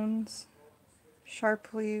stones, sharp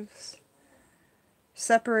leaves.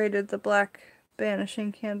 Separated the black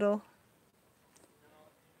banishing candle.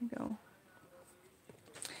 There we go.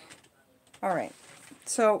 Alright,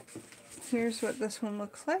 so here's what this one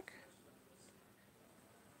looks like.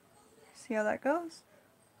 See how that goes?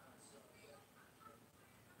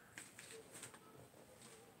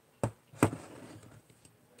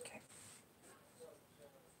 Okay.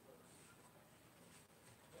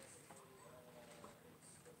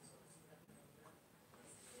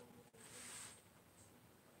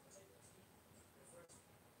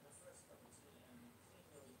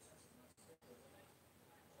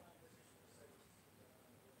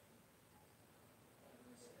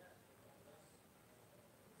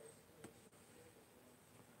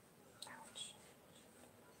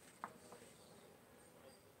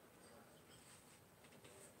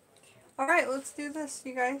 Alright, let's do this,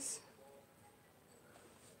 you guys.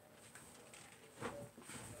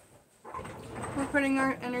 We're putting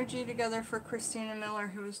our energy together for Christina Miller,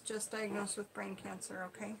 who was just diagnosed with brain cancer,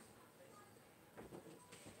 okay?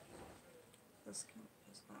 This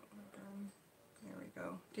does not want to burn. There we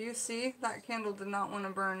go. Do you see? That candle did not want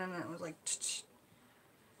to burn, and it was like...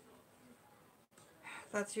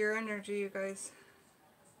 That's your energy, you guys.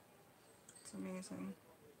 It's amazing.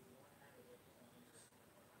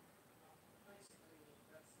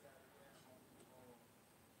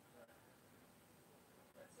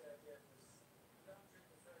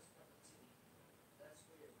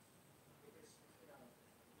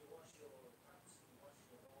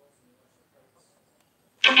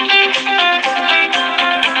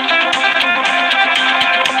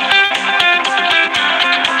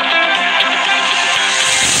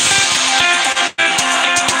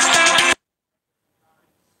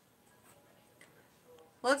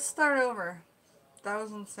 Let's start over. That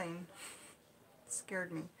was insane. It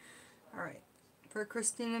scared me. Alright. For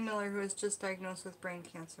Christina Miller, who was just diagnosed with brain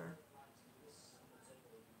cancer.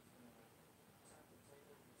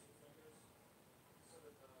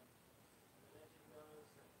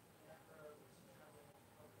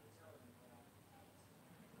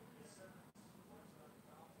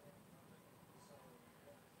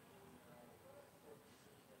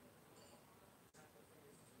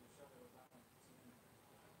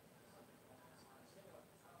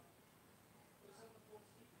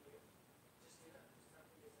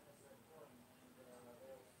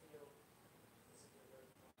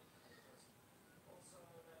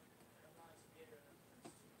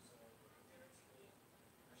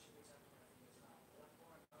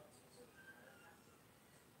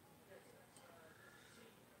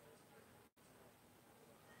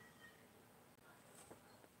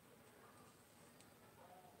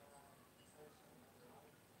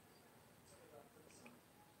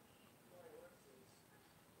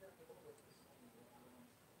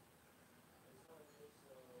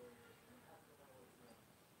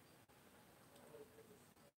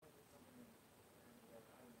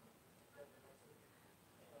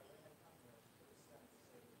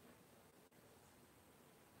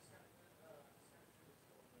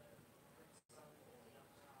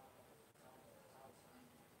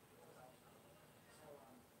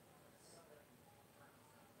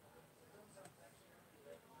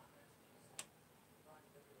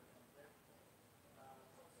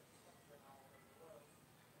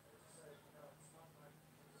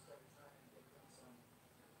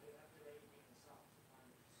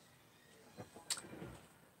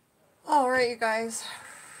 Alright, you guys.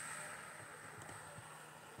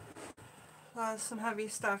 Some heavy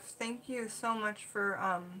stuff. Thank you so much for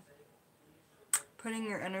putting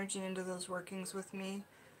your energy into those workings with me.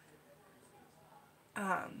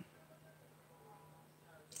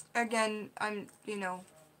 Again, I'm,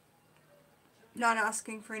 not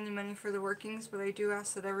asking for any money for the workings, but I do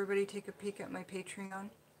ask that everybody take a peek at my Patreon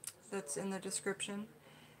that's in the description,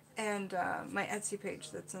 and my Etsy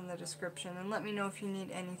page that's in the description, and let me know if you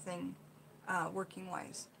need anything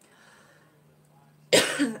working-wise.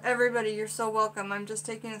 Everybody, you're so welcome. I'm just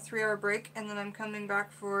taking a 3-hour break, and then I'm coming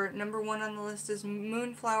back for number 1 on the list is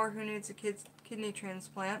Moonflower, who needs a kidney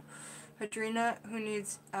transplant. Hadrina, who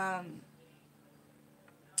needs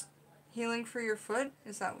healing for your foot.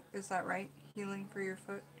 Is that right? Healing for your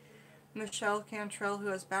foot. Michelle Cantrell, who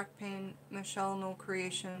has back pain. Michelle No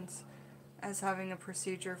Creations, as having a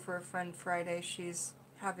procedure for a friend Friday. She's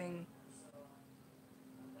having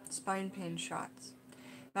spine pain shots.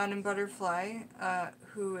 Madam Butterfly,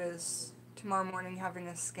 who is tomorrow morning having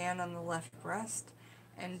a scan on the left breast.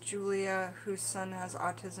 And Julia, whose son has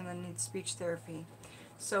autism and needs speech therapy.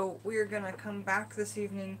 So we are going to come back this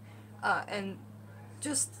evening and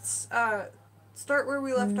just start where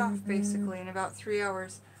we left off, basically, in about 3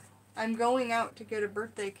 hours. I'm going out to get a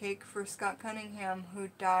birthday cake for Scott Cunningham, who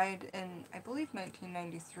died in, I believe,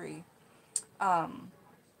 1993.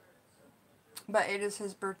 But it is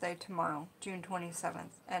his birthday tomorrow, June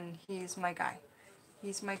 27th, and he's my guy.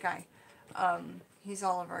 He's my guy. He's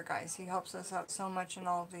all of our guys. He helps us out so much in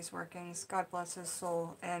all of these workings. God bless his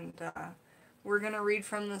soul. And we're going to read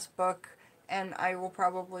from this book, and I will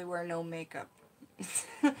probably wear no makeup.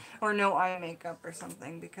 Or no eye makeup or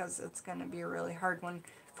something, because it's going to be a really hard one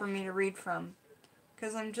for me to read from.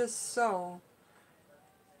 Because I'm just so,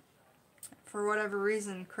 for whatever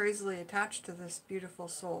reason, crazily attached to this beautiful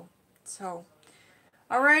soul. So,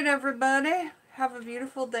 alright everybody, have a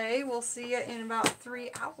beautiful day. We'll see you in about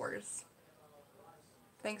 3 hours.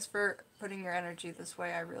 Thanks for putting your energy this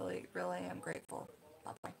way. I really, really am grateful.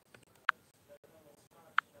 Bye-bye.